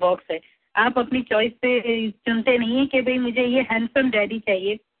بارگین ان اے باکس ہے. آپ اپنی چوائس سے چنتے نہیں ہیں کہ بھئی مجھے یہ ہینڈسم ڈیڈی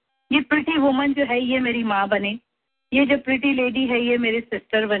چاہیے، یہ پریٹی وومن جو ہے یہ میری ماں بنے، یہ جو پریٹی لیڈی ہے یہ میری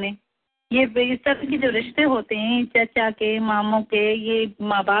سسٹر بنے. یہ اس طرح کے جو رشتے ہوتے ہیں چچا کے، ماموں کے، یہ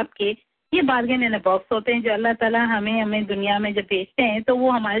ماں باپ کے، یہ بارگین ان اے باکس ہوتے ہیں جو اللہ تعالیٰ ہمیں دنیا میں جب بھیجتے ہیں تو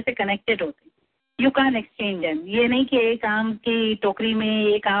وہ ہمارے سے کنیکٹڈ ہوتے ہیں. You can exchange them. یہ نہیں کہ ایک آم کی ٹوکری میں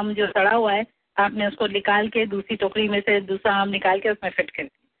ایک آم جو سڑا ہوا ہے آپ نے اس کو نکال کے دوسری ٹوکری میں سے دوسرا آم نکال کے اس میں فٹ کر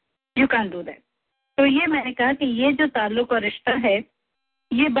دیا. You can do that. تو یہ میں نے کہا کہ یہ جو تعلق اور رشتہ ہے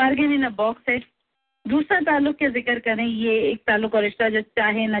یہ بارگین ان اے باکس ہے. دوسرا تعلق کے ذکر کریں، یہ ایک تعلق اور رشتہ جو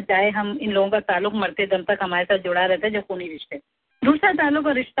چاہے نہ چاہے ہم ان لوگوں کا تعلق مرتے دم تک ہمارے ساتھ جڑا رہتا ہے جو خونی رشتے. دوسرا تعلق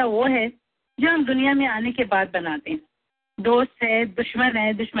اور رشتہ وہ ہے جو ہم دنیا میں آنے کے بعد بناتے ہیں. دوست ہے، دشمن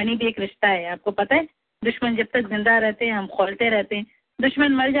ہے. دشمنی بھی ایک رشتہ ہے. آپ کو پتہ ہے دشمن جب تک زندہ رہتے ہیں ہم کھولتے رہتے ہیں،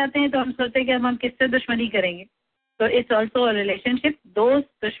 دشمن مر جاتے ہیں تو ہم سوچتے ہیں کہ اب ہم کس سے دشمنی کریں گے. تو it's also a relationship. دوست،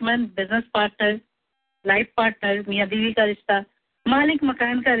 دشمن، بزنس پارٹنر، لائف پارٹنر، میاں بیوی کا رشتہ، مالک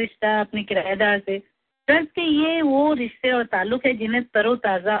مکان کا رشتہ اپنے کرایہ دار سے. غرض کہ یہ وہ رشتے اور تعلق ہے جنہیں تر و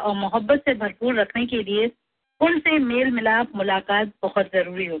تازہ اور محبت سے بھرپور رکھنے کے لیے ان سے میل ملاپ ملاقات بہت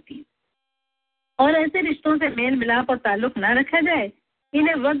ضروری ہوتی ہے. اور ایسے رشتوں سے میل ملاپ اور تعلق نہ رکھا جائے،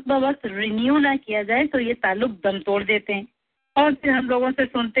 انہیں وقت بوقت رینیو نہ کیا جائے تو یہ تعلق دم توڑ دیتے ہیں. اور پھر ہم لوگوں سے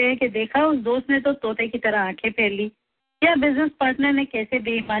سنتے ہیں کہ دیکھا اس دوست نے تو طوطے کی طرح آنکھیں پھیر لی، یا بزنس پارٹنر نے کیسے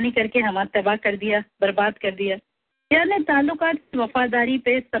بے ایمانی کر کے ہمارا تباہ کر دیا، برباد کر دیا. یعنی تعلقات وفاداری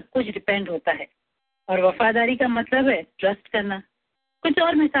پہ سب کچھ ڈپینڈ ہوتا ہے، اور وفاداری کا مطلب ہے ٹرسٹ کرنا. کچھ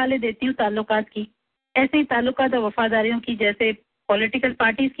اور مثالیں دیتی ہوں تعلقات کی. ایسے ہی تعلقات اور وفاداریوں کی، جیسے پولیٹیکل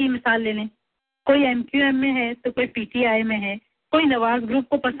پارٹیز کی مثال لے لیں. کوئی MQM میں ہے تو کوئی PTI میں ہے, کوئی نواز گروپ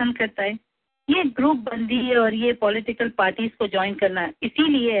کو پسند کرتا ہے. یہ گروپ بندی اور یہ پولیٹیکل پارٹیز کو جوائن کرنا اسی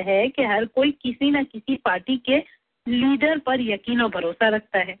لیے ہے کہ ہر کوئی کسی نہ کسی پارٹی کے لیڈر پر یقین و بھروسہ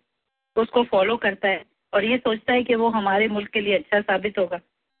رکھتا ہے, اس کو فالو کرتا ہے اور یہ سوچتا ہے کہ وہ ہمارے ملک کے لیے اچھا ثابت ہوگا.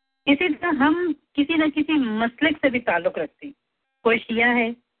 اسی طرح ہم کسی نہ کسی مسلک سے بھی تعلق رکھتے ہیں, کوئی شیعہ ہے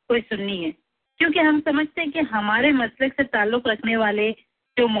کوئی سنی ہے, کیونکہ ہم سمجھتے ہیں کہ ہمارے مسلک سے تعلق رکھنے والے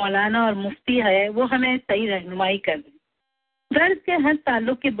جو مولانا اور مفتی ہے وہ ہمیں صحیح رہنمائی کر دیں. غرض کے ہر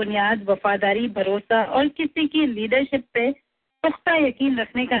تعلق کی بنیاد وفاداری, بھروسہ اور کسی کی لیڈرشپ پہ پختہ یقین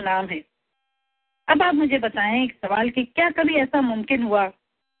رکھنے کا نام ہے. اب آپ مجھے بتائیں ایک سوال کہ کیا کبھی ایسا ممکن ہوا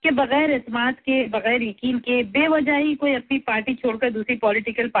کہ بغیر اعتماد کے, بغیر یقین کے, بے وجہ ہی کوئی اپنی پارٹی چھوڑ کر دوسری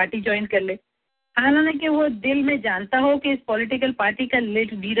پولیٹیکل پارٹی جوائن کر لے, حالانکہ وہ دل میں جانتا ہو کہ اس پولیٹیکل پارٹی کا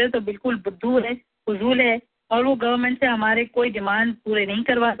لیڈر تو بالکل بدھو ہے, فضول ہے اور وہ گورنمنٹ سے ہمارے کوئی ڈیمانڈ پورے نہیں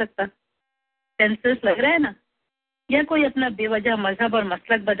کروا سکتا؟ سینسس لگ رہا ہے نا. یا کوئی اپنا بے وجہ مذہب اور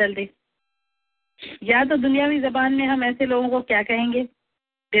مسلک بدل دے. یا تو دنیاوی زبان میں ہم ایسے لوگوں کو کیا کہیں گے؟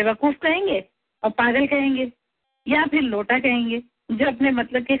 بے وقوف کہیں گے اور پاگل کہیں گے, یا پھر لوٹا کہیں گے جو اپنے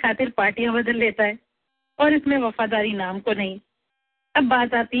مطلب کی خاطر پارٹیاں بدل لیتا ہے اور اس میں وفاداری نام کو نہیں. اب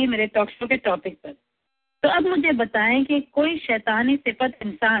بات آتی ہے میرے ٹاک شو کے ٹاپک پر. تو اب مجھے بتائیں کہ کوئی شیطانی صفت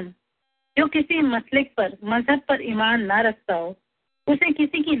انسان جو کسی مسلک پر, مذہب پر ایمان نہ رکھتا ہو, اسے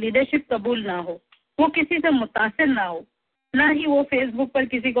کسی کی لیڈرشپ قبول نہ ہو, وہ کسی سے متاثر نہ ہو, نہ ہی وہ فیس بک پر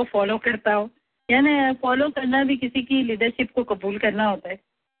کسی کو فالو کرتا ہو, یعنی فالو کرنا بھی کسی کی لیڈرشپ کو قبول کرنا ہوتا ہے.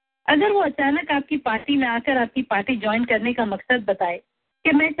 اگر وہ اچانک آپ کی پارٹی میں آ کر آپ کی پارٹی جوائن کرنے کا مقصد بتائے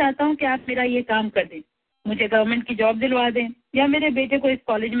کہ میں چاہتا ہوں کہ آپ میرا یہ کام کر دیں, مجھے گورنمنٹ کی جاب دلوا دیں یا میرے بیٹے کو اس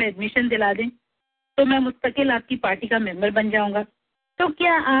کالج میں ایڈمیشن دلا دیں, تو میں مستقل آپ کی پارٹی کا ممبر بن جاؤں گا, تو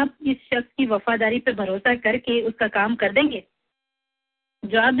کیا آپ اس شخص کی وفاداری پہ بھروسہ کر کے اس کا کام کر دیں گے؟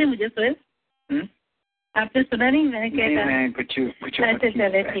 جواب دیں مجھے سہیل. آپ نے سنا نہیں میں نے کیا کہا؟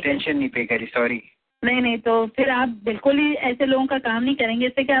 چلے ٹینشن نہیں پے کری, سوری. نہیں تو پھر آپ بالکل ہی ایسے لوگوں کا کام نہیں کریں گے.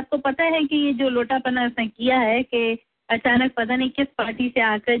 اس سے کہ آپ کو پتہ ہے کہ یہ جو لوٹا پنا اس نے کیا ہے کہ اچانک پتہ نہیں کس پارٹی سے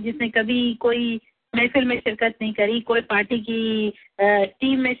آ کر, جس نے کبھی کوئی محفل میں شرکت نہیں کری, کوئی پارٹی کی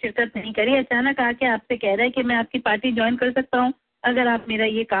ٹیم میں شرکت نہیں کری, اچانک آ کے آپ سے کہہ رہا ہے کہ میں آپ کی پارٹی جوائن کر سکتا ہوں اگر آپ میرا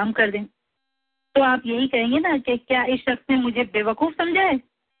یہ کام کر دیں. تو آپ یہی کہیں گے نا کہ کیا اس شخص نے مجھے بیوقوف سمجھا ہے؟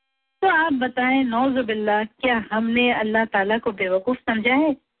 تو آپ بتائیں نعوذ باللہ, کیا ہم نے اللہ تعالیٰ کو بیوقوف سمجھا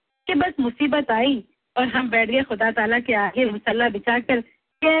ہے کہ بس مصیبت آئی اور ہم بیٹھ گئے خدا تعالیٰ کے آگے مسلح بچھا کر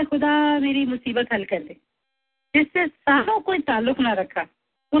کہ خدا میری مصیبت حل کر دے, جس سے سالوں کوئی تعلق نہ رکھا,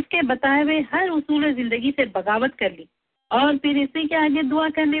 اس کے بتائے ہوئے ہر اصول زندگی سے بغاوت کر لی اور پھر اسی کے آگے دعا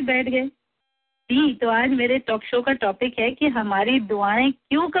کرنے بیٹھ گئے؟ جی, تو آج میرے ٹاک شو کا ٹاپک ہے کہ ہماری دعائیں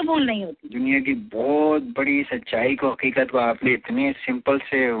کیوں قبول نہیں ہوتی. دنیا کی بہت بڑی سچائی کو, حقیقت کو آپ نے اتنے سمپل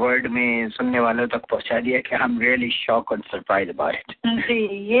سے ورڈ میں سننے والوں تک پہنچا دیا کہ ہم really shock and surprise about it. جی,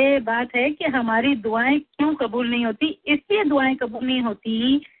 یہ بات ہے کہ ہماری دعائیں کیوں قبول نہیں ہوتی. اس لیے دعائیں قبول نہیں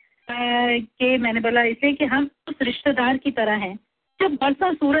ہوتی کہ میں نے بولا اس لیے کہ ہم اس رشتہ دار کی طرح ہیں جو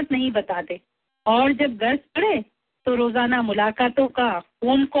برسوں صورت نہیں بتاتے, اور جب غرض پڑے تو روزانہ ملاقاتوں کا,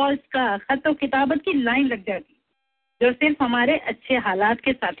 فون کالز کا, خط و کتابت کی لائن لگ جاتی جو صرف ہمارے اچھے حالات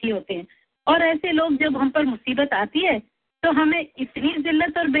کے ساتھی ہوتے ہیں. اور ایسے لوگ جب ہم پر مصیبت آتی ہے تو ہمیں اتنی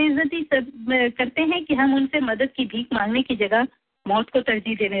ذلت اور بے عزتی کرتے ہیں کہ ہم ان سے مدد کی بھیک مانگنے کی جگہ موت کو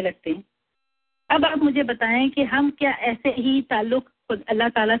ترجیح دینے لگتے ہیں. اب آپ مجھے بتائیں کہ ہم کیا ایسے ہی تعلق خود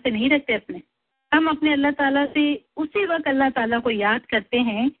اللہ تعالیٰ سے نہیں رکھتے اپنے؟ ہم اپنے اللہ تعالیٰ سے اسی وقت اللہ تعالیٰ کو یاد کرتے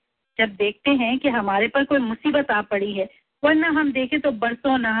ہیں جب دیکھتے ہیں کہ ہمارے پر کوئی مصیبت آ پڑی ہے, ورنہ ہم دیکھیں تو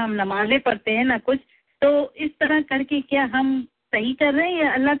برسوں نہ ہم نمازیں پڑھتے ہیں نہ کچھ. تو اس طرح کر کے کیا ہم صحیح کر رہے ہیں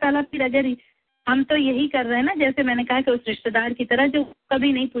یا اللہ تعالیٰ پھر اگر ہم تو یہی کر رہے ہیں نا, جیسے میں نے کہا کہ اس رشتہ دار کی طرح جو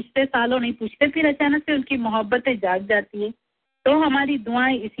کبھی نہیں پوچھتے, سالوں نہیں پوچھتے, پھر اچانک سے ان کی محبتیں جاگ جاتی ہے. تو ہماری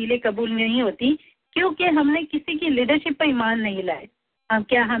دعائیں اسی لیے قبول نہیں ہوتی کیونکہ ہم نے کسی کی لیڈرشپ پر ایمان نہیں لائے.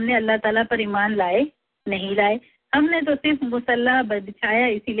 کیا ہم نے اللہ تعالیٰ پر ایمان لائے؟ نہیں لائے. ہم نے تو صرف مسلح بچھایا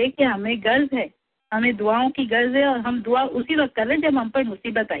اسی لیے کہ ہمیں غرض ہے, ہمیں دعاؤں کی غرض ہے, اور ہم دعا اسی وقت کر رہے ہیں جب ہم پر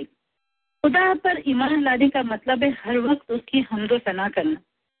مصیبت آئی. خدا پر ایمان لانے کا مطلب ہے ہر وقت اس کی حمد و ثنا کرنا,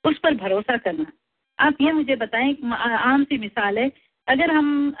 اس پر بھروسہ کرنا. آپ یہ مجھے بتائیں, عام سی مثال ہے, اگر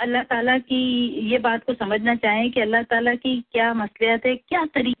ہم اللہ تعالیٰ کی یہ بات کو سمجھنا چاہیں کہ اللہ تعالیٰ کی کیا مصلحت ہے, کیا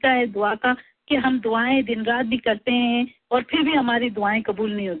طریقہ ہے دعا کا کہ ہم دعائیں دن رات بھی کرتے ہیں اور پھر بھی ہماری دعائیں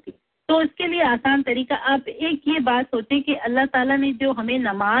قبول نہیں ہوتی, تو اس کے لیے آسان طریقہ آپ ایک یہ بات سوچیں کہ اللہ تعالیٰ نے جو ہمیں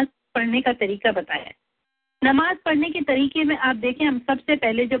نماز پڑھنے کا طریقہ بتایا ہے, نماز پڑھنے کے طریقے میں آپ دیکھیں ہم سب سے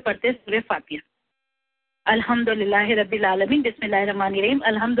پہلے جو پڑھتے ہیں سورہ فاتحہ, الحمدللہ رب العالمین, بسم اللہ الرحمن الرحیم,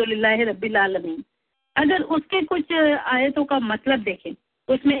 الحمدللہ رب العالمین. اگر اس کے کچھ آیتوں کا مطلب دیکھیں,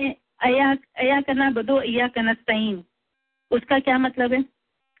 اس میں ایا کنا بدو ایا کنستعین، اس کا کیا مطلب ہے؟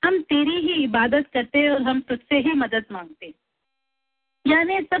 ہم تیری ہی عبادت کرتے اور ہم تجھ سے ہی مدد مانگتے.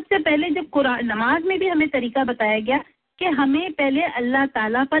 یعنی سب سے پہلے جب قرآن نماز میں بھی ہمیں طریقہ بتایا گیا کہ ہمیں پہلے اللہ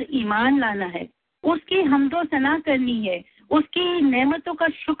تعالیٰ پر ایمان لانا ہے، اس کی حمد و ثنا کرنی ہے، اس کی نعمتوں کا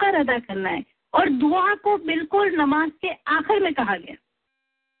شکر ادا کرنا ہے، اور دعا کو بالکل نماز کے آخر میں کہا گیا.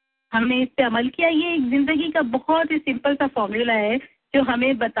 ہم نے اس پہ عمل کیا. یہ ایک زندگی کا بہت ہی سمپل سا فارمولا ہے جو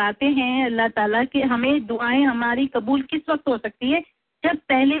ہمیں بتاتے ہیں اللہ تعالیٰ کہ ہمیں دعائیں ہماری قبول کس وقت ہو سکتی ہے، جب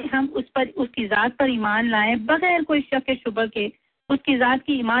پہلے ہم اس کی ذات پر ایمان لائیں بغیر کوئی شک شبہ کے. اس کی ذات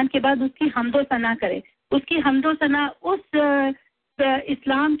کی ایمان کے بعد اس کی حمد و ثنا کرے. اس کی حمد و ثنا اس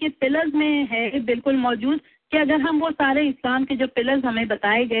اسلام کے پلرز میں ہے بالکل موجود کہ اگر ہم وہ سارے اسلام کے جو پلرز ہمیں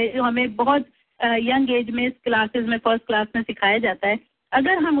بتائے گئے، جو ہمیں بہت ینگ ایج میں کلاسز میں فرسٹ کلاس میں سکھایا جاتا ہے،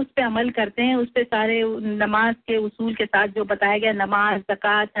 اگر ہم اس پہ عمل کرتے ہیں، اس پہ سارے نماز کے اصول کے ساتھ جو بتایا گیا، نماز،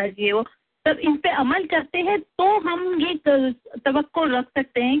 زکوٰۃ، حج، یہ وہ سب ان پہ عمل کرتے ہیں، تو ہم یہ توقع رکھ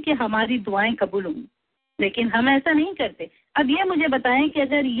سکتے ہیں کہ ہماری دعائیں قبول ہوں گی. لیکن ہم ایسا نہیں کرتے. اب یہ مجھے بتائیں کہ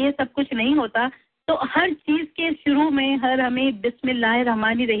اگر یہ سب کچھ نہیں ہوتا تو ہر چیز کے شروع میں ہمیں بسم اللہ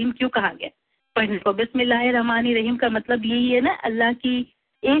الرحمن الرحیم کیوں کہا گیا پڑھنے کو؟ بسم اللہ الرحمن الرحیم کا مطلب یہی ہے نا، اللہ کی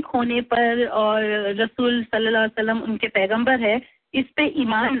ایک ہونے پر اور رسول صلی اللہ علیہ وسلم ان کے پیغمبر ہے، اس پہ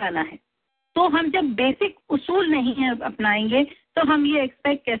ایمان لانا ہے. تو ہم جب بیسک اصول نہیں اپنائیں گے تو ہم یہ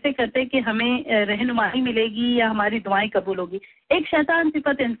ایکسپیکٹ کیسے کرتے کہ ہمیں رہنمائی ملے گی یا ہماری دعائیں قبول ہوگی؟ ایک شیطان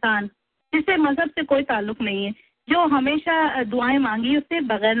صفت انسان جسے مذہب سے کوئی تعلق نہیں ہے، جو ہمیشہ دعائیں مانگی، اس سے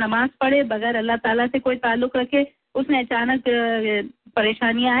بغیر نماز پڑھے، بغیر اللہ تعالیٰ سے کوئی تعلق رکھے، اس نے اچانک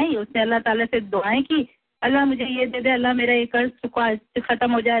پریشانیاں آئی، اس نے اللہ تعالیٰ سے دعائیں کی، اللہ مجھے یہ دے دے، اللہ میرا یہ قرض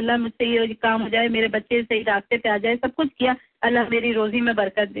ختم ہو جائے، اللہ مجھ سے یہ کام ہو جائے، میرے بچے صحیح راستے پہ آ جائے، سب کچھ کیا، اللہ میری روزی میں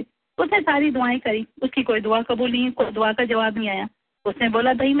برکت دے. اس نے ساری دعائیں کری، اس کی کوئی دعا قبول نہیں، کوئی دعا کا جواب نہیں آیا. اس نے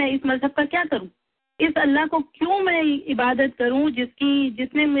بولا بھائی میں اس مذہب کا کیا کروں، اس اللہ کو کیوں میں عبادت کروں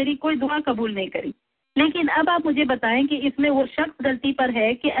جس نے میری کوئی دعا قبول نہیں کری. لیکن اب آپ مجھے بتائیں کہ اس میں وہ شخص غلطی پر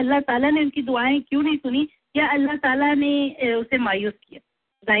ہے کہ اللہ تعالیٰ نے ان کی دعائیں کیوں نہیں سنی، یا اللہ تعالیٰ نے اسے مایوس کیا؟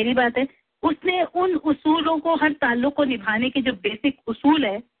 ظاہری بات ہے اس نے ان اصولوں کو، ہر تعلق کو نبھانے کے جو بیسک اصول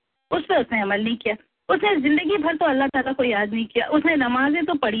ہے اس پہ اس نے عمل نہیں کیا. اس نے زندگی بھر تو اللہ تعالیٰ کو یاد نہیں کیا، اس نے نمازیں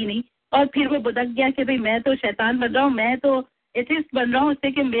تو پڑھی نہیں، اور پھر وہ بدک گیا کہ بھئی میں تو شیطان بن رہا ہوں، میں تو ایتھسٹ بن رہا ہوں اس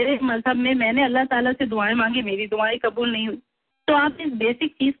سے کہ میرے مذہب میں نے اللہ تعالیٰ سے دعائیں مانگی، میری دعائیں قبول نہیں ہوئی. تو آپ اس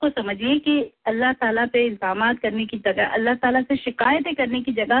بیسک چیز کو سمجھیے کہ اللہ تعالیٰ پہ الزامات کرنے کی جگہ، اللہ تعالیٰ سے شکایتیں کرنے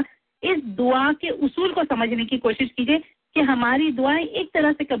کی جگہ، اس دعا کے اصول کو سمجھنے کی کوشش کیجیے کہ ہماری دعائیں ایک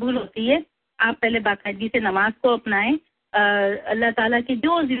طرح سے قبول ہوتی ہے. آپ پہلے باقاعدگی سے نماز کو اپنائیں، اللہ تعالیٰ کے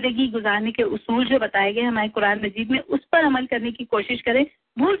جو زندگی گزارنے کے اصول جو بتائے گئے ہمارے قرآن مجید میں، اس پر عمل کرنے کی کوشش کریں.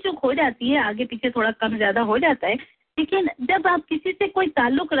 بھول چوک ہو جاتی ہے، آگے پیچھے تھوڑا کم زیادہ ہو جاتا ہے، لیکن جب آپ کسی سے کوئی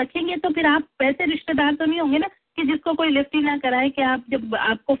تعلق رکھیں گے تو پھر آپ ویسے رشتہ دار تو نہیں ہوں گے نا کہ جس کو کوئی لفٹ ہی نہ کرائے کہ آپ جب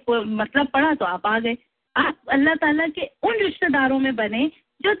آپ کو مطلب پڑا تو آپ آ گئے. آپ اللہ تعالیٰ کے ان رشتہ داروں میں بنے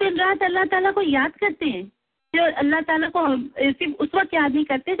جو دن رات اللہ تعالیٰ کو یاد کرتے ہیں، جو اللہ تعالیٰ کو صرف اس وقت یاد نہیں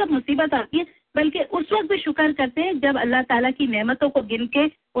کرتے جب مصیبت آتی ہے، بلکہ اس وقت بھی شکر کرتے ہیں جب اللہ تعالیٰ کی نعمتوں کو گن کے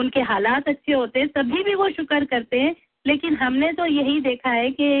ان کے حالات اچھے ہوتے ہیں، تبھی بھی وہ شکر کرتے ہیں. لیکن ہم نے تو یہی دیکھا ہے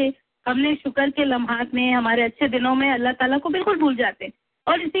کہ ہم نے شکر کے لمحات میں، ہمارے اچھے دنوں میں اللہ تعالیٰ کو بالکل بھول جاتے ہیں.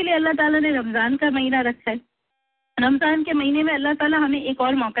 اور اسی لیے اللہ تعالیٰ نے رمضان کا مہینہ رکھا ہے. رمضان کے مہینے میں اللہ تعالیٰ ہمیں ایک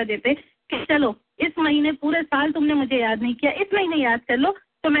اور موقع دیتے کہ چلو اس مہینے پورے سال تم نے مجھے یاد نہیں کیا، اس مہینے یاد کر لو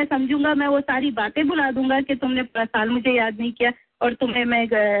تو میں سمجھوں گا، میں وہ ساری باتیں بھلا دوں گا کہ تم نے پورا سال مجھے یاد نہیں کیا، اور تمہیں میں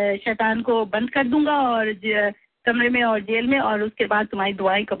شیطان کو بند کر دوں گا اور کمرے میں اور جیل میں، اور اس کے بعد تمہاری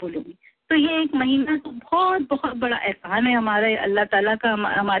دعائیں قبول ہوں گی. تو یہ ایک مہینہ تو بہت بہت بڑا احسان ہے ہمارے اللہ تعالیٰ کا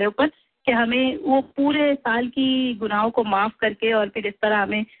ہمارے اوپر کہ ہمیں وہ پورے سال کی گناہوں کو معاف کر کے اور پھر اس طرح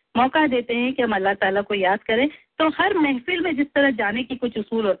ہمیں موقع دیتے ہیں کہ ہم اللہ تعالیٰ کو یاد کریں. تو ہر محفل میں جس طرح جانے کی کچھ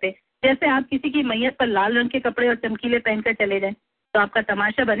اصول ہوتے ہیں، جیسے آپ کسی کی میت پر لال رنگ کے کپڑے اور چمکیلے پہن کر چلے جائیں تو آپ کا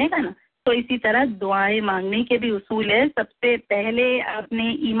تماشا بنے گا نا، تو اسی طرح دعائیں مانگنے کے بھی اصول ہے. سب سے پہلے آپ نے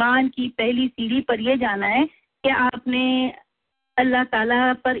ایمان کی پہلی سیڑھی پر یہ جانا ہے کہ آپ نے اللہ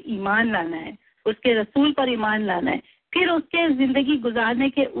تعالیٰ پر ایمان لانا ہے، اس کے رسول پر ایمان لانا ہے، پھر اس کے زندگی گزارنے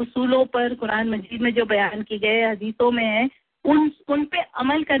کے اصولوں پر قرآن مجید میں جو بیان کی گئے حدیثوں میں ہیں ان پہ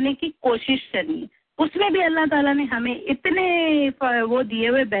عمل کرنے کی کوشش کرنی ہے. اس میں بھی اللہ تعالیٰ نے ہمیں اتنے وہ دیے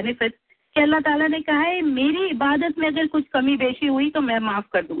ہوئے بینیفٹ کہ اللہ تعالیٰ نے کہا ہے میری عبادت میں اگر کچھ کمی بیشی ہوئی تو میں معاف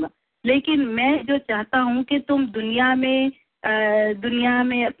کر دوں گا، لیکن میں جو چاہتا ہوں کہ تم دنیا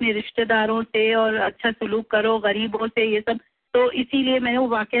میں اپنے رشتہ داروں سے اور اچھا سلوک کرو، غریبوں سے، یہ سب. تو اسی لیے میں وہ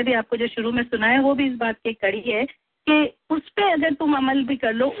واقعہ بھی آپ کو جو شروع میں سنا ہے وہ بھی اس بات کی کڑی ہے کہ اس پہ اگر تم عمل بھی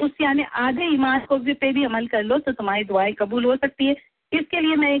کر لو، اس یعنی آدھے ایمان کو پہ بھی عمل کر لو تو تمہاری دعائیں قبول ہو سکتی ہے. اس کے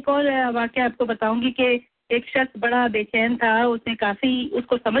لیے میں ایک اور واقعہ آپ کو بتاؤں گی کہ ایک شخص بڑا بے چین تھا. اس نے کافی, اس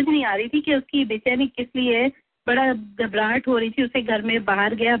کو سمجھ نہیں آ رہی تھی کہ اس کی بے چینی کس لیے ہے. بڑا گھبراہٹ ہو رہی تھی اسے, گھر میں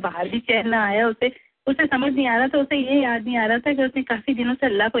باہر گیا, باہر بھی چین نہ آیا اسے سمجھ نہیں آ رہا تھا. اسے یہ یاد نہیں آ رہا تھا کہ اس نے کافی دنوں سے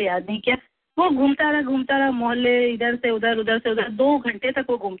اللہ کو یاد نہیں کیا. وہ گھومتا رہا محلے, ادھر سے ادھر 2 گھنٹے تک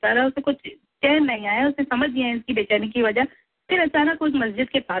وہ گھومتا رہا. اسے کچھ چین نہیں آیا, اسے سمجھ نہیں آیا اس کی بے چینی کی وجہ. پھر اچانک اس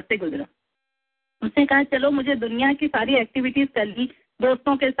مسجد کے پاس سے گزرا. اس نے کہا چلو مجھے دنیا کی ساری ایکٹیویٹیز کر لی,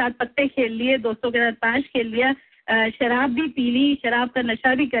 دوستوں کے ساتھ پتے کھیل لیے, دوستوں کے ساتھ تاش کھیل لیا, شراب بھی پی لی, شراب کا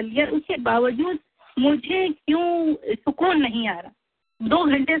نشہ بھی کر لیا. اس کے باوجود مجھے کیوں سکون نہیں آ رہا. 2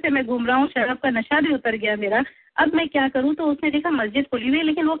 گھنٹے سے میں گھوم رہا ہوں, شراب کا نشہ بھی اتر گیا میرا, اب میں کیا کروں؟ تو اس نے دیکھا مسجد کھلی ہوئی ہے,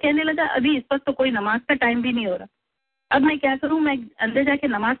 لیکن وہ کہنے لگا ابھی اس وقت تو کوئی نماز کا ٹائم بھی نہیں ہو رہا, اب میں کیا کروں؟ میں اندر جا کے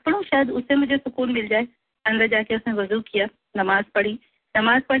نماز پڑھوں, شاید اس سے مجھے سکون مل جائے. اندر جا کے اس نے وضو کیا, نماز پڑھی.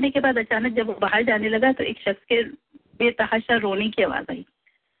 نماز پڑھنے کے بعد اچانک جب وہ باہر جانے لگا تو ایک شخص کے بے تحاشا رونے کی آواز آئی.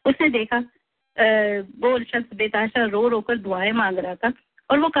 اس نے دیکھا وہ شخص بے تحاشا رو کر دعائیں مانگ رہا تھا,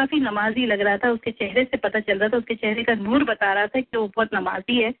 اور وہ کافی نمازی لگ رہا تھا. اس کے چہرے سے پتہ چل رہا تھا, اس کے چہرے کا نور بتا رہا تھا کہ وہ بہت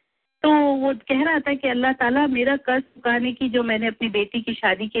نمازی ہے. تو وہ کہہ رہا تھا کہ اللہ تعالیٰ میرا قرض چکانے کی, جو میں نے اپنی بیٹی کی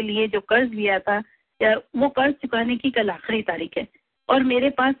شادی کے لیے جو قرض لیا تھا, وہ قرض چکانے کی کل آخری تاریخ ہے, اور میرے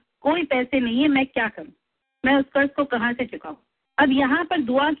پاس کوئی پیسے نہیں ہے. میں کیا کروں؟ میں اس قرض کو کہاں سے چکاؤں؟ اب یہاں پر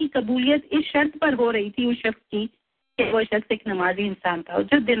دعا کی قبولیت اس شرط پر ہو رہی تھی اس شخص کی کہ وہ شخص ایک نمازی انسان تھا, اور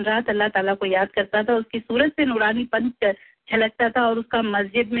جو دن رات اللہ تعالیٰ کو یاد کرتا تھا. اس کی صورت سے نورانی پن جھلکتا تھا, اور اس کا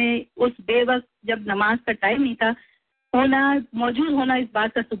مسجد میں اس بے وقت جب نماز کا ٹائم نہیں تھا موجود ہونا اس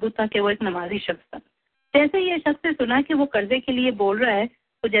بات کا ثبوت تھا کہ وہ ایک نمازی شخص تھا. جیسے یہ شخص نے سنا کہ وہ قرضے کے لیے بول رہا ہے,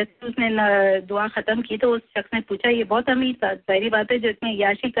 تو جیسے اس نے دعا ختم کی تو اس شخص نے پوچھا, یہ بہت امیر تھا, ظاہری بات ہے جو اتنی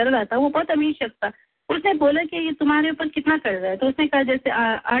عیاشی کر رہا تھا وہ بہت امیر شخص تھا. اس نے بولا کہ یہ تمہارے اوپر کتنا قرض ہے؟ تو اس نے کہا جیسے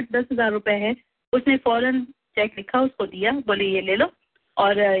 8-10 ہزار روپے ہے. اس نے فوراً چیک لکھا, اس کو دیا, بولے یہ لے لو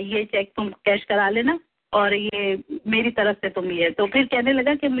اور یہ چیک تم کیش کرا لینا, اور یہ میری طرف سے تم یہ. تو پھر کہنے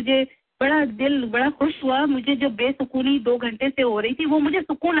لگا کہ مجھے بڑا خوش ہوا, مجھے جو بے سکونی 2 گھنٹے سے ہو رہی تھی وہ مجھے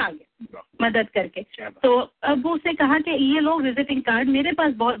سکون آ گیا مدد کر کے. تو اب اس نے کہا کہ یہ لو وزٹنگ کارڈ, میرے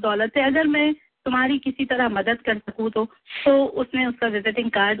پاس بہت دولت ہے, اگر میں تمہاری کسی طرح مدد کر سکوں تو اس نے اس کا وزٹنگ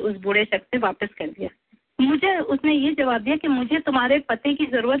کارڈ اس بوڑھے شخص سے واپس کر دیا. مجھے اس نے یہ جواب دیا کہ مجھے تمہارے پتے کی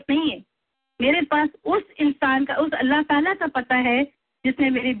ضرورت نہیں ہے, میرے پاس اس انسان کا, اس اللہ تعالیٰ کا پتہ ہے جس نے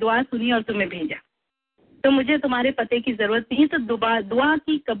میری دعا سنی اور تمہیں بھیجا, تو مجھے تمہارے پتے کی ضرورت نہیں. تو دعا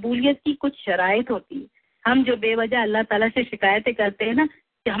کی قبولیت کی کچھ شرائط ہوتی ہے. ہم جو بے وجہ اللہ تعالیٰ سے شکایتیں کرتے ہیں نا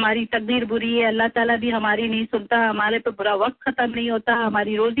کہ ہماری تقدیر بری ہے, اللہ تعالیٰ بھی ہماری نہیں سنتا, ہمارے پہ برا وقت ختم نہیں ہوتا,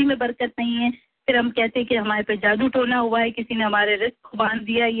 ہماری روزی میں برکت نہیں ہے, پھر ہم کہتے ہیں کہ ہمارے پہ جادو ٹونا ہوا ہے, کسی نے ہمارے رزق باندھ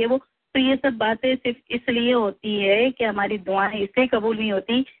دیا, یہ وہ. تو یہ سب باتیں صرف اس لیے ہوتی ہے کہ ہماری دعائیں اس لیے قبول نہیں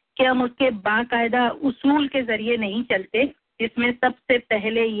ہوتی کہ ہم اس کے باقاعدہ اصول کے ذریعے نہیں چلتے, جس میں سب سے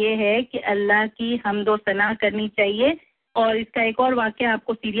پہلے یہ ہے کہ اللہ کی حمد و ثنا کرنی چاہیے. اور اس کا ایک اور واقعہ آپ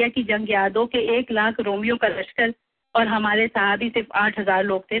کو سیریا کی جنگ یاد ہو کہ 1 لاکھ رومیوں کا لشکر اور ہمارے صحابی صرف 8,000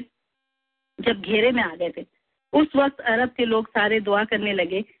 لوگ تھے جب گھیرے میں آ گئے تھے. اس وقت عرب کے لوگ سارے دعا کرنے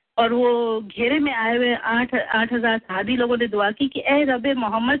لگے, اور وہ گھیرے میں آئے ہوئے 8,000 صحابی لوگوں نے دعا کی کہ اے رب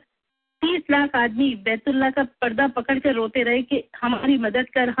محمد, 30 لاکھ آدمی بیت اللہ کا پردہ پکڑ کے روتے رہے کہ ہماری مدد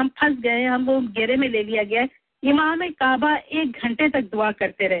کر, ہم پھنس گئے, ہم وہ گھیرے میں لے لیا گیا ہے. امام کعبہ 1 گھنٹے تک دعا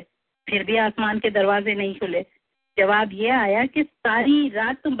کرتے رہے, پھر بھی آسمان کے دروازے نہیں کھلے. جواب یہ آیا کہ ساری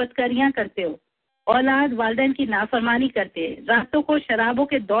رات تم بدکاریاں کرتے ہو, اولاد والدین کی نافرمانی کرتے ہیں, راتوں کو شرابوں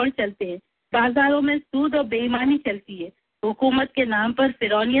کے دور چلتے ہیں, بازاروں میں سود اور بے ایمانی چلتی ہے, حکومت کے نام پر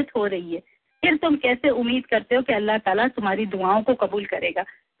فرعونیت ہو رہی ہے, پھر تم کیسے امید کرتے ہو کہ اللہ تعالیٰ تمہاری دعاؤں کو قبول کرے گا؟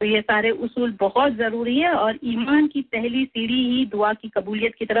 تو یہ سارے اصول بہت ضروری ہے, اور ایمان کی پہلی سیڑھی ہی دعا کی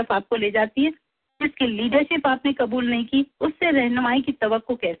قبولیت کی طرف آپ کو لے جاتی ہے. جس کی لیڈرشپ آپ نے قبول نہیں کی, اس سے رہنمائی کی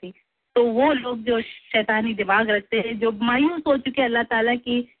توقع کیسی؟ تو وہ لوگ جو شیطانی دماغ رکھتے ہیں, جو مایوس ہو چکے اللہ تعالیٰ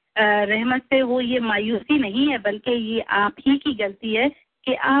کی رحمت سے, وہ یہ مایوسی نہیں ہے بلکہ یہ آپ ہی کی غلطی ہے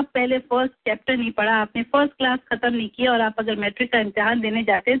کہ آپ پہلے فرسٹ چیپٹر نہیں پڑھا, آپ نے فرسٹ کلاس ختم نہیں کیا, اور آپ اگر میٹرک کا امتحان دینے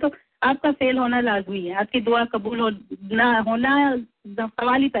جاتے ہیں تو آپ کا فیل ہونا لازمی ہے, آپ کی دعا قبول ہونا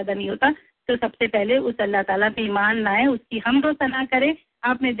سوال ہی پیدا نہیں ہوتا. تو سب سے پہلے اس اللہ تعالیٰ پہ ایمان لائیں, اس کی حمد و ثنا کریں.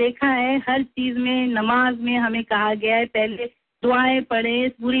 آپ نے دیکھا ہے ہر چیز میں, نماز میں ہمیں کہا گیا ہے پہلے دعائیں پڑھیں,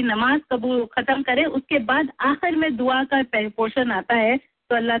 پوری نماز قبول ختم کریں, اس کے بعد آخر میں دعا کا پورشن آتا ہے.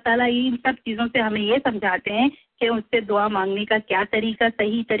 تو اللہ تعالیٰ ان سب چیزوں سے ہمیں یہ سمجھاتے ہیں کہ اس سے دعا مانگنے کا کیا طریقہ,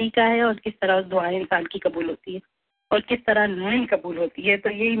 صحیح طریقہ ہے, اور کس طرح اس دعائیں انسان کی قبول ہوتی ہے اور کس طرح نہیں قبول ہوتی ہے. تو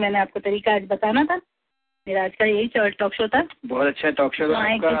یہی میں نے آپ کو طریقہ آج بتانا تھا. میرا آج کا یہی ٹاک شو تھا. بہت اچھا ٹاک شو تھا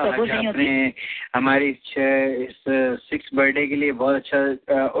آپ کا. آپ نے ہماری 6 برتھ ڈے کے لیے بہت اچھا,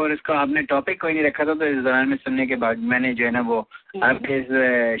 اور اس کا آپ نے ٹاپک کوئی نہیں رکھا تھا, تو اس دوران میں سننے کے بعد میں نے جو ہے نا وہ آپ کے اس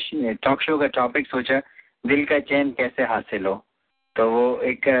ٹاک شو کا ٹاپک سوچا, دل کا چین کیسے حاصل ہو. تو وہ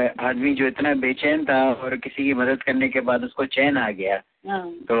ایک آدمی جو اتنا بے چین تھا اور کسی کی مدد کرنے کے بعد اس کو چین آ گیا.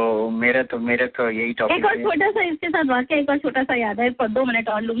 تو میرا تو یہی ٹاپک. ایک اور چھوٹا سا اس کے ساتھ واقعہ ایک اور چھوٹا سا یاد ہے, 2 منٹ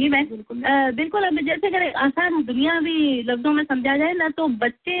اور لوں گی میں. بالکل اب جیسے اگر آسان دنیاوی لفظوں میں سمجھا جائے نا, تو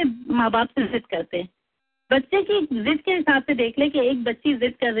بچے ماں باپ سے ضد کرتے ہیں. بچے کی ضد کے حساب سے دیکھ لے کہ ایک بچی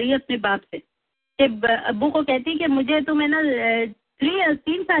ضد کر رہی ہے اپنے باپ سے, کہ ابو کو کہتی کہ مجھے تو میں نا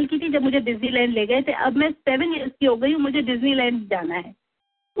 3 سال کی تھی جب مجھے ڈزنی لینڈ لے گئے تھے, اب میں 7 ایئرس کی ہو گئی ہوں, مجھے ڈزنی لینڈ جانا ہے.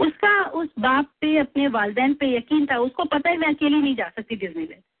 اس کا اس باپ پہ, اپنے والدین پہ یقین تھا. اس کو پتہ ہے میں اکیلی نہیں جا سکتی ڈزنی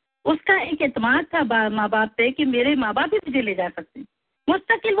لینڈ. اس کا ایک اعتماد تھا ماں باپ پہ کہ میرے ماں باپ ہی مجھے لے جا سکتے ہیں.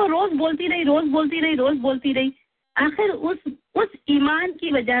 مستقل وہ روز بولتی رہی. آخر اس ایمان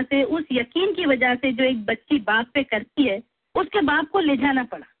کی وجہ سے, اس یقین کی وجہ سے جو ایک بچی باپ پہ کرتی ہے, اس کے باپ کو لے جانا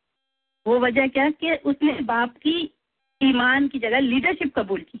پڑا. وہ وجہ کیا کہ اس نے باپ کی ایمان کی جگہ لیڈرشپ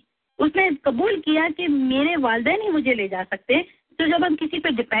قبول کی. اس نے قبول کیا کہ میرے والدین ہی مجھے لے جا سکتے. تو جب ہم کسی پہ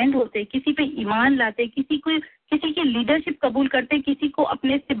ڈپینڈ ہوتے, کسی پہ ایمان لاتے, کسی کی لیڈرشپ قبول کرتے, کسی کو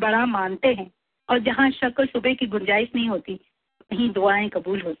اپنے سے بڑا مانتے ہیں, اور جہاں شک و شبے کی گنجائش نہیں ہوتی وہیں دعائیں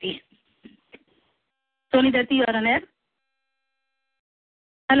قبول ہوتی ہیں. سونی دتی اور انیر.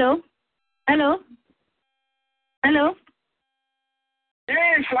 ہلو. جی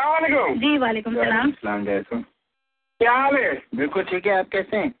السلام علیکم. جی وعلیکم السلام. السلام علیکم. کیا حال ہے؟ بالکل ٹھیک ہے, آپ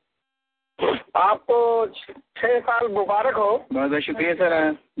کیسے ہیں؟ آپ کو 6 سال مبارک ہو. بہت بہت شکریہ سر,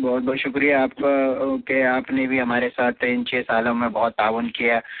 بہت بہت شکریہ آپ کا کہ آپ نے بھی ہمارے ساتھ ان 6 سالوں میں بہت تعاون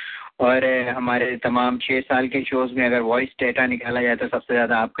کیا. اور ہمارے تمام 6 سال کے شوز میں اگر وائس ڈیٹا نکالا جائے تو سب سے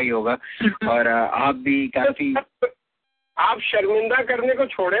زیادہ آپ کا ہی ہوگا. اور آپ بھی کافی, آپ شرمندہ کرنے کو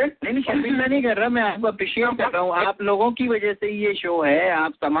چھوڑیں. نہیں شرمندہ نہیں کر رہا, میں آپ کو اپریشیٹ کر رہا ہوں. آپ لوگوں کی وجہ سے یہ شو ہے,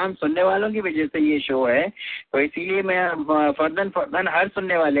 آپ تمام سننے والوں کی وجہ سے یہ شو ہے. تو اسی لیے میں فرداً ہر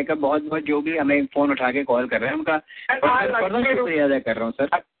سننے والے کا بہت بہت, جو بھی ہمیں فون اٹھا کے کال کر رہے ہیں, ان کا فرداً شکریہ ادا کر رہا ہوں سر.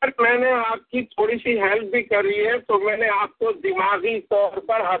 اگر میں نے آپ کی تھوڑی سی ہیلپ بھی کری ہے تو میں نے آپ کو دماغی طور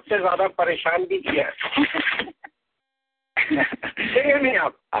پر حد سے زیادہ پریشان بھی کیا ہے. نہیں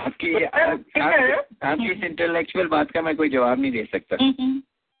آپ کی اس انٹلیکچوئل بات کا میں کوئی جواب نہیں دے سکتا.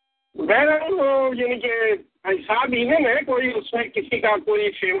 یعنی کہ حساب ایون ہے, کوئی اس میں کسی کا کوئی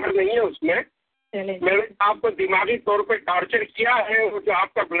فیور نہیں ہے. اس میں میں نے آپ کو دماغی طور پہ ٹارچر کیا ہے. جو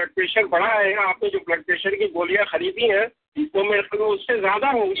آپ کا بلڈ پریشر بڑھا ہے, آپ نے جو بلڈ پریشر کی گولیاں خریدی ہیں وہ میرے خیال اس سے زیادہ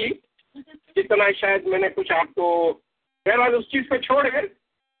ہوں گی جتنا شاید میں نے کچھ آپ کو. بہرحال اس چیز پہ چھوڑے,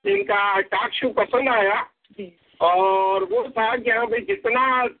 ان کا ٹاک شو پسند آیا, اور وہ تھا کہ ہاں بھائی جتنا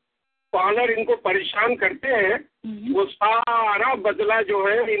کالر ان کو پریشان کرتے ہیں وہ سارا بدلہ جو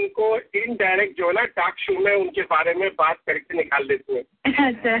ہے ان کو انڈائریکٹ جو ہے نا ٹاک شو میں ان کے بارے میں بات کر کے نکال دیتے ہیں.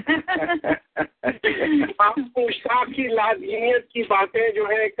 آپ کو اشتاق کی لازمیت کی باتیں جو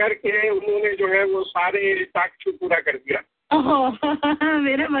ہے کر کے انہوں نے جو ہے وہ سارے ٹاک شو پورا کر دیا.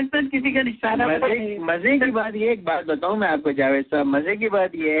 میرا مقصد کسی کا نشانہ. مزے کی بات یہ, ایک بات بتاؤں میں آپ کو جاوید صاحب, مزے کی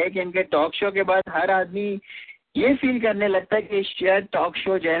بات یہ ہے کہ ان کے ٹاک شو کے بعد ہر آدمی یہ فیل کرنے لگتا ہے کہ شاید ٹاک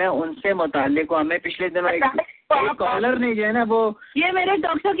شو جو ہے نا ان سے متعلق ہو. ہمیں پچھلے دنوں ایک کالر نے جو ہے نا وہ, یہ میرے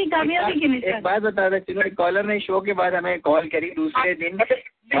ٹاک شو کی کامیابی کی ایک بات بتا رہا چلو, ایک کالر نے شو کے بعد ہمیں کال کری دوسرے دن.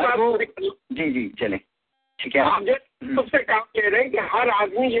 جی چلیں ٹھیک ہے. آپ سب سے کام کہہ رہے ہیں کہ ہر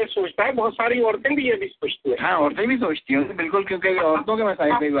آدمی یہ سوچتا ہے, بہت ساری عورتیں بھی یہ بھی سوچتی ہیں. ہاں عورتیں بھی سوچتی ہوں بالکل, کیونکہ عورتوں کے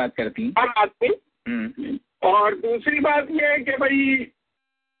مسائل پہ بھی بات کرتی ہیں ہر آدمی. اور دوسری بات یہ ہے کہ بھائی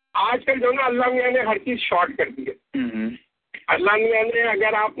آج کل جو نا اللہ میاں نے ہر چیز شارٹ کر دی ہے. اللہ میاں نے,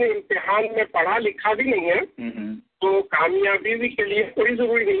 اگر آپ نے امتحان میں پڑھا لکھا بھی نہیں ہے تو کامیابی کے لیے کوئی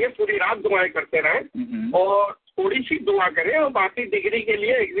ضروری نہیں ہے پوری رات دعائیں کرتے رہیں, اور تھوڑی سی دعا کریں, اور باقی ڈگری کے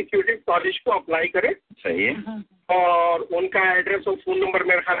لیے ایگزیکٹو کالج کو اپلائی کریں. صحیح ہے. اور ان کا ایڈریس اور فون نمبر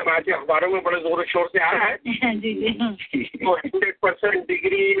میرے خیال میں آج اخباروں میں بڑے زور و شور سے آ رہا ہے. تو 100%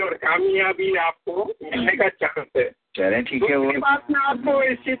 ڈگری اور کامیابی آپ کو ملنے کا چانس ہے. چلیں ٹھیک ہے. وہ بات میں آپ کو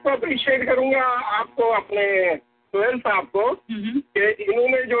اس چیز کو اپریشیٹ کروں گا, آپ کو اپنے سہیل صاحب کو, کہ انہوں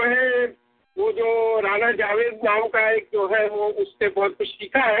نے جو ہے وہ جو رانا جاوید نام کا ایک جو ہے وہ اس سے بہت کچھ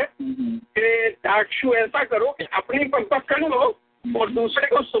سیکھا ہے کہ ٹاک شو ایسا کرو کہ اپنی پرپا کر لو اور دوسرے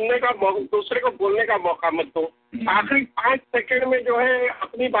کو سننے کا, دوسرے کو بولنے کا موقع مت دو. آخری 5 سیکنڈ میں جو ہے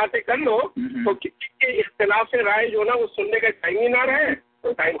اپنی باتیں کر لو تو کسی کے اختلاف رائے جو نا وہ سننے کا ٹائم ہی نہ رہے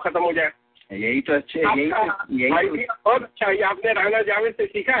تو ٹائم ختم ہو جائے. यही तो अच्छे यही और अच्छा ये आपने राना जावेद से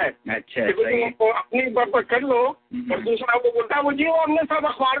सीखा है। अच्छा तो अपनी पर कर लो और दूसरा वो बोलता है वो जी वो हमने सब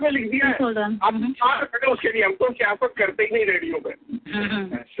अखबार में लिख दिया है, आप करें उसके लिए, हम तो सियासत करते ही नहीं रेडियो पे।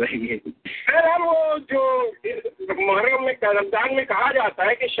 सही है। यार वो जो मुहर्रम में रमजान में कहा जाता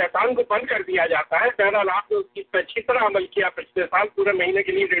है कि शैतान को बंद कर दिया जाता है, बहरहाल आपने उसकी अच्छी तरह अमल किया, पिछले साल पूरे महीने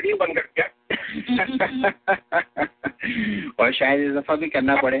के लिए रेडियो बंद कर दिया और शायद इस दफा भी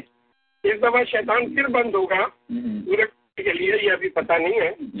करना पड़े। इस दफा शैतान फिर बंद होगा पूरे के लिए, ये अभी पता नहीं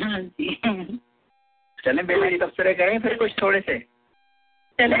है। चलें बेहद तबसरे करें फिर कुछ थोड़े से।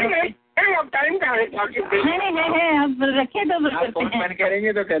 अब टाइम का है नहीं अब रखे तो फोन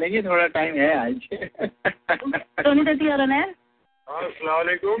करेंगे तो करेंगे, थोड़ा टाइम है आज। सोनी दती और अनैर। अस्सलाम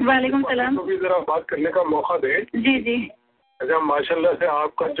वालेकुम। वालेकुम सलाम। तो भी जरा बात करने का मौका दे। जी जी। अच्छा माशाल्लाह से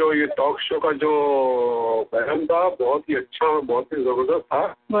आपका जो ये टॉक शो का जो बयान था बहुत ही अच्छा और बहुत ही ज़बरदस्त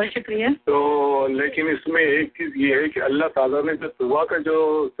था। बहुत शुक्रिया। तो लेकिन इसमें एक चीज़ ये है कि अल्लाह ताला ने जो दुआ का जो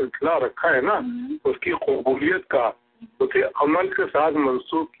सिलसिला रखा है ना, उसकी कबूलियत का उसे अमल के साथ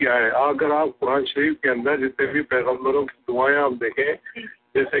मंसूब किया है। अगर आप कुरान शरीफ के अंदर जितने भी पैगम्बरों की दुआएं आप देखें,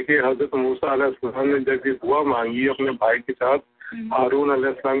 जैसे कि हज़रत मूसा अलैहिस्सलाम ने जब ये दुआ मांगी अपने भाई के साथ, हारून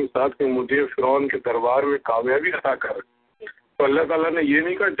अलैहिस्सलाम के साथ, कि मुझे फिरौन के दरबार में कामयाबी अता कर, तो अल्लाह ताला ने ये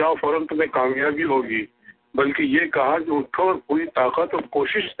नहीं कहा जाओ फौरन तुम्हें कामयाबी होगी, बल्कि ये कहा कि उठो और पूरी ताकत और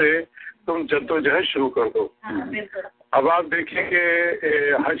कोशिश से तुम जद्दोजहद शुरू कर दो। अब आप देखेंगे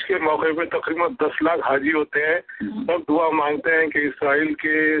हज के मौके पे तकरीबन 10 लाख हाजी होते हैं, सब दुआ मांगते हैं कि इसराइल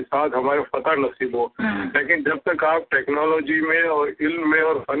के साथ हमारे फतह नसीब हो, लेकिन जब तक आप टेक्नोलॉजी में और इल्म में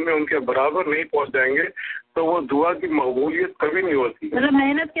और फन में उनके बराबर नहीं पहुंच जाएंगे तो वो दुआ की मकबूलियत कभी नहीं होती। मतलब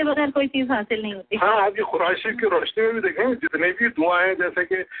मेहनत के बगैर कोई चीज़ हासिल नहीं होती। हाँ, आप ये कुरान शरीफ की रोशनी में भी देखेंगे जितने भी दुआएं, जैसे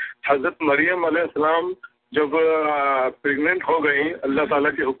कि हजरत मरियम अलैहिस्सलाम जब प्रेग्नेंट हो गई अल्लाह ताला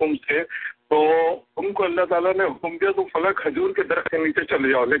के हुक्म से, तो उनको अल्लाह ताला ने हुक्म दिया तो फला खजूर के दरख्त के नीचे चले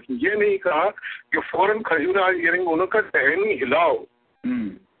जाओ, लेकिन ये नहीं कहा कि फौरन खजूर आज गिरेंगे, उनका टहनी हिलाओ।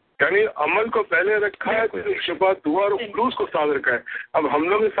 यानी अमल को पहले रखा है, तो उसके बाद दुआ और खुलूस को साथ रखा है। अब हम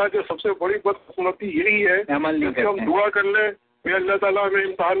लोग के साथ जो सबसे बड़ी बदकिस्मती यही है कि हम दुआ कर लें अल्लाह ताला हमें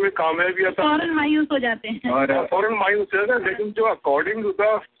इम्तिहान में कामयाबी आता है, फौरन मायूस हो जाते हैं और फौरन मायूस हो जाते हैं। लेकिन जो अकॉर्डिंग टू द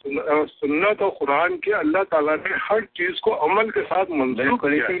सुन्नत और कुरान के अल्लाह ताला ने हर चीज को अमल के साथ मंजूर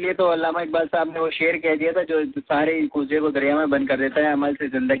किया। इसीलिए तो अल्लामा इकबाल साहब ने वो शेर कह दिया था, जो सारे कूजे को दरिया में बंद कर देता है, अमल से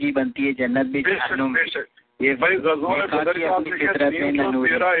जिंदगी बनती है जन्नत भी। ये भाई ग़ज़वा बदर का आप देखें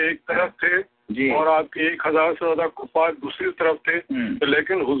 313 एक तरफ थे और आपके 1000 से ज्यादा कुफार दूसरी तरफ थे, तो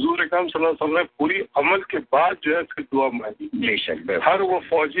लेकिन हुजूर अकरम सल्लल्लाहु अलैहि वसल्लम ने पूरी अमल के बाद जो है फिर दुआ मांगी। बेशक हर वो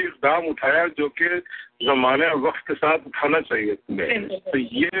फौजी इक़दाम उठाया जो कि ज़माने और वक्त के साथ उठाना चाहिए। तो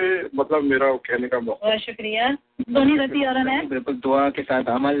ये मतलब मेरा कहने का मौका। बहुत शुक्रिया। सोनी दती और अनैर। बिल्कुल, दुआ के साथ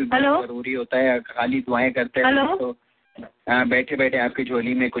अमल जरूरी होता है, खाली दुआएं करते हैं तो बैठे बैठे आपकी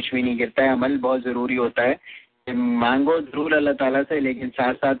झोली में कुछ भी नहीं गिरता है। अमल बहुत ज़रूरी होता है, मांगो जरूर अल्लाह ताला से, लेकिन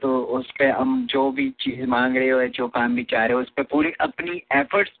साथ साथ तो उस पर हम जो भी चीज़ मांग रहे हो, जो काम भी चाह रहे हो, उस पर पूरी अपनी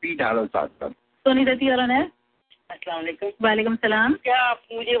एफर्ट्स भी डालो साथ साथ। सोनी दती और अनैर। अस्सलाम वालेकुम। वालेकुम सलाम। क्या आप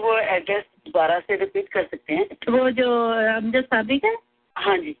मुझे वो एड्रेस दोबारा से रिपीट कर सकते हैं? वो जो अमजद साबिक है।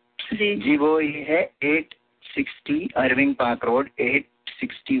 हाँ जी जी वो ये है 860 Irving park road,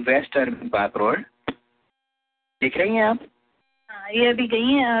 860 west Irving park road. देख रही हैं आप? ये अभी गई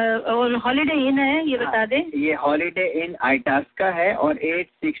हैं। और हॉलीडे इन है, ये बता दें। ये हॉलीडे इन आइटास्का है और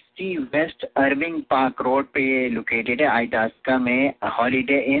 860 वेस्ट अर्विंग पार्क रोड पे ये लोकेटेड है। आइटास्का में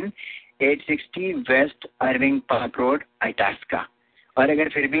हॉलीडे इन 860 वेस्ट अर्विंग पार्क रोड आइटास्का। और अगर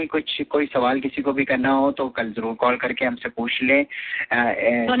फिर भी कोई सवाल किसी को भी करना हो तो कल जरूर कॉल करके हमसे पूछ लें।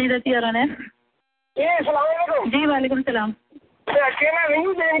 सोनी दती और अनैर। जी वालेकुम सलाम। अकेला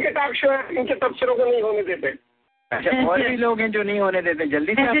नहीं है इनके टॉक शो, इनके तबसरों को नहीं होने देते। अच्छा, और भी लोग हैं जो नहीं होने देते,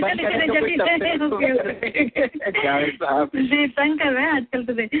 जल्दी से बंद करें तो कोई जी तंग कर रहे हैं आजकल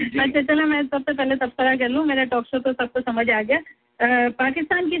तो। अच्छा चलो मैं सबसे पहले तबसरा कर लूँ, मेरा टॉक शो तो सबको समझ आ गया।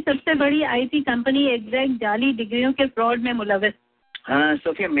 पाकिस्तान की सबसे बड़ी IT कंपनी एग्जैक्ट जाली डिग्रियों के फ्रॉड में मुलविस। हाँ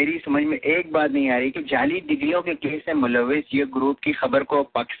सोफिया, मेरी समझ में एक बात नहीं आ रही कि जाली डिग्रियों के केस में मुलविस ये ग्रुप की खबर को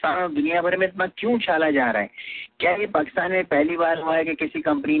पाकिस्तान और दुनिया भर में इतना क्यों उछाला जा रहा है? क्या ये पाकिस्तान में पहली बार हुआ है कि किसी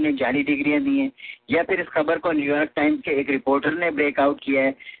कंपनी ने जाली डिग्रियां दी हैं, या फिर इस खबर को न्यूयॉर्क टाइम्स के एक रिपोर्टर ने ब्रेकआउट किया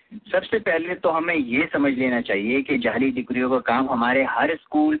है? सबसे पहले तो हमें ये समझ लेना चाहिए कि जाली डिग्रियों का काम हमारे हर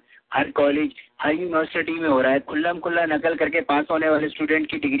स्कूल, हर कॉलेज, हर यूनिवर्सिटी में हो रहा है। खुल्ला नकल करके पास होने वाले स्टूडेंट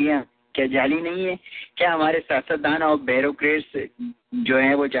की डिग्रियां क्या जाली नहीं है? क्या हमारे सियासतदान और ब्यूरोक्रेट्स जो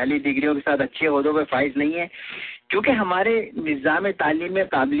हैं वो जाली डिग्रियों के साथ अच्छे ओहदों पर फाइज नहीं है? क्योंकि हमारे निज़ाम तालीम में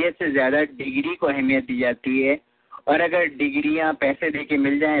काबिलियत से ज़्यादा डिग्री को अहमियत दी जाती है اور اگر ڈگریاں پیسے دے کے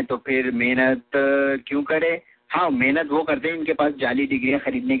مل جائیں تو پھر محنت کیوں کرے. ہاں محنت وہ کرتے ہیں جن کے پاس جعلی ڈگریاں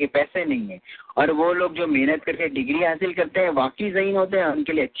خریدنے کے پیسے نہیں ہیں, اور وہ لوگ جو محنت کر کے ڈگری حاصل کرتے ہیں واقعی ذہین ہوتے ہیں, ان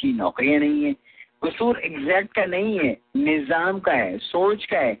کے لیے اچھی نوکریاں نہیں ہیں. قصور ایگزیکٹ کا نہیں ہے, نظام کا ہے, سوچ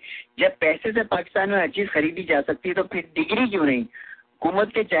کا ہے. جب پیسے سے پاکستان میں ہر چیز خریدی جا سکتی ہے تو پھر ڈگری کیوں نہیں.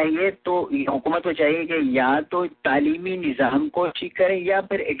 حکومت کو چاہیے کہ یا تو تعلیمی نظام کو ٹھیک کریں یا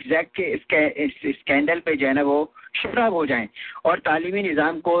پھر ایگزیکٹ کے اسکینڈل پہ جو ہے نا وہ شراب ہو جائیں. اور تعلیمی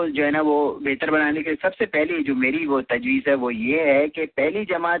نظام کو جو ہے نا وہ بہتر بنانے کے سب سے پہلی جو میری وہ تجویز ہے وہ یہ ہے کہ پہلی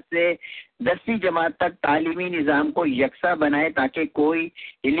جماعت سے 10ویں جماعت تک تعلیمی نظام کو یکساں بنائے تاکہ کوئی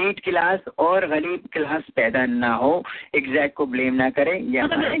ایلیٹ کلاس اور غریب کلاس پیدا نہ ہو. ایگزیکٹ کو بلیم نہ کریں یا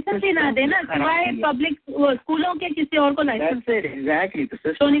نہ دینا پبلک اسکولوں کے کسی اور کو لائسنس. ایگزیکٹلی تو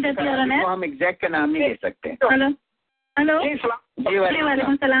ہم ایگزیکٹ کا نام نہیں لے سکتے. ہلو جی وعلیکم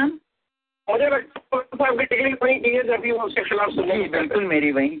السلام. مجھے صاحب کی ڈگری وہیں کی ہے جب اس کے خلاف جی بالکل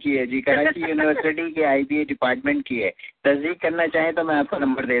میری وہیں کی ہے جی, کراچی یونیورسٹی کے IBA ڈپارٹمنٹ کی ہے. تصدیق کرنا چاہیں تو میں آپ کو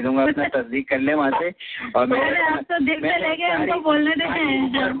نمبر دے دوں گا, اپنا تصدیق کر لیں وہاں سے. اور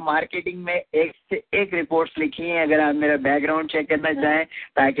مارکیٹنگ میں ایک سے ایک رپورٹس لکھی ہیں, اگر آپ میرا بیک گراؤنڈ چیک کرنا چاہیں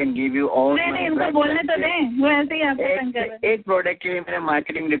تو I can give you all. ایک پروڈکٹ کے لیے میں نے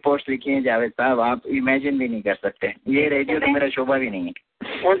مارکیٹنگ رپورٹس لکھی ہیں جاوید صاحب, آپ امیجن بھی نہیں کر سکتے. یہ ریڈیو تو میرا شعبہ بھی نہیں ہے.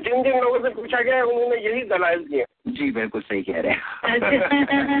 اور جن لوگوں سے پوچھا گیا انہوں نے یہی دلائل دیے. جی بالکل صحیح کہہ رہے ہیں.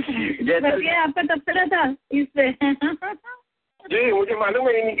 جیسے آپ کا تبصرہ تھا اس پہ. جی مجھے معلوم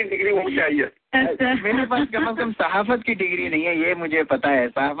ہے انہیں کی ڈگری ہونی چاہیے. میرے پاس کم از کم صحافت کی ڈگری نہیں ہے, یہ مجھے پتا ہے.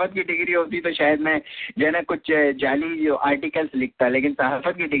 صحافت کی ڈگری ہوتی تو شاید میں جو ہے نا کچھ جعلی جو آرٹیکلس لکھتا, لیکن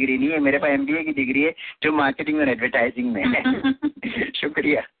صحافت کی ڈگری نہیں ہے. میرے پاس MBA کی ڈگری ہے جو مارکیٹنگ اور ایڈورٹائزنگ میں ہے.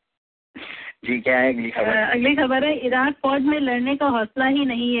 شکریہ. جی کیا ہے اگلی خبر؟ اگلی خبر ہے عراق فوج میں لڑنے کا حوصلہ ہی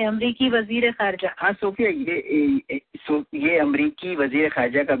نہیں ہے, امریکی وزیر خارجہ. ہاں صوفیہ, یہ امریکی وزیر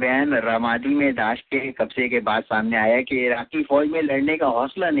خارجہ کا بیان رمادی میں داعش کے قبضے کے بعد سامنے آیا کہ عراقی فوج میں لڑنے کا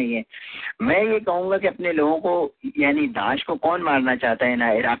حوصلہ نہیں ہے. میں یہ کہوں گا کہ اپنے لوگوں کو یعنی داعش کو کون مارنا چاہتا ہے,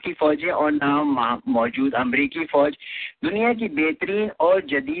 نہ عراقی فوجیں اور نہ موجود امریکی فوج. دنیا کی بہترین اور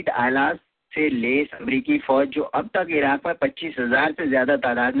جدید آلات سے لیس امریکی فوج جو اب تک عراق میں 25,000 سے زیادہ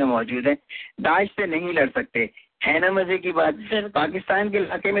تعداد میں موجود ہے, داعش سے نہیں لڑ سکتے. ہے نا مزے کی بات. پاکستان کے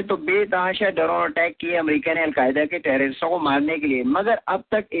علاقے میں تو بے تحاشا ڈرون اٹیک کیے امریکہ نے القاعدہ کے ٹیررسٹوں کو مارنے کے لیے, مگر اب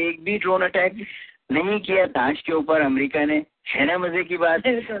تک ایک بھی ڈرون اٹیک نہیں کیا داعش کے اوپر امریکہ نے. ہے نا مزے کی بات.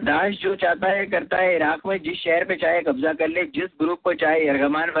 داعش جو چاہتا ہے کرتا ہے, عراق میں جس شہر پہ چاہے قبضہ کر لے, جس گروپ کو چاہے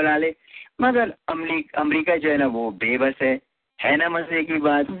یرغمان بنا لے, مگر امریکہ جو ہے نا وہ بے بس ہے نا مزے کی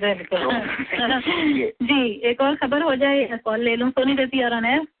بات. جی ایک اور خبر ہو جائے, کال لے لوں. سونی دیتی آران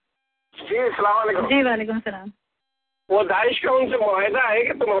ہے. جی السلام علیکم. جی وعلیکم السلام. وہ داعش کا ان سے معاہدہ ہے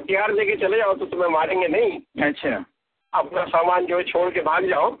کہ تم ہتھیار لے کے چلے جاؤ تو تمہیں ماریں گے نہیں. اچھا. اپنا سامان جو ہے چھوڑ کے بھاگ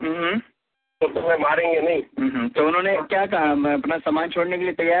جاؤ تو تمہیں ماریں گے نہیں. تو انہوں نے کیا کہا, اپنا سامان چھوڑنے کے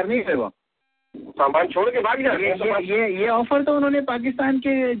لیے تیار نہیں تھے, وہ سامان چھوڑ کے بھاگ جاتے. یہ آفر تو انہوں نے پاکستان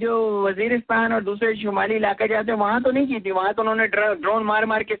کے جو وزیرستان اور دوسرے شمالی علاقے جاتے ہیں وہاں تو نہیں کی تھی. وہاں تو انہوں نے ڈرون مار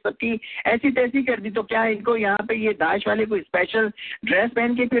مار کے سب کی ایسی تیسی کر دی. تو کیا ان کو یہاں پہ یہ داعش والے کوئی اسپیشل ڈریس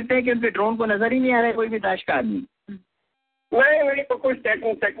پہن کے پھرتے ہیں کہ ان کے ڈرون کو نظر ہی نہیں آ رہا ہے کوئی بھی داعش کا آدمی؟ نہیں تو کوئی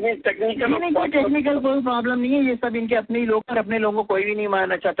ٹیکنیکل کوئی ٹیکنیکل کوئی پرابلم نہیں ہے. یہ سب ان کے اپنے ہی لوگ, اپنے لوگوں کو کوئی بھی نہیں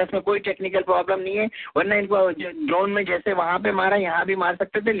مارنا چاہتا. اس میں کوئی ٹیکنیکل پرابلم نہیں ہے, ورنہ ان کو ڈرون میں جیسے وہاں پہ مارا یہاں بھی مار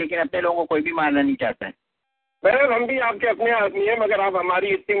سکتے تھے, لیکن اپنے لوگوں کو کوئی بھی مارنا نہیں چاہتا ہے. بہرحال ہم بھی آپ کے اپنے آدمی ہیں, مگر آپ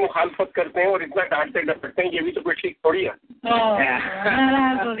ہماری اتنی مخالفت کرتے ہیں اور اتنا ڈانٹتے ڈرتے ہیں, یہ بھی تو کوئی ٹھیک تھوڑی ہے.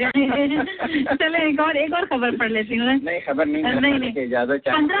 چلے ایک اور خبر پڑھ لیتی ہوں. نہیں خبر نہیں, اجازت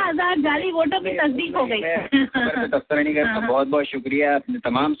 15,000 جعلی ووٹوں کی تصدیق ہو گئی. تبصرہ نہیں کرتا. بہت بہت شکریہ اپنے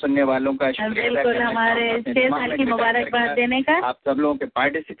تمام سننے والوں کا. بالکل ہمارے 6 سال کی مبارکباد دینے کا. آپ سب لوگوں کے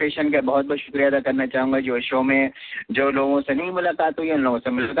پارٹیسپیشن کا بہت بہت شکریہ ادا کرنا چاہوں گا. جو شو میں جو لوگوں سے نہیں ملاقات ہوئی ان لوگوں سے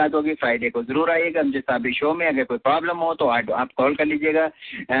ملاقات ہوگی. فرائیڈے کو ضرور آئیے گا. جس بھی شو میں اگر کوئی پرابلم ہو تو آپ کال کر لیجیے گا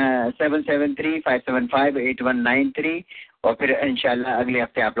 773-575-8193, اور پھر انشاءاللہ اگلے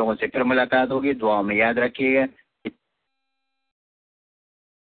ہفتے آپ لوگوں سے پھر ملاقات ہوگی. دعاؤں میں یاد رکھیے گا.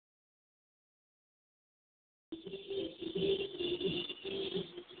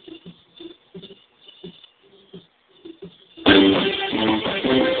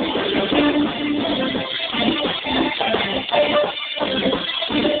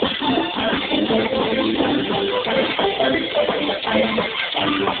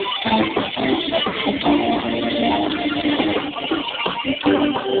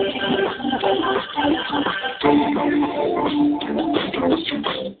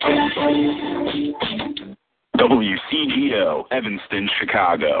 WCGO, Evanston,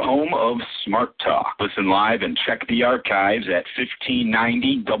 Chicago, home of Smart Talk. Listen live and check the archives at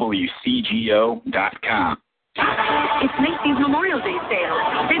 1590wcgo.com. It's Macy's Memorial Day sale.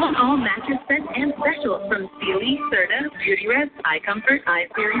 Save on all mattress sets and specials from Sealy, Serta, Beauty Rest, Eye Comfort, Eye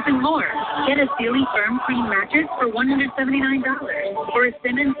Series, and more. Get a Sealy Firm Queen mattress for $179 or a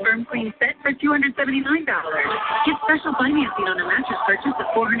Simmons Firm Queen set for $279. Get special financing on a mattress purchase of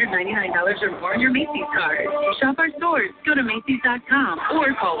 $499 or more on your Macy's card. Shop our stores. Go to Macy's.com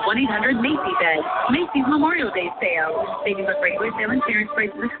or call 1-800-MACY-BED. Macy's Memorial Day sale. Savings on regular sale insurance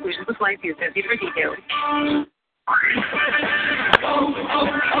prices, exclusions apply. See associate for details.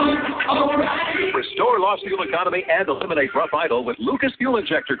 Restore lost fuel economy and eliminate rough idle with Lucas Fuel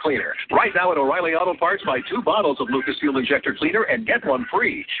Injector Cleaner. Right now at O'Reilly Auto Parts, buy 2 bottles of Lucas Fuel Injector Cleaner and get 1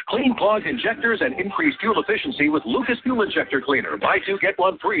 free. Clean clogged injectors and increase fuel efficiency with Lucas Fuel Injector Cleaner. Buy 2, get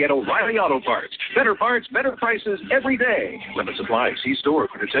 1 free at O'Reilly Auto Parts. Better parts, better prices every day. Limit supply. See store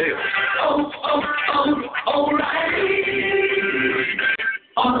for details. O'Reilly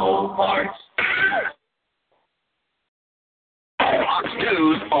Auto Parts. Fox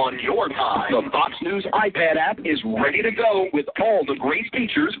News on your time. The Fox News iPad app is ready to go with all the great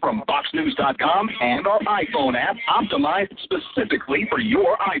features from FoxNews.com and our iPhone app optimized specifically for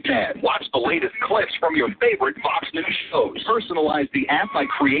your iPad. Watch the latest clips from your favorite Fox News shows. Personalize the app by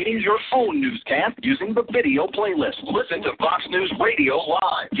creating your own newscast using the video playlist. Listen to Fox News Radio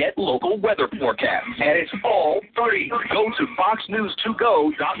live. Get local weather forecasts. And it's all free. Go to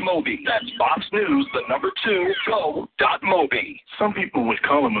foxnews2go.mobi. That's foxnews2go.mobi. Some people would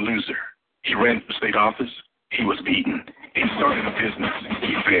call him a loser. He ran for state office. He was beaten. He started a business.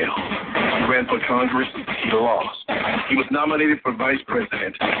 He failed. He ran for Congress. He lost. He was nominated for vice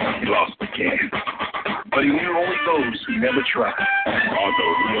president. He lost again. But he knew only those who never tried are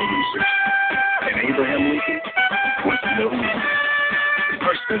those real losers. And Abraham Lincoln was no loser.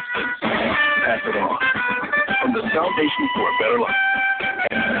 Persistence. Pass it on. From the Foundation for a Better Life.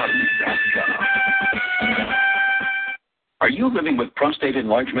 And Foundation.com. Are you living with prostate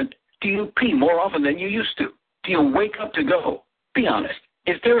enlargement? Do you pee more often than you used to? Do you wake up to go? Be honest.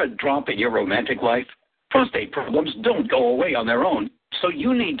 Is there a drop in your romantic life? Prostate problems don't go away on their own, so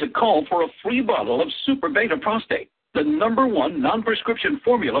you need to call for a free bottle of Super Beta Prostate, the #1 non-prescription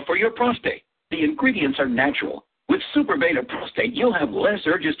formula for your prostate. The ingredients are natural. With Super Beta Prostate, you'll have less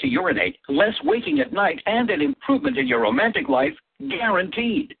urges to urinate, less waking at night, and an improvement in your romantic life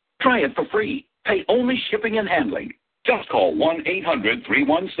guaranteed. Try it for free. Pay only shipping and handling. Just call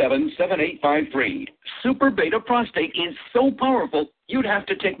 1-800-317-7853. Super Beta Prostate is so powerful, you'd have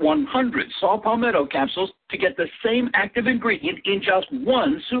to take 100 saw palmetto capsules to get the same active ingredient in just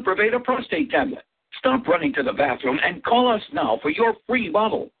 1 Super Beta Prostate tablet. Stop running to the bathroom and call us now for your free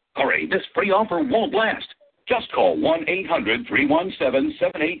bottle. Hurry, this free offer won't last. Just call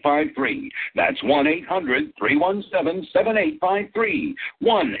 1-800-317-7853. That's 1-800-317-7853.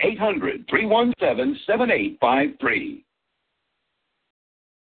 1-800-317-7853.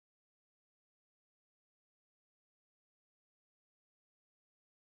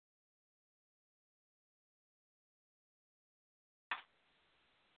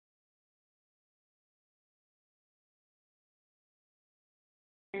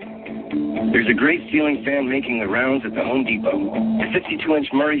 There's a great ceiling fan making the rounds at the Home Depot. A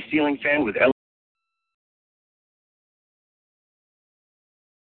 52-inch Murray ceiling fan with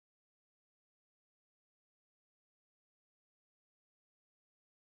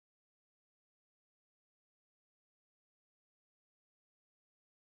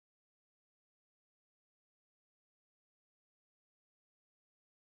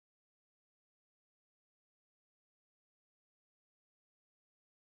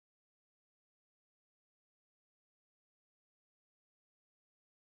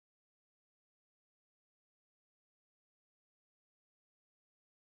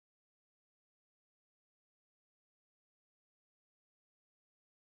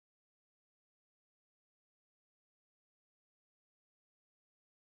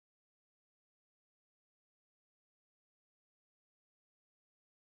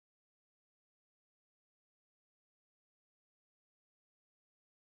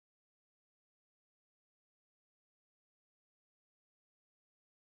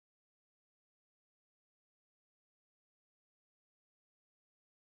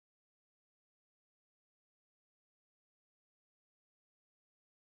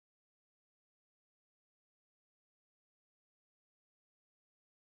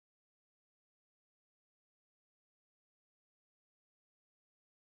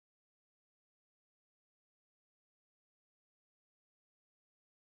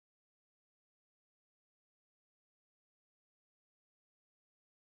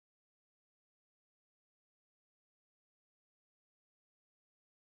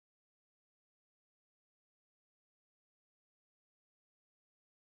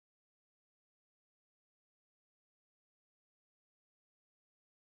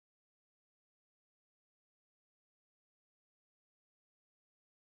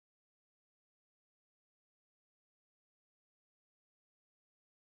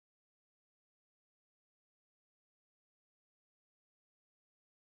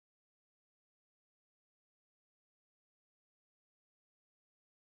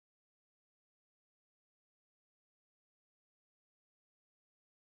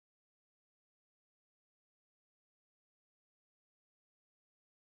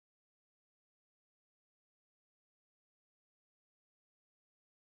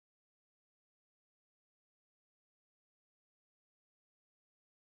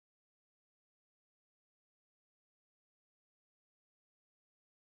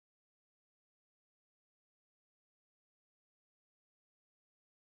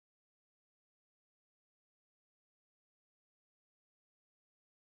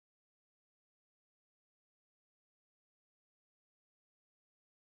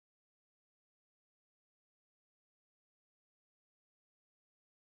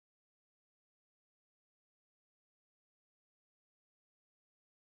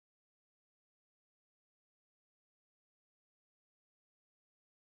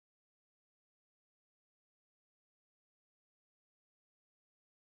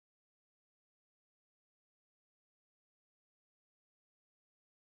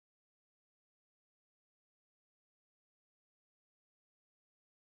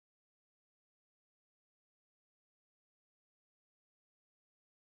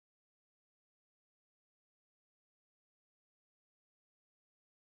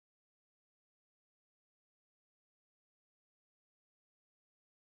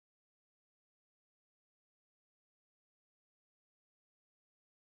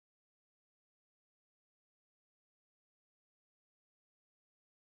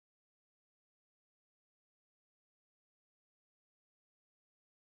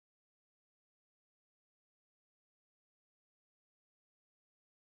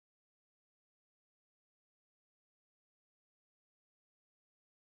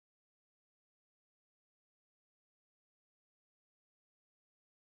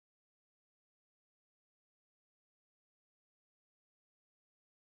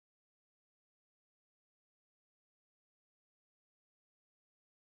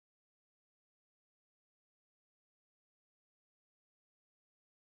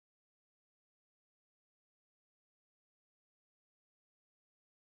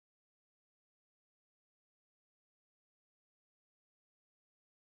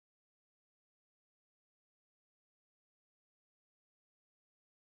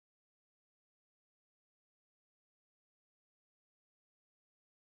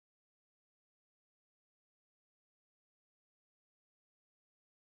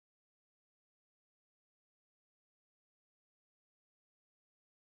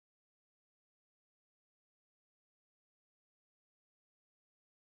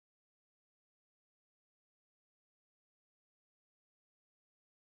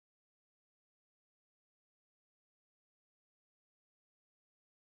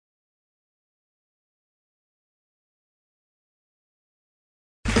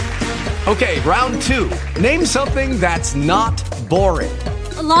Okay, round 2. Name something that's not boring.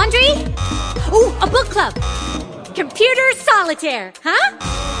 A laundry? Ooh, a book club. Computer solitaire, huh?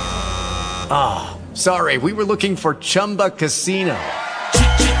 Ah, sorry, we were looking for Chumba Casino.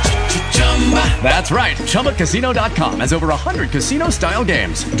 That's right, ChumbaCasino.com has over 100 casino-style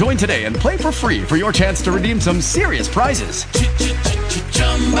games. Join today and play for free for your chance to redeem some serious prizes.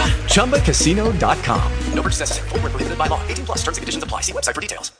 ChumbaCasino.com. No purchase necessary. Void where prohibited by law. 18+ terms and conditions apply. See website for details.